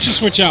 Kenny, why don't you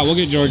switch out? We'll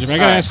get George. I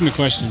got to ask him a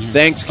question here.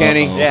 Thanks,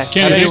 Kenny. Yeah,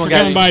 Kenny, thanks for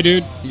coming by,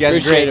 dude. You guys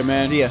Appreciate are great, it,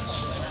 man. See ya.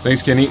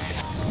 Thanks, Kenny.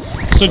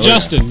 So,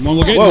 Justin, when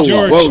we'll get Whoa, to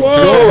George,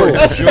 whoa,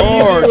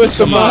 George, Easy with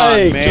the come on,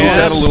 mic. man. He's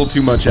had a little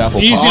too much apple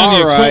easy pie. on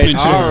the All right,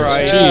 equipment, George. all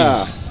right.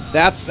 Jeez.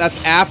 That's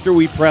after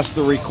we press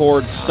the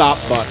record stop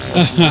button.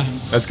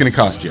 That's going to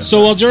cost you.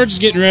 So while George is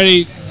getting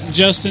ready,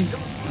 Justin,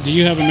 do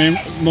you have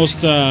a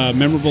most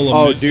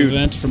memorable dude.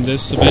 event from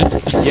this event?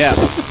 Yes.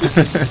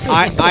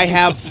 I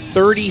have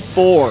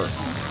 34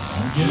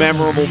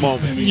 memorable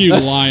moments. You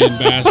lying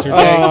bastard.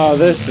 Oh,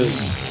 this is.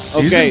 He's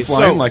Okay, been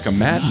flying so like a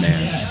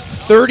madman.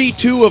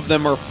 32 of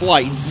them are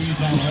flights.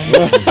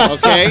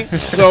 Okay?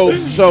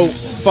 So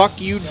fuck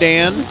you,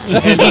 Dan,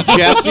 and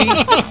Jesse,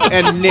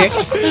 and Nick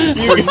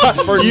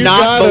for you not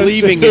got us,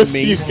 believing dude. in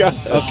me. You got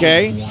us.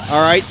 Okay?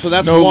 All right, so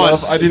that's No, one.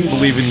 love, I didn't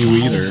believe in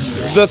you either.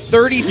 The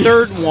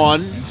 33rd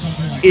one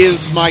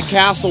is my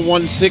Castle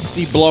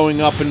 160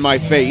 blowing up in my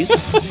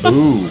face.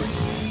 Ooh.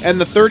 And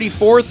the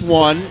 34th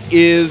one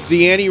is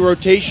the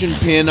anti-rotation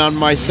pin on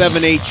my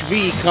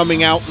 7HV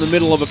coming out in the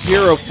middle of a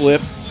Pyro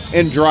flip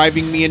and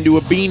driving me into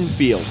a bean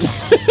field.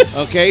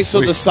 Okay,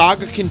 so the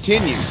saga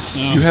continues.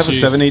 Oh, you have a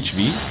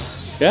 7HV?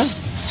 Yeah.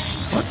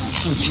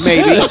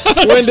 Maybe.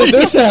 When did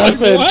this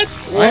happen? What?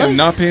 I am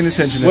not paying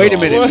attention. Wait a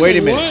at all. minute. Wait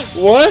a minute.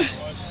 What?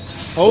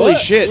 Holy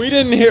What? shit! We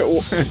didn't hear.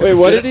 Wait,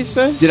 what did he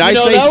say? Did I You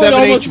know, say that would 7HV?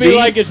 almost be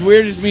like as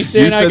weird as me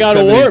saying You I said got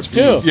a 7HV. warp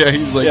too. Yeah,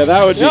 he's like. Yeah,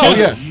 that would be. Oh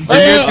yeah. Are you guys gonna do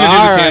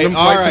the tandem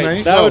flight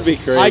tonight? That would be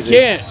crazy. I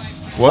can't.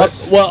 What?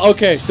 Well,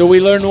 okay, so we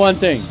learned one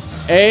thing.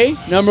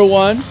 Number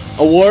one,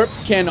 a warp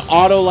can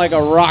auto like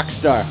a rock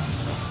star.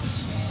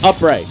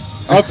 Upright.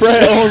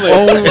 Upright only.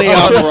 Only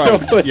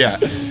upright. Yeah.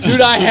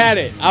 Dude, I had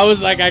it. I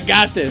was like, I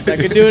got this. I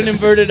could do an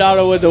inverted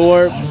auto with the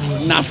warp.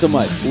 Not so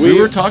much. We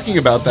were talking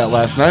about that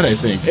last night, I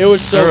think. It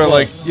was so We were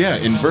close. like, yeah,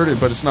 inverted,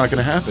 but it's not going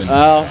to happen.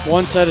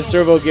 One set of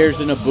servo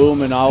gears and a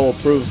boom, and I will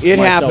prove It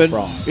myself happened.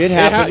 wrong. It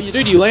happened.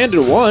 Dude, you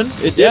landed one.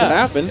 It did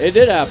happen. It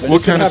did happen.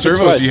 What kind of happened servos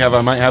twice. do you have?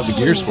 I might have the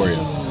gears for you.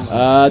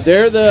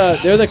 They're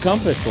the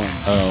compass ones.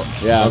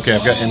 Oh, Yeah. Okay,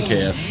 I've got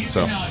MKS,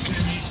 so.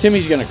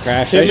 Timmy's gonna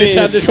crash. Timmy I just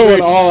have is this going weird-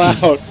 all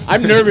out.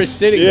 I'm nervous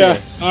sitting Yeah.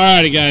 here.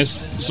 Alrighty,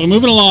 guys. So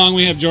moving along,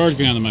 we have George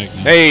behind the mic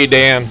now. Hey,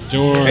 Dan.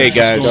 George. Hey,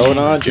 guys. what's Going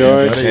on,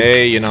 George?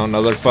 Hey,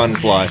 another fun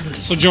fly.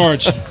 So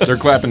George, They're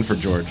clapping for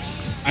George.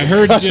 I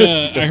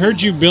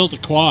heard you built a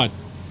quad.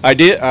 I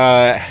did,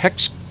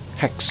 Hex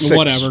 6.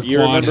 Whatever. You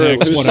Quad, remember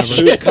hex, whose, whatever.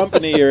 whose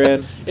company you're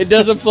in? It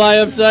doesn't fly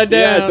upside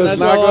down. Yeah, it does That's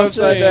not all go I'm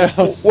upside saying.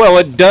 down. Well,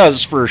 it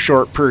does for a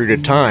short period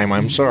of time.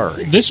 I'm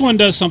sorry. This one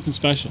does something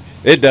special.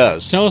 It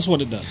does. Tell us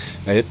what it does.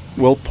 It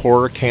will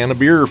pour a can of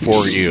beer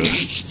for you.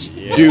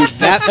 Dude,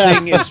 that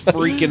thing is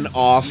freaking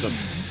awesome.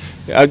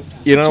 You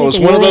That's know, what it's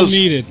the one of world those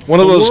needed. one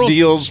of The those world-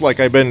 deals. Like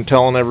I've been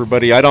telling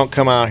everybody, I don't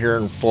come out here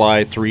and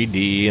fly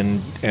 3D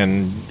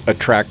and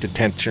attract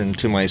attention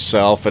to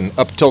myself. And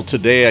up till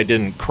today, I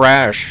didn't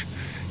crash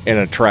and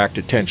attract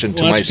attention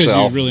to Well, that's because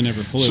myself. you really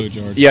never flew,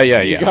 George. Yeah.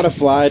 You gotta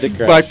fly to crash.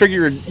 But I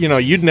figured,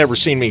 you'd never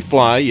seen me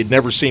fly. You'd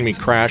never seen me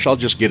crash. I'll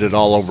just get it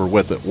all over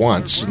with at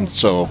once. And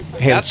so,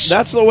 hence,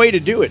 That's the way to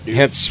do it, dude.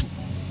 hence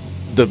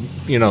the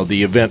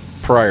event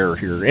prior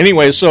here.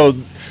 Anyway, so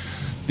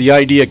the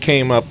idea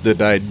came up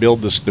that I'd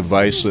build this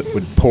device that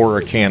would pour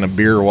a can of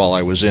beer while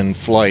I was in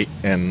flight,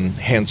 and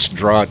hence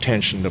draw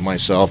attention to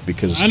myself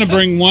because I'm gonna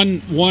bring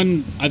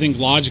one I think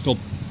logical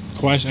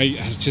question. I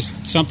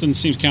just something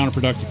seems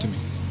counterproductive to me.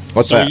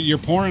 What's so that? You're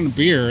pouring a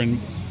beer and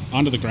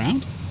onto the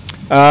ground?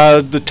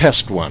 The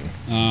test one.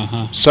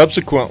 Uh-huh.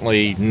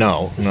 Subsequently,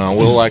 no,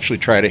 we'll actually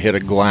try to hit a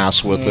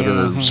glass with it,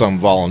 or some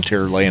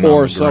volunteer laying on Or the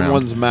ground.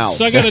 someone's mouth.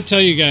 So I got to tell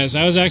you guys,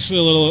 I was a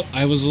little,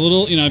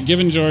 I've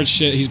given George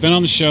shit. He's been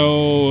on the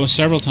show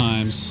several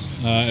times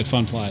at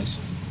Fun Flies.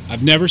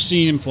 I've never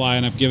seen him fly,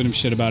 and I've given him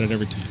shit about it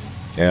every time.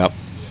 Yep.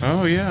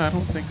 Oh, yeah, I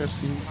don't think I've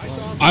seen him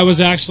fly. I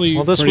was actually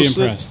Well, this pretty was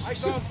the- impressed.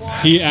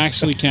 He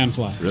actually can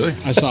fly. Really?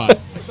 I saw it.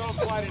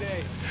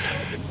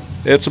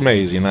 It's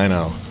amazing, I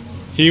know.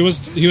 He was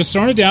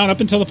throwing it down up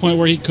until the point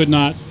where he could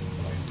not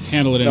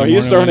handle it No, anymore. he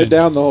was throwing it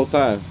down the whole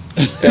time.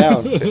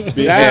 Down. Down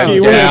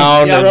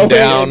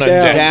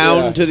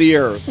to the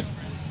earth.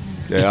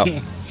 Yeah.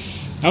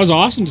 That was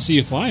awesome to see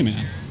you fly,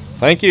 man.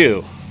 Thank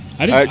you.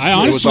 I It was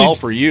honestly all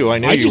for you. I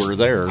knew you were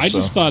there. I so.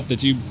 just thought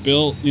that you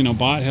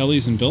bought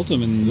helis and built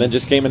them, and then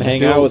just came and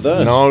hang out with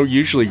us. No,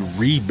 usually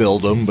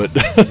rebuild them, but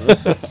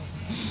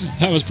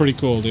that was pretty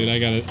cool, dude. I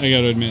got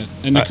to admit.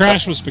 And the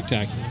crash was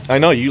spectacular. I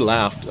know you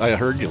laughed. I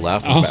heard you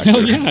laughing. Oh back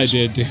hell there. yeah, I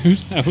did,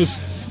 dude. I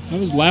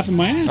was laughing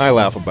my ass. I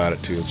laugh about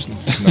it too. It's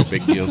no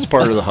big deal. It's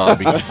part of the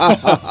hobby.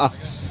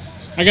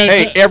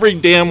 Hey, every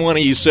damn one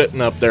of you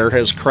sitting up there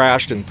has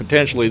crashed, and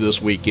potentially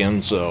this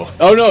weekend. So.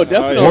 Oh no,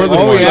 definitely. More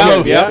than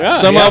some.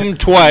 Some of them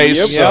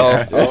twice.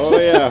 Yep. So. Oh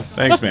yeah.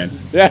 Thanks, man.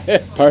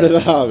 Part of the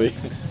hobby.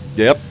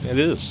 Yep, it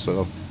is.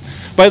 So.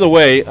 By the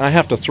way, I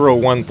have to throw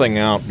one thing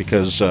out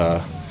because.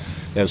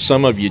 As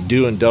some of you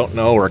do and don't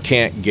know or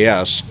can't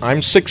guess,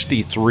 I'm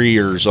 63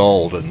 years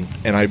old, and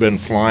I've been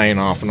flying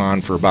off and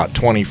on for about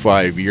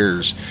 25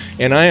 years.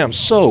 And I am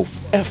so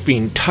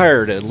effing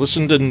tired of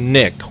listening to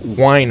Nick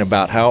whine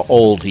about how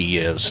old he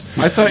is.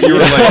 I thought you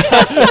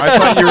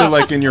were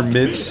like in your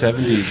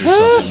mid-70s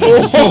or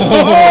something.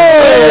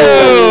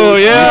 Oh,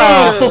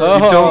 yeah. You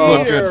don't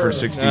look good for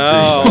 63.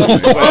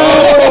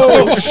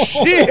 Oh,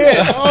 shit.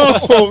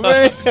 Oh,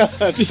 man.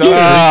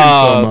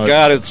 Oh,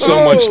 God, it's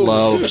so much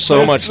love.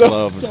 So much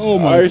love. So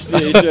much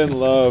RCHN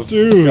love.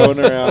 Dude. Going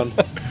around.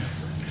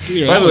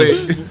 Dude, By the way,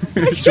 did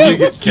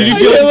you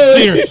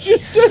feel You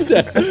just said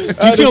that. Do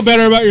you feel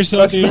better about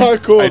yourself, That's Peter?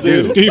 not cool, I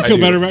do. dude. Do you I feel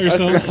do. better about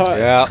yourself? That's not,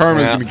 Yeah.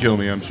 Karma's yeah. going to kill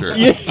me, I'm sure.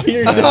 yeah,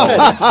 you're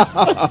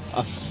done.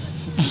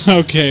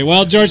 Okay.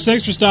 Well, George,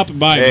 thanks for stopping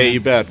by. Hey, man. you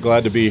bet.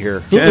 Glad to be here.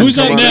 Who's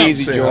up Come on, next?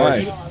 Easy, say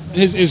George. hi.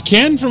 Is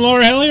Ken from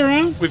Lower Heli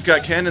around? We've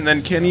got Ken, and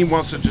then Kenny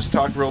wants to just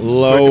talk real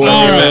Lower. quick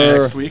about the event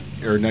All next week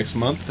or next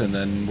month, and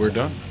then we're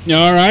done.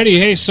 All righty.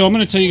 Hey, so I'm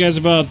going to tell you guys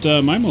about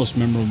my most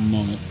memorable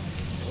moment.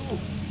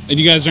 And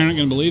you guys aren't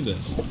going to believe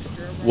this.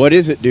 What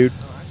is it, dude?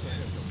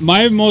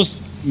 My most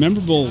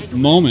memorable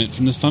moment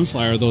from this Fun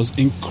Fly are those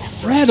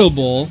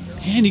incredible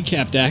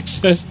handicapped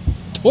access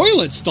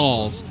toilet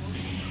stalls.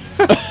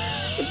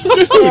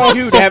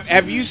 Dude,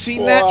 have you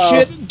seen that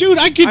shit? Dude,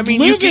 I could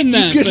live in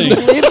that you thing. could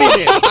live in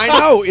it. I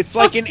know. It's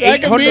like an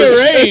That could 800 be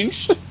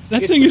arranged.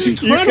 That thing is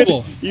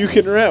incredible. You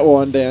can rent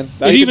one, Dan.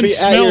 That It could even be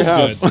at your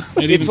smells house.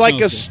 good. It's like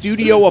a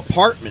studio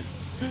apartment.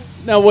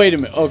 Now wait a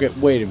minute. Okay,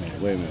 wait a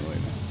minute.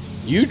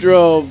 You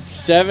drove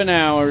 7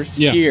 hours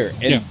Yeah. here,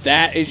 and Yeah.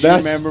 that is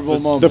That's your memorable the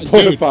moment.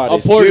 porta Dude, potties.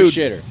 a porta Dude,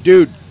 shitter.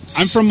 Dude,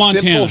 I'm from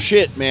Montana. Simple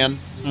shit, man.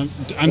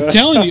 I'm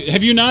telling you,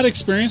 have you not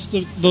experienced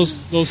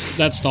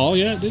that stall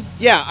yet, dude?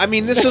 Yeah, I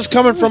mean, this is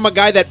coming from a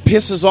guy that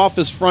pisses off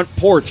his front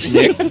porch,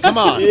 Nick. Come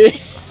on.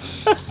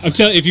 I'm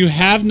telling you, if you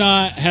have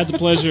not had the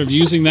pleasure of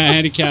using that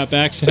handicap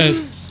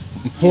access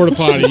porta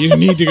potty, you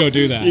need to go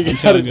do that. I'm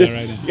telling you that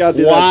right now. You gotta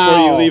do that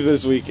before you leave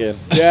this weekend.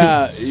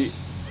 Yeah.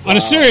 On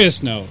a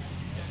serious note,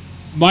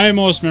 my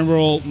most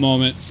memorable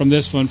moment from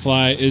this Fun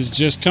Fly is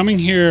just coming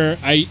here.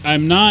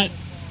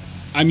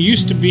 I'm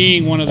used to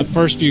being one of the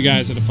first few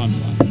guys at a Fun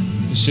Fly.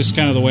 It's just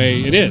kind of the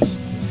way it is.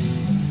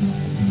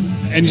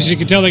 And as you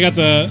can tell,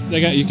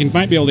 you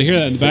might be able to hear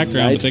that in the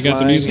background, but they got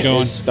the music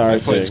going.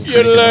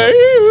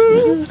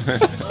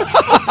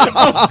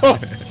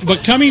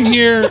 But coming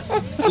here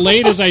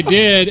late as I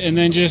did, and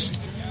then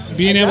just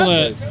being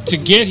able to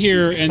get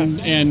here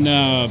and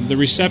the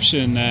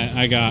reception that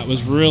I got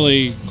was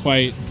really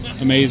quite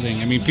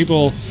amazing. I mean,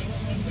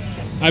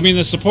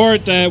 the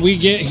support that we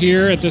get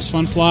here at this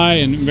Fun Fly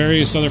and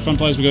various other Fun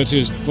Flies we go to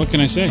is, what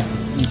can I say?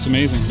 It's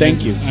amazing.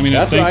 Thank you. I mean,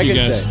 That's thank what I you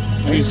can guys. say.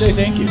 I can say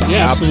thank you.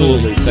 Yeah,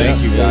 absolutely.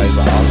 Thank you, guys.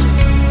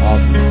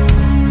 Awesome.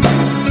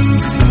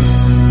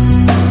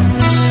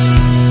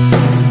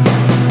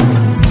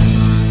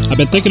 I've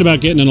been thinking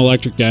about getting an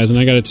electric, guys, and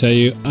I got to tell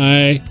you,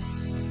 I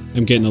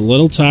am getting a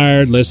little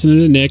tired listening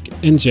to Nick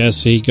and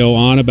Jesse go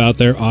on about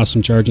their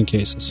awesome charging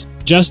cases.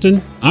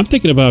 Justin, I'm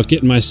thinking about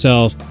getting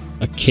myself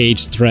a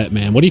Cage Threat,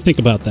 man. What do you think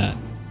about that?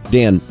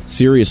 Dan,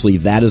 seriously,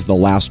 that is the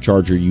last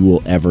charger you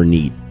will ever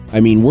need.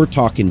 I mean, we're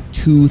talking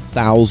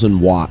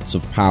 2,000 watts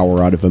of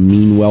power out of a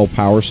Meanwell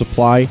power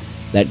supply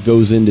that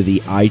goes into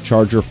the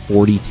iCharger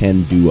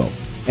 4010 Duo.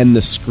 And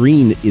the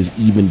screen is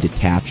even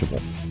detachable.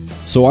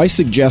 So I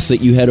suggest that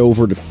you head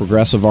over to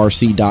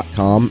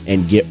ProgressiveRC.com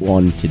and get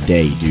one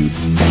today, dude.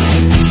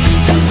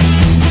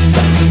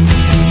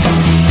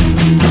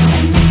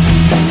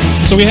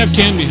 So we have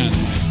Ken behind the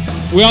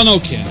mic. We all know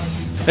Ken.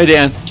 Hey,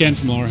 Dan. Ken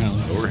from Lower Helen.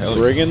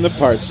 Bringing the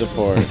part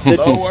support.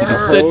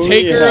 The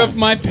taker of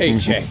my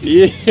paycheck.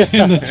 Yeah.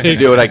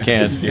 Do what I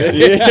can.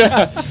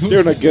 Yeah.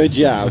 Doing a good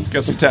job.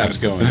 Got some tabs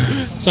going.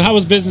 So how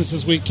was business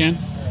this week, Ken?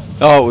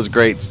 Oh, it was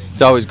great.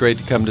 It's always great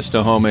to come to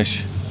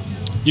Snohomish.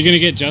 You going to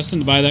get Justin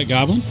to buy that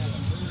Goblin?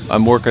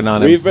 I'm working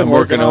on it. We've been I'm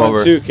working on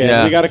over it too, Ken.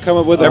 Yeah. We got to come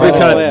up with a every better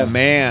time, plan.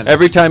 Man.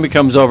 Every time he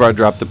comes over, I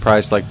drop the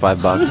price like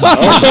 $5.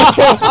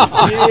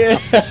 Yeah.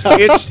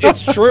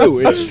 It's true.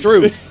 It's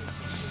true.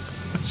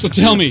 So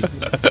tell me,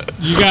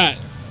 you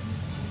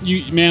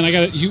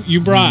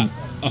brought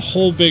a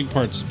whole big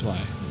part supply.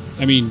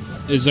 I mean,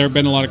 has there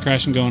been a lot of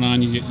crashing going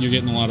on? You're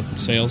getting a lot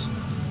of sales.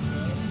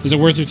 Is it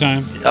worth your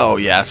time? Oh,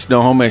 yeah.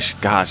 Snohomish,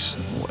 gosh,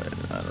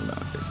 I don't know.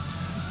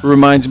 It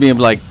reminds me of,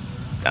 like,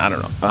 I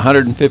don't know,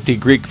 150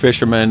 Greek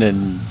fishermen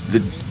and the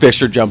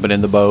fish are jumping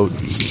in the boat.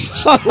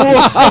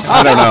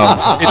 I don't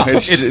know.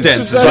 It's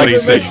dense.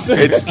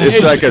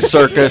 It's like a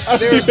circus. Why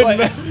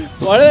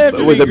did it have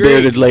to with be a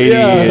bearded Greek? lady.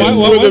 Yeah, and-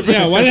 why did it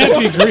have to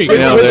be Greek? You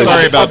know,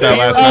 Sorry about that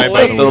last night,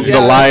 by the way.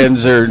 the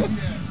lions are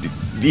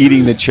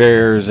eating the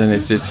chairs, and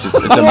it's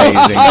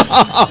amazing.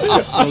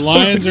 The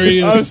lions are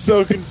eating. I'm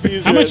so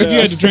confused. How much right have you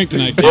now. had to drink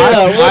tonight?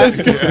 Ken? What is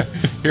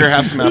Here,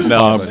 have some apple.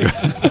 No, buddy.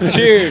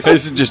 Cheers.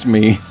 this is just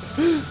me.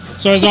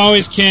 So as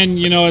always, Ken,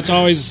 it's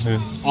always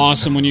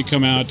awesome when you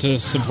come out to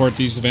support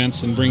these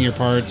events and bring your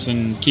parts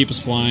and keep us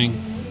flying.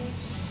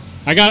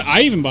 I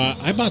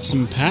bought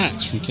some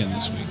packs from Ken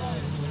this week.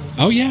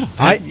 Oh yeah,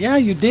 Yeah,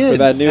 you did. For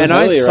that new And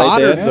I heli right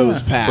soldered there.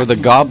 those packs. For the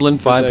Goblin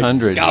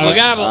 500. Gobble,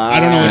 gobble. I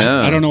don't know.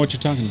 Yeah. I don't know what you're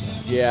talking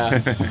about.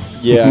 Yeah.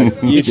 Yeah,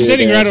 you It's did,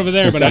 sitting Dan. right over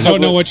there, but I don't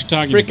know what you're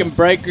talking about. Freaking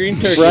bright green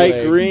turkey Bright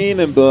leg. green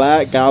and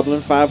black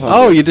Goblin 500.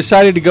 Oh, you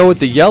decided to go with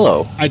the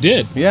yellow. I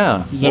did.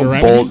 Yeah. Is that a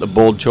right bold, a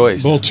bold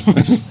choice. Bold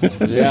choice.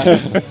 Yeah.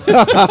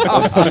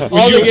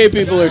 All the gay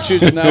people are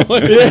choosing that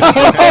one.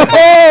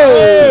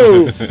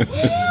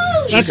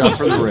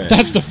 For the red.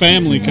 That's the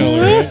family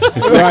color. Right?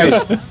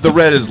 Right. The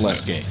red is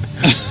less gay.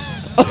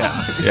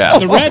 Yeah.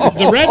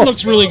 The red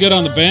looks really good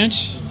on the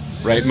bench,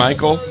 Right,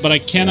 Michael? but I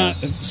cannot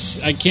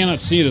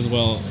see it as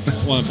well.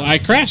 I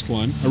crashed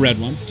a red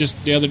one,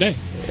 just the other day.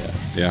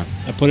 Yeah.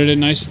 I put it in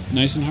nice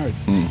and hard.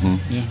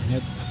 Mm-hmm. Yeah,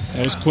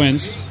 that was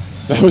Quinn's.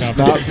 That was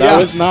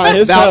not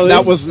his heli.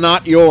 That was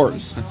not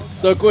yours.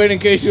 So, Quinn, in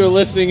case you were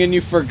listening and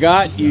you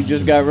forgot, you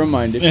just got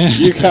reminded.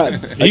 You got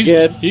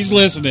again. He's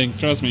listening.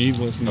 Trust me, he's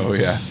listening. Oh,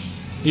 yeah.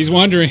 He's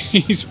wondering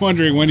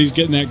when he's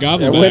getting that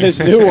goblin And back. when his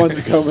new one's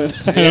coming.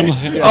 And I'm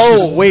like,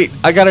 Oh, wait.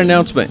 I got an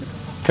announcement.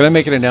 Can I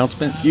make an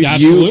announcement? You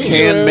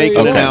can make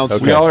an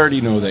announcement. We already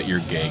know that you're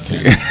gay,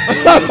 Ken.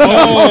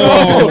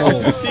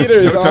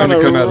 Peter's No time on to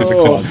a come out of the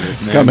roll. closet.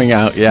 It's man. coming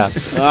out, yeah.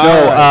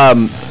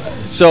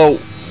 So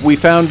we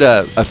found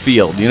a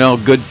field. You know,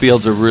 good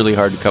fields are really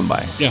hard to come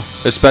by. Yeah.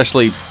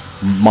 Especially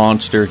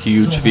monster,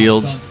 huge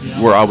fields.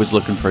 We're always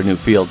looking for a new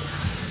field.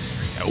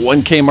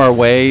 One came our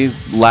way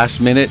last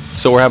minute,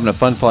 so we're having a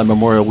Fun Fly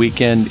Memorial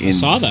Weekend in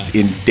Saw that.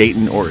 in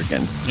Dayton,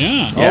 Oregon.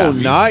 Yeah. Oh,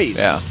 nice.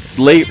 Yeah.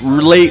 Late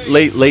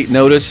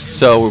notice,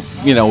 so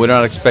you know we're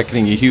not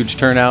expecting a huge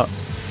turnout.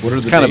 What are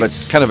the kind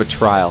dates? of a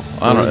trial?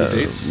 I What don't are know. the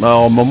dates?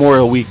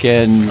 Memorial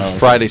Weekend, Oh, okay.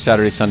 Friday,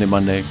 Saturday, Sunday,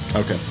 Monday.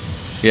 Okay.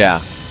 Yeah.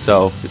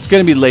 So it's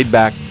going to be laid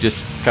back,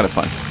 just kind of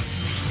fun.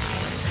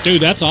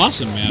 Dude, that's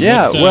awesome, man.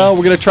 Yeah. What, Well,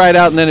 we're going to try it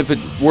out, and then if it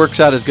works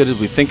out as good as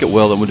we think it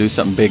will, then we'll do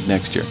something big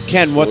next year.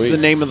 Ken, what's the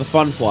name of the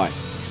Fun Fly?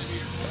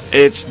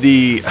 It's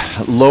the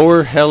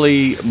Lower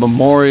Heli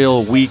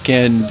Memorial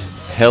Weekend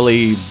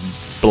Heli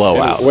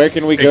Blowout. Where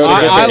can we go?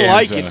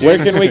 Where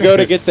can we go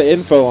to get the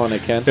info on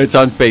it, Ken? It's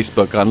on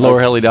Facebook, on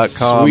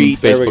lowerheli.com Sweet.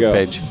 Facebook There we go.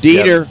 page.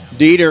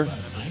 Dieter,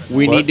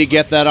 we What? need to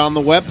get that on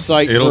the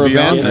website It'll for be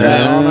on events. there.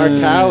 man. On our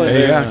calendar.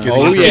 Hey, yeah, get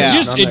Oh, it. yeah.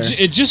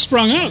 It just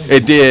sprung up.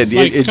 It did.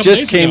 Like a It couple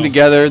just days came ago.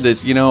 together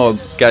that, you know, a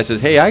guy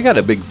says, hey, I got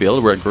a big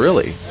field. We're like,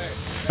 really?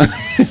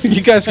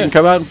 You guys can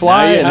come out and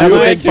fly Now you and have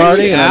have a it, big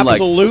party? And I'm like,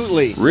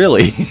 Absolutely.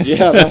 really?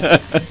 Yeah,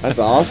 that's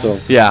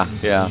awesome. Yeah.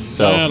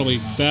 So, That'll be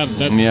that.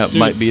 yeah, it dude,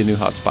 might be a new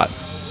hot spot.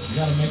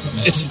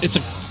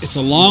 It's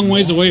a long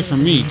ways away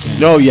from me,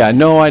 Ken. Oh, yeah.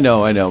 No, I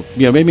know.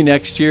 You know, maybe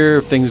next year,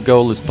 if things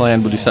go as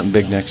planned, we'll do something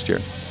big next year.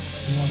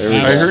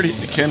 I heard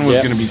Ken was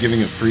Yeah. going to be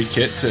giving a free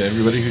kit to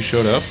everybody who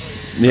showed up.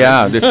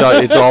 Yeah,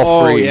 it's all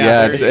Oh, free.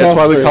 yeah, That's all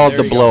why we free. call it There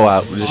the you go.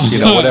 blowout. Just, you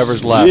know,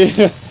 whatever's left.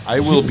 Yeah. I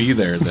will be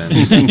there then.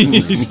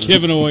 He's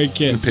giving away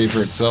kits. Pay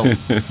for itself.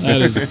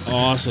 That is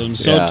awesome.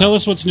 So Yeah. tell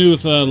us what's new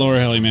with Lower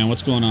Heli, man.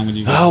 What's going on with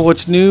you guys? Oh,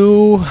 what's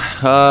new?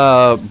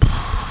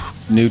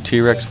 New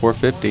T-Rex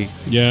 450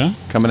 Yeah.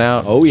 coming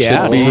out. Oh,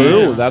 yeah, Should be-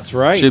 true. That's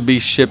right. Should be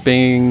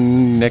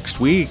shipping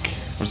next week.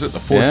 Was it the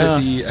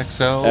 450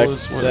 XL? Is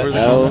what were The they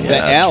L. called? The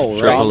L,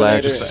 Triple right?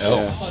 X. Just the L.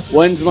 Yeah.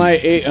 When's my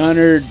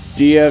 800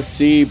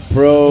 DFC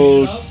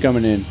Pro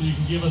coming in?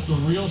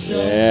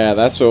 Yeah,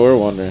 that's what we're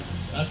wondering.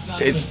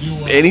 It's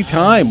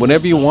anytime,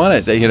 whenever you want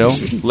it. You know,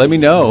 let me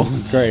know.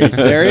 Great.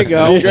 There you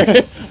go.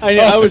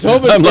 I was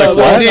hoping I'm for like, a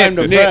long what? time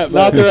to prep.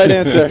 Not the right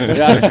answer.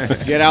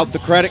 Get out the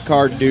credit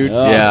card, dude.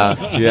 Yeah.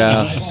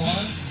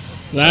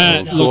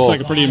 That Cool. looks like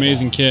a pretty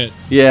amazing kit.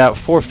 Yeah,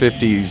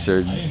 450s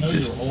are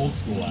just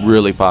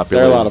really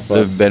popular. They're a lot of fun.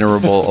 The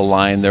Venerable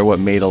Align, they're what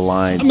made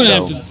Align. I'm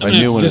gonna so have a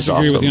new to one is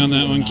disagree awesome. with you on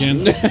that one, Ken.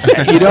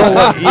 You know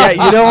what? Yeah,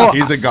 you know what?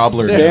 He's a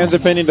gobbler. now. Dan's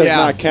opinion does Yeah.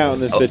 not count in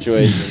this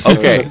situation. so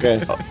Okay. it's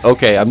okay.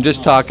 Okay, I'm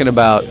just talking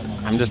about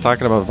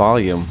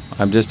volume.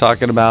 I'm just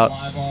talking about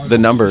the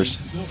numbers.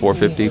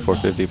 450,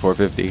 450,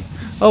 450.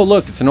 Oh,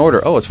 look, it's an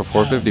order. Oh, it's for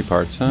 450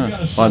 parts. Huh.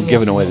 Well, I'm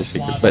giving away the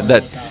secret.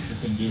 But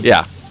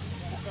yeah,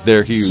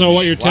 they're huge. So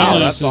what you're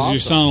telling us that's is you're awesome.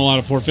 selling a lot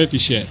of 450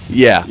 shit.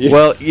 Yeah.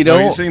 Well, you No,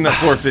 know. you're saying that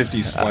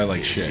 450s fly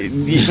like shit.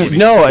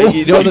 No,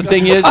 you know the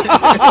thing is,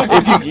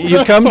 if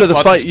you come to the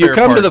Lots fun, of you spare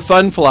come to the parts.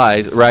 Fun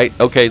Flies, right?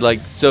 Okay, like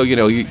so, you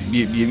know,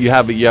 you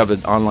have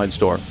an online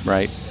store,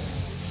 right?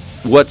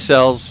 What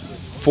sells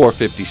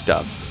 450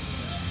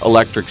 stuff,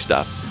 electric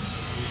stuff,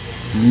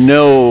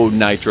 no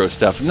nitro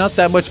stuff, not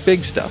that much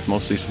big stuff.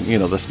 Mostly, you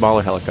know, the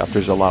smaller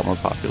helicopters are a lot more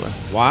popular.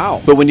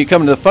 Wow. But when you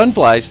come to the Fun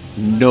Flies,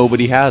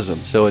 nobody has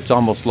them, so it's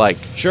almost like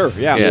Sure,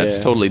 yeah. Yeah, it's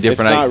totally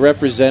different. It's not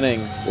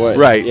representing what.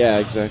 Right. Yeah,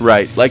 exactly.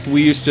 Right. Like I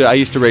used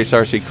to race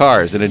RC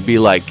cars, and it'd be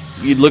like,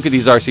 you'd look at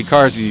these RC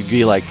cars, and you'd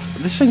be like,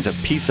 this thing's a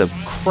piece of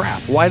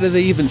crap. Why do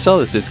they even sell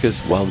this? It's because,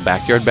 well, the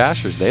Backyard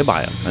Bashers, they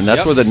buy them, and that's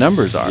Yep. where the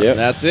numbers are. Yep.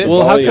 That's it.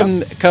 Well, how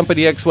Volume. come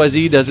company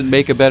XYZ doesn't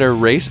make a better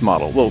race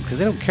model? Well, because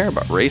they don't care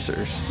about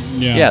racers.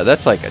 Yeah.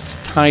 That's like a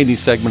tiny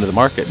segment of the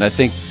market, and I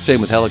think same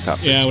with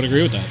helicopters. Yeah, I would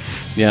agree with that.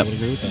 Yeah. I would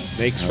agree with that.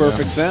 Makes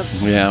perfect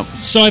sense. Yeah.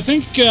 So I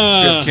think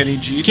Kenny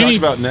G talk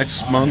about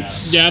next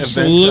month's Yeah, event out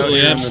absolutely, here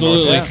in the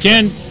absolutely. Northwest.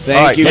 Ken,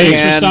 All right, thanks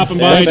Ken. for stopping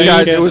by, Thanks, dude.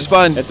 guys. It was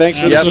fun. And thanks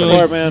for the Absolutely.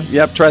 support, man.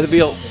 Yep. Try the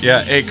deal.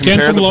 Yeah, hey, Ken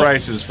compare from the Lo-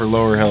 prices for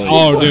Lower Heli.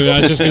 Oh, dude, I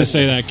was just gonna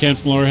say that. Ken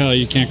from Lower Heli,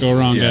 you can't go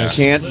wrong, Yeah. guys.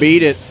 Can't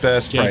beat it.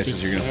 Best Can't prices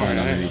be- you're going to find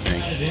on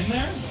anything.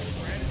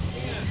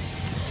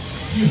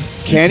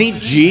 Kenny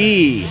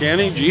G.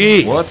 Kenny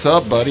G. What's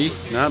up, buddy?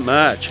 Not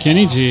much.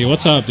 Kenny G,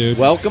 what's up, dude?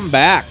 Welcome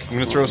back. I'm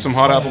going to throw some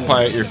hot apple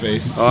pie at your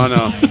face. Oh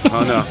no!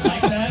 Oh no!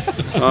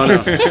 Oh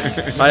no!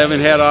 I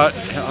haven't had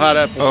hot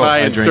apple Oh, pie I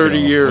in drank it 30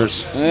 all. years.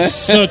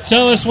 So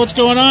tell us what's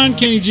going on,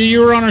 Kenny G.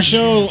 You were on our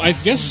show. I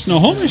guess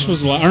Snohomish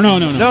was or no.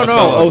 No,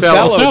 Othello.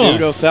 Othello,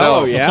 dude.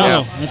 Othello, yeah.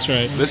 Othello, that's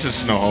right. This is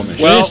Snohomish.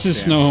 This is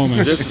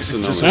Snohomish. This is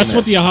Snohomish. That's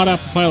what the hot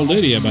apple pie will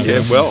do to you, by the way.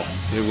 It will.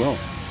 It will.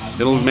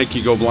 It'll make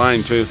you go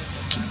blind too.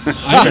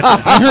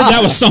 I heard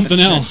that was something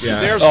else.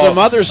 Yeah. There's some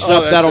other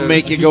stuff that's that'll it.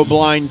 make you go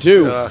blind,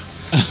 too.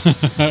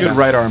 Good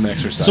right arm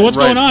exercise. So what's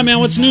Right. going on, man?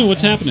 What's new?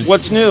 What's happening?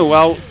 What's new?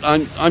 Well,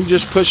 I'm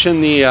just pushing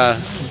the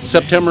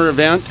September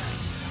event.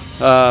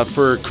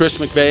 for Chris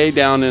McVeigh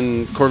down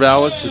in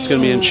Corvallis. It's going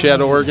to be in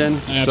Shed, Oregon.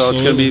 So it's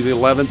going to be the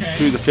 11th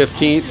through the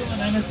 15th.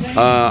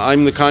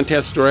 I'm the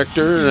contest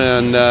director,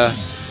 and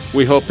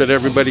we hope that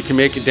everybody can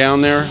make it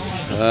down there.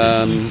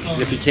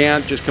 If you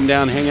can't, just come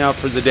down and hang out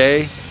for the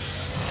day.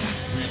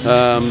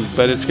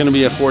 But it's going to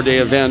be a 4-day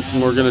event,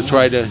 and we're going to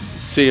try to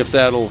see if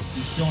that'll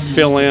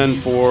fill in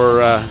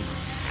for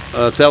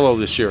Othello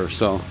this year.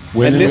 So,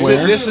 and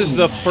this is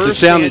the first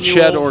it's down annual, in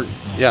Shed, Oregon.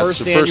 Yeah, it's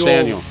the first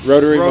annual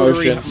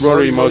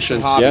Rotary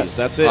Motion Hobbies. Yep.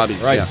 That's it.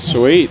 Hobbies, Right. yeah.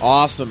 Sweet.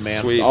 Awesome,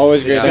 man. Sweet. It's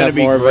always great It's to gonna have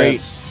be more great.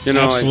 events. You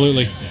know,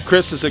 Absolutely.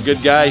 Chris is a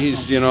good guy.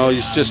 He's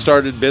just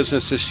started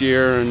business this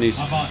year, and he's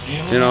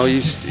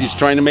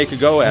trying to make a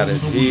go at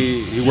it.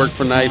 He worked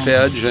for Knife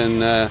Edge,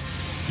 and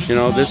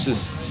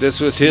this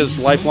was his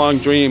lifelong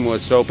dream,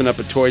 was to open up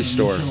a toy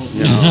store.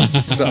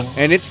 So.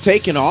 And it's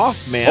taken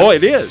off, man. Oh,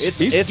 it is.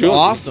 It's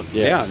awesome.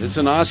 Yeah, it's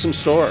an awesome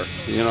store.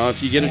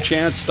 If you get a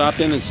chance, stop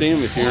in and see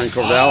him if you're in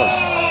Corvallis.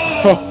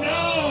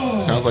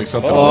 Sounds like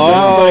something.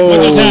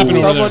 What just happened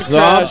over there?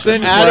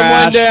 Something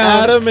Adam went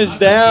down. Adam is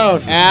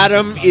down.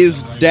 Adam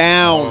is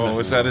down. Oh,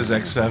 is that his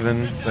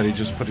X7 that he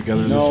just put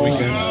together this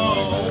weekend?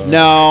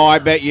 No, I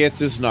bet you it's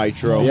his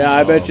Nitro. Yeah,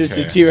 I bet you it's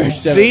the T-Rex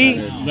 700. See?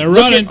 They're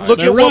running.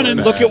 They're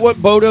running. Look at what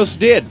Bodos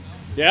did.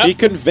 Yeah. He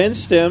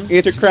convinced him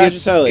to crash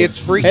his heli.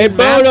 It's freaking Hey,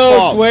 Matt's Bodos,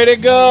 fault. way to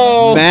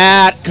go.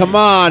 Matt, come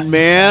on,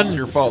 man. It's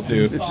your fault,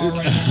 dude.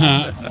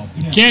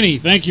 Kenny,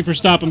 thank you for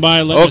stopping by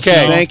and letting us know.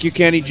 Thank you,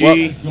 Kenny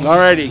G.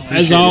 Alrighty.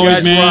 As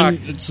always, man,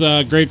 it's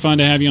great fun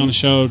to have you on the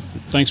show.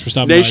 Thanks for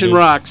stopping Nation by.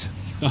 rocks.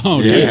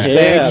 Oh, dude.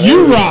 Yeah.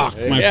 You rock,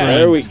 my friend.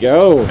 There we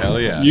go. Hell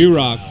yeah. You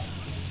rock.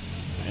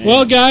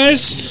 Well,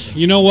 guys,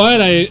 you know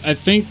what? I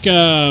think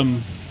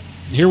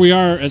here we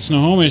are at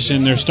Snohomish,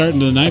 and they're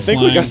starting to the night I think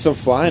flying. we got some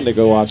flying to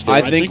go watch. I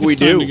I think it's we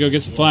time do. to go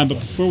get some flying, but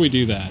before we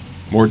do that,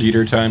 More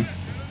Dieter time.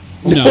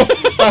 no.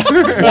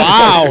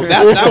 Wow,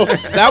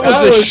 that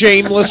was a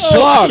shameless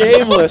plug.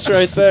 Shameless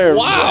right there.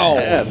 Wow.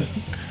 Man.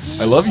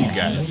 I love you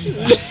guys.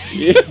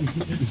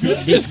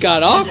 This just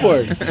got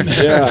awkward.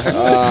 Yeah.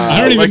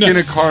 I don't even Like know. in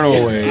a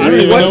carnal way. I don't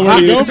even know where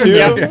to go from too.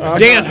 there.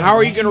 Dan, how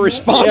are you going to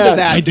respond to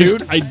that,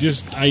 dude?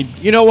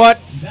 You know what?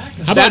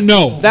 How about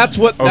no? That's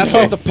what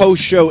the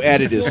post-show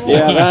edit is for.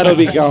 Yeah, that'll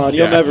be gone.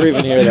 You'll never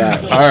even hear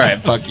that. All right,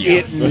 fuck you.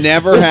 It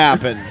never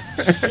happened.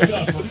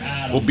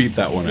 We'll beat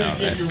that one out,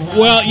 man.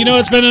 Well,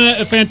 it's been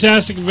a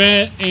fantastic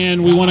event,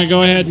 and we want to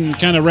go ahead and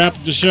kind of wrap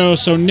up the show.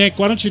 So, Nick,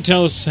 why don't you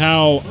tell us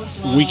how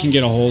we can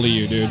get a hold of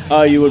you, dude?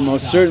 You would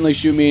most certainly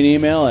shoot me an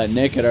email at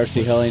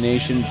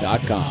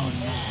nick@rchelination.com.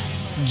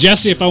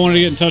 Jesse, if I wanted to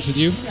get in touch with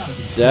you,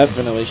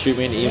 Definitely shoot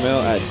me an email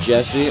at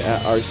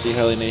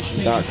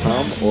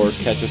jesse@rchelination.com or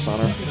catch us on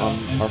our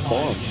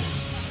forum.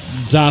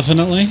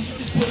 Definitely.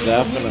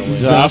 Definitely.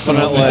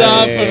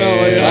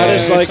 That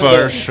is like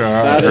for sure.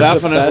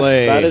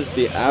 That is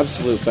the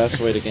absolute best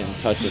way to get in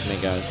touch with me,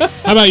 guys.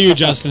 How about you,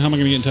 Justin? How am I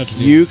going to get in touch with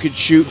you? You could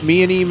shoot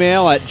me an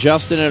email at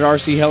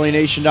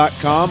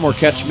justin@rchelination.com or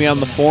catch me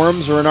on the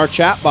forums or in our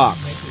chat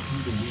box.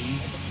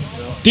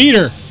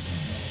 Dieter.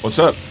 What's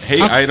up?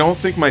 Hey, I don't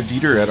think my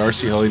Dieter at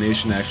RC Heli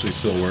Nation actually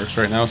still works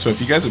right now. So if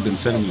you guys have been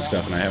sending me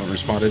stuff and I haven't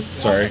responded,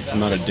 sorry, I'm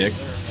not a dick.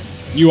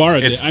 You are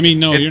a dick. I mean,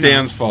 no, it's you're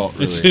Dan's not. fault.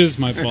 Really. It's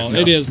my fault. No.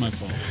 It is my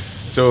fault.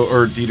 So,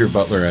 or Dieter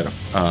Butler at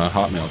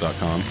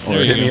hotmail.com, or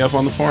There you hit me go. up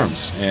on the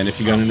forums. And if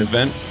you got an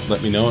event,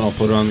 let me know and I'll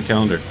put it on the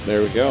calendar.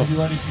 There we go.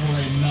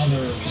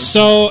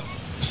 So,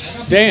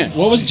 Dan,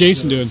 what was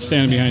Jason doing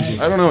standing behind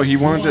you? I don't know. He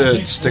wanted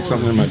to stick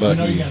something in my butt,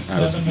 and I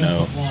was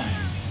no.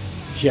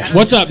 Yeah.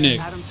 What's up, Nick?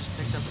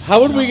 How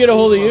would we get a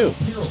hold of you?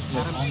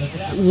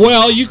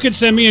 Well, you could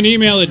send me an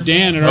email at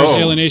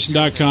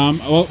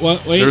dan@rchelination.com.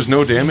 Wait. There's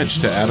no damage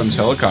to Adam's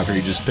helicopter.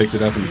 He just picked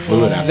it up and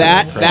flew it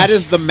after That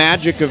is the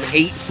magic of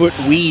 8-foot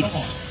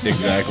weeds.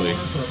 Exactly.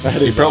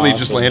 That He is probably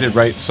just awesome. landed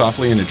right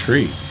softly in a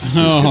tree.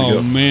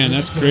 Oh, man,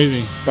 that's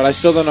crazy. But I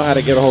still don't know how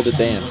to get a hold of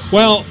Dan.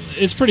 Well,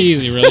 it's pretty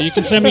easy, really. You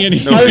can send me an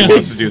email. Nobody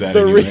wants to do that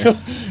anyway.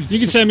 You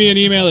can send me an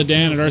email at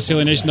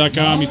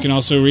dan@rchelination.com. You can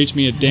also reach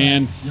me at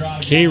Dan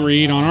K.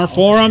 Reed on our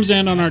forums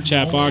and on our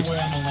chat box.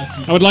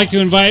 I would like to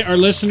invite our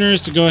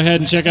listeners to go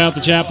ahead and check out the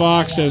chat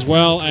box as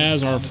well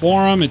as our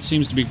forum. It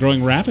seems to be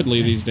growing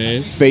rapidly these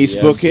days.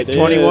 Facebook hit it is.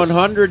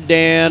 2,100,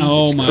 Dan.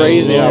 Oh, It's my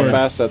crazy Lord. how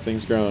fast that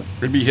thing's growing.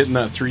 We're going to be hitting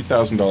that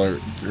 $3,000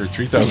 or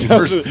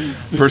 3,000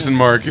 person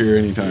mark here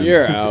anytime.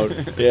 You're out.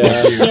 Yeah.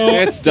 So,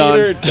 It's done.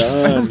 Peter, I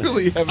done.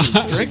 really haven't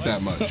drank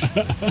that much.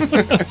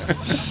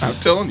 I'm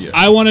telling you.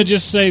 I want to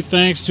just say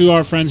thanks to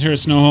our friends here at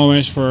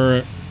Snohomish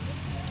for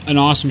an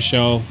awesome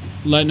show,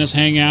 letting us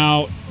hang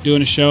out,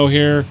 doing a show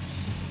here.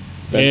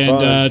 Been And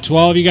fun. to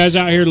all of you guys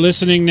out here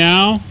listening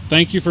now,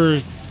 thank you for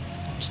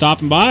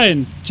stopping by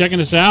and checking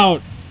us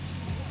out.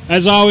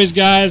 As always,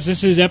 guys,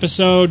 this is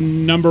episode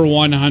number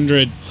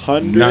 100.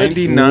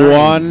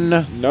 99.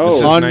 No. This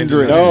is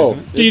 100. 99. No.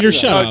 Dieter,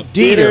 shut up.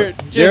 Dieter,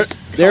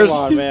 Come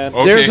on, man.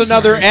 Okay. there's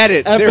another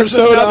edit. There's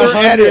Episode another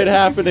 100 edit.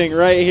 happening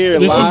right here.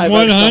 This is live at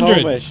 100.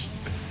 Snohomish.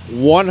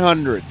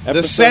 100.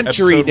 The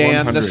century, Episode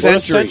Dan. 100. The We're a century.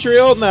 century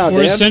old now,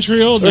 We're a Dan.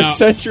 century old We're now. a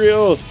century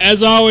old.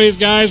 As always,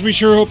 guys, we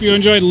sure hope you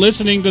enjoyed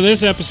listening to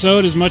this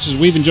episode as much as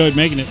we've enjoyed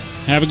making it.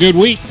 Have a good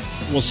week.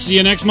 We'll see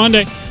you next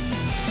Monday.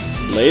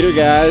 Later,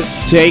 guys.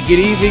 Take it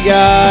easy,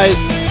 guys.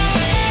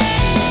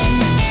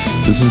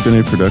 This has been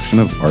a production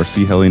of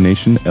RC Heli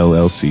Nation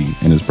LLC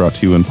and is brought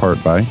to you in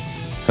part by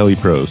Heli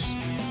Pros,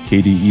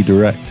 KDE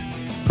Direct,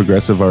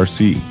 Progressive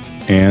RC,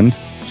 and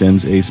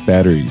Gens Ace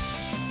Batteries.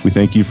 We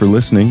thank you for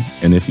listening,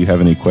 and if you have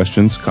any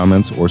questions,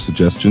 comments, or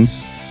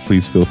suggestions,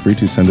 please feel free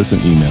to send us an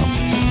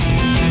email.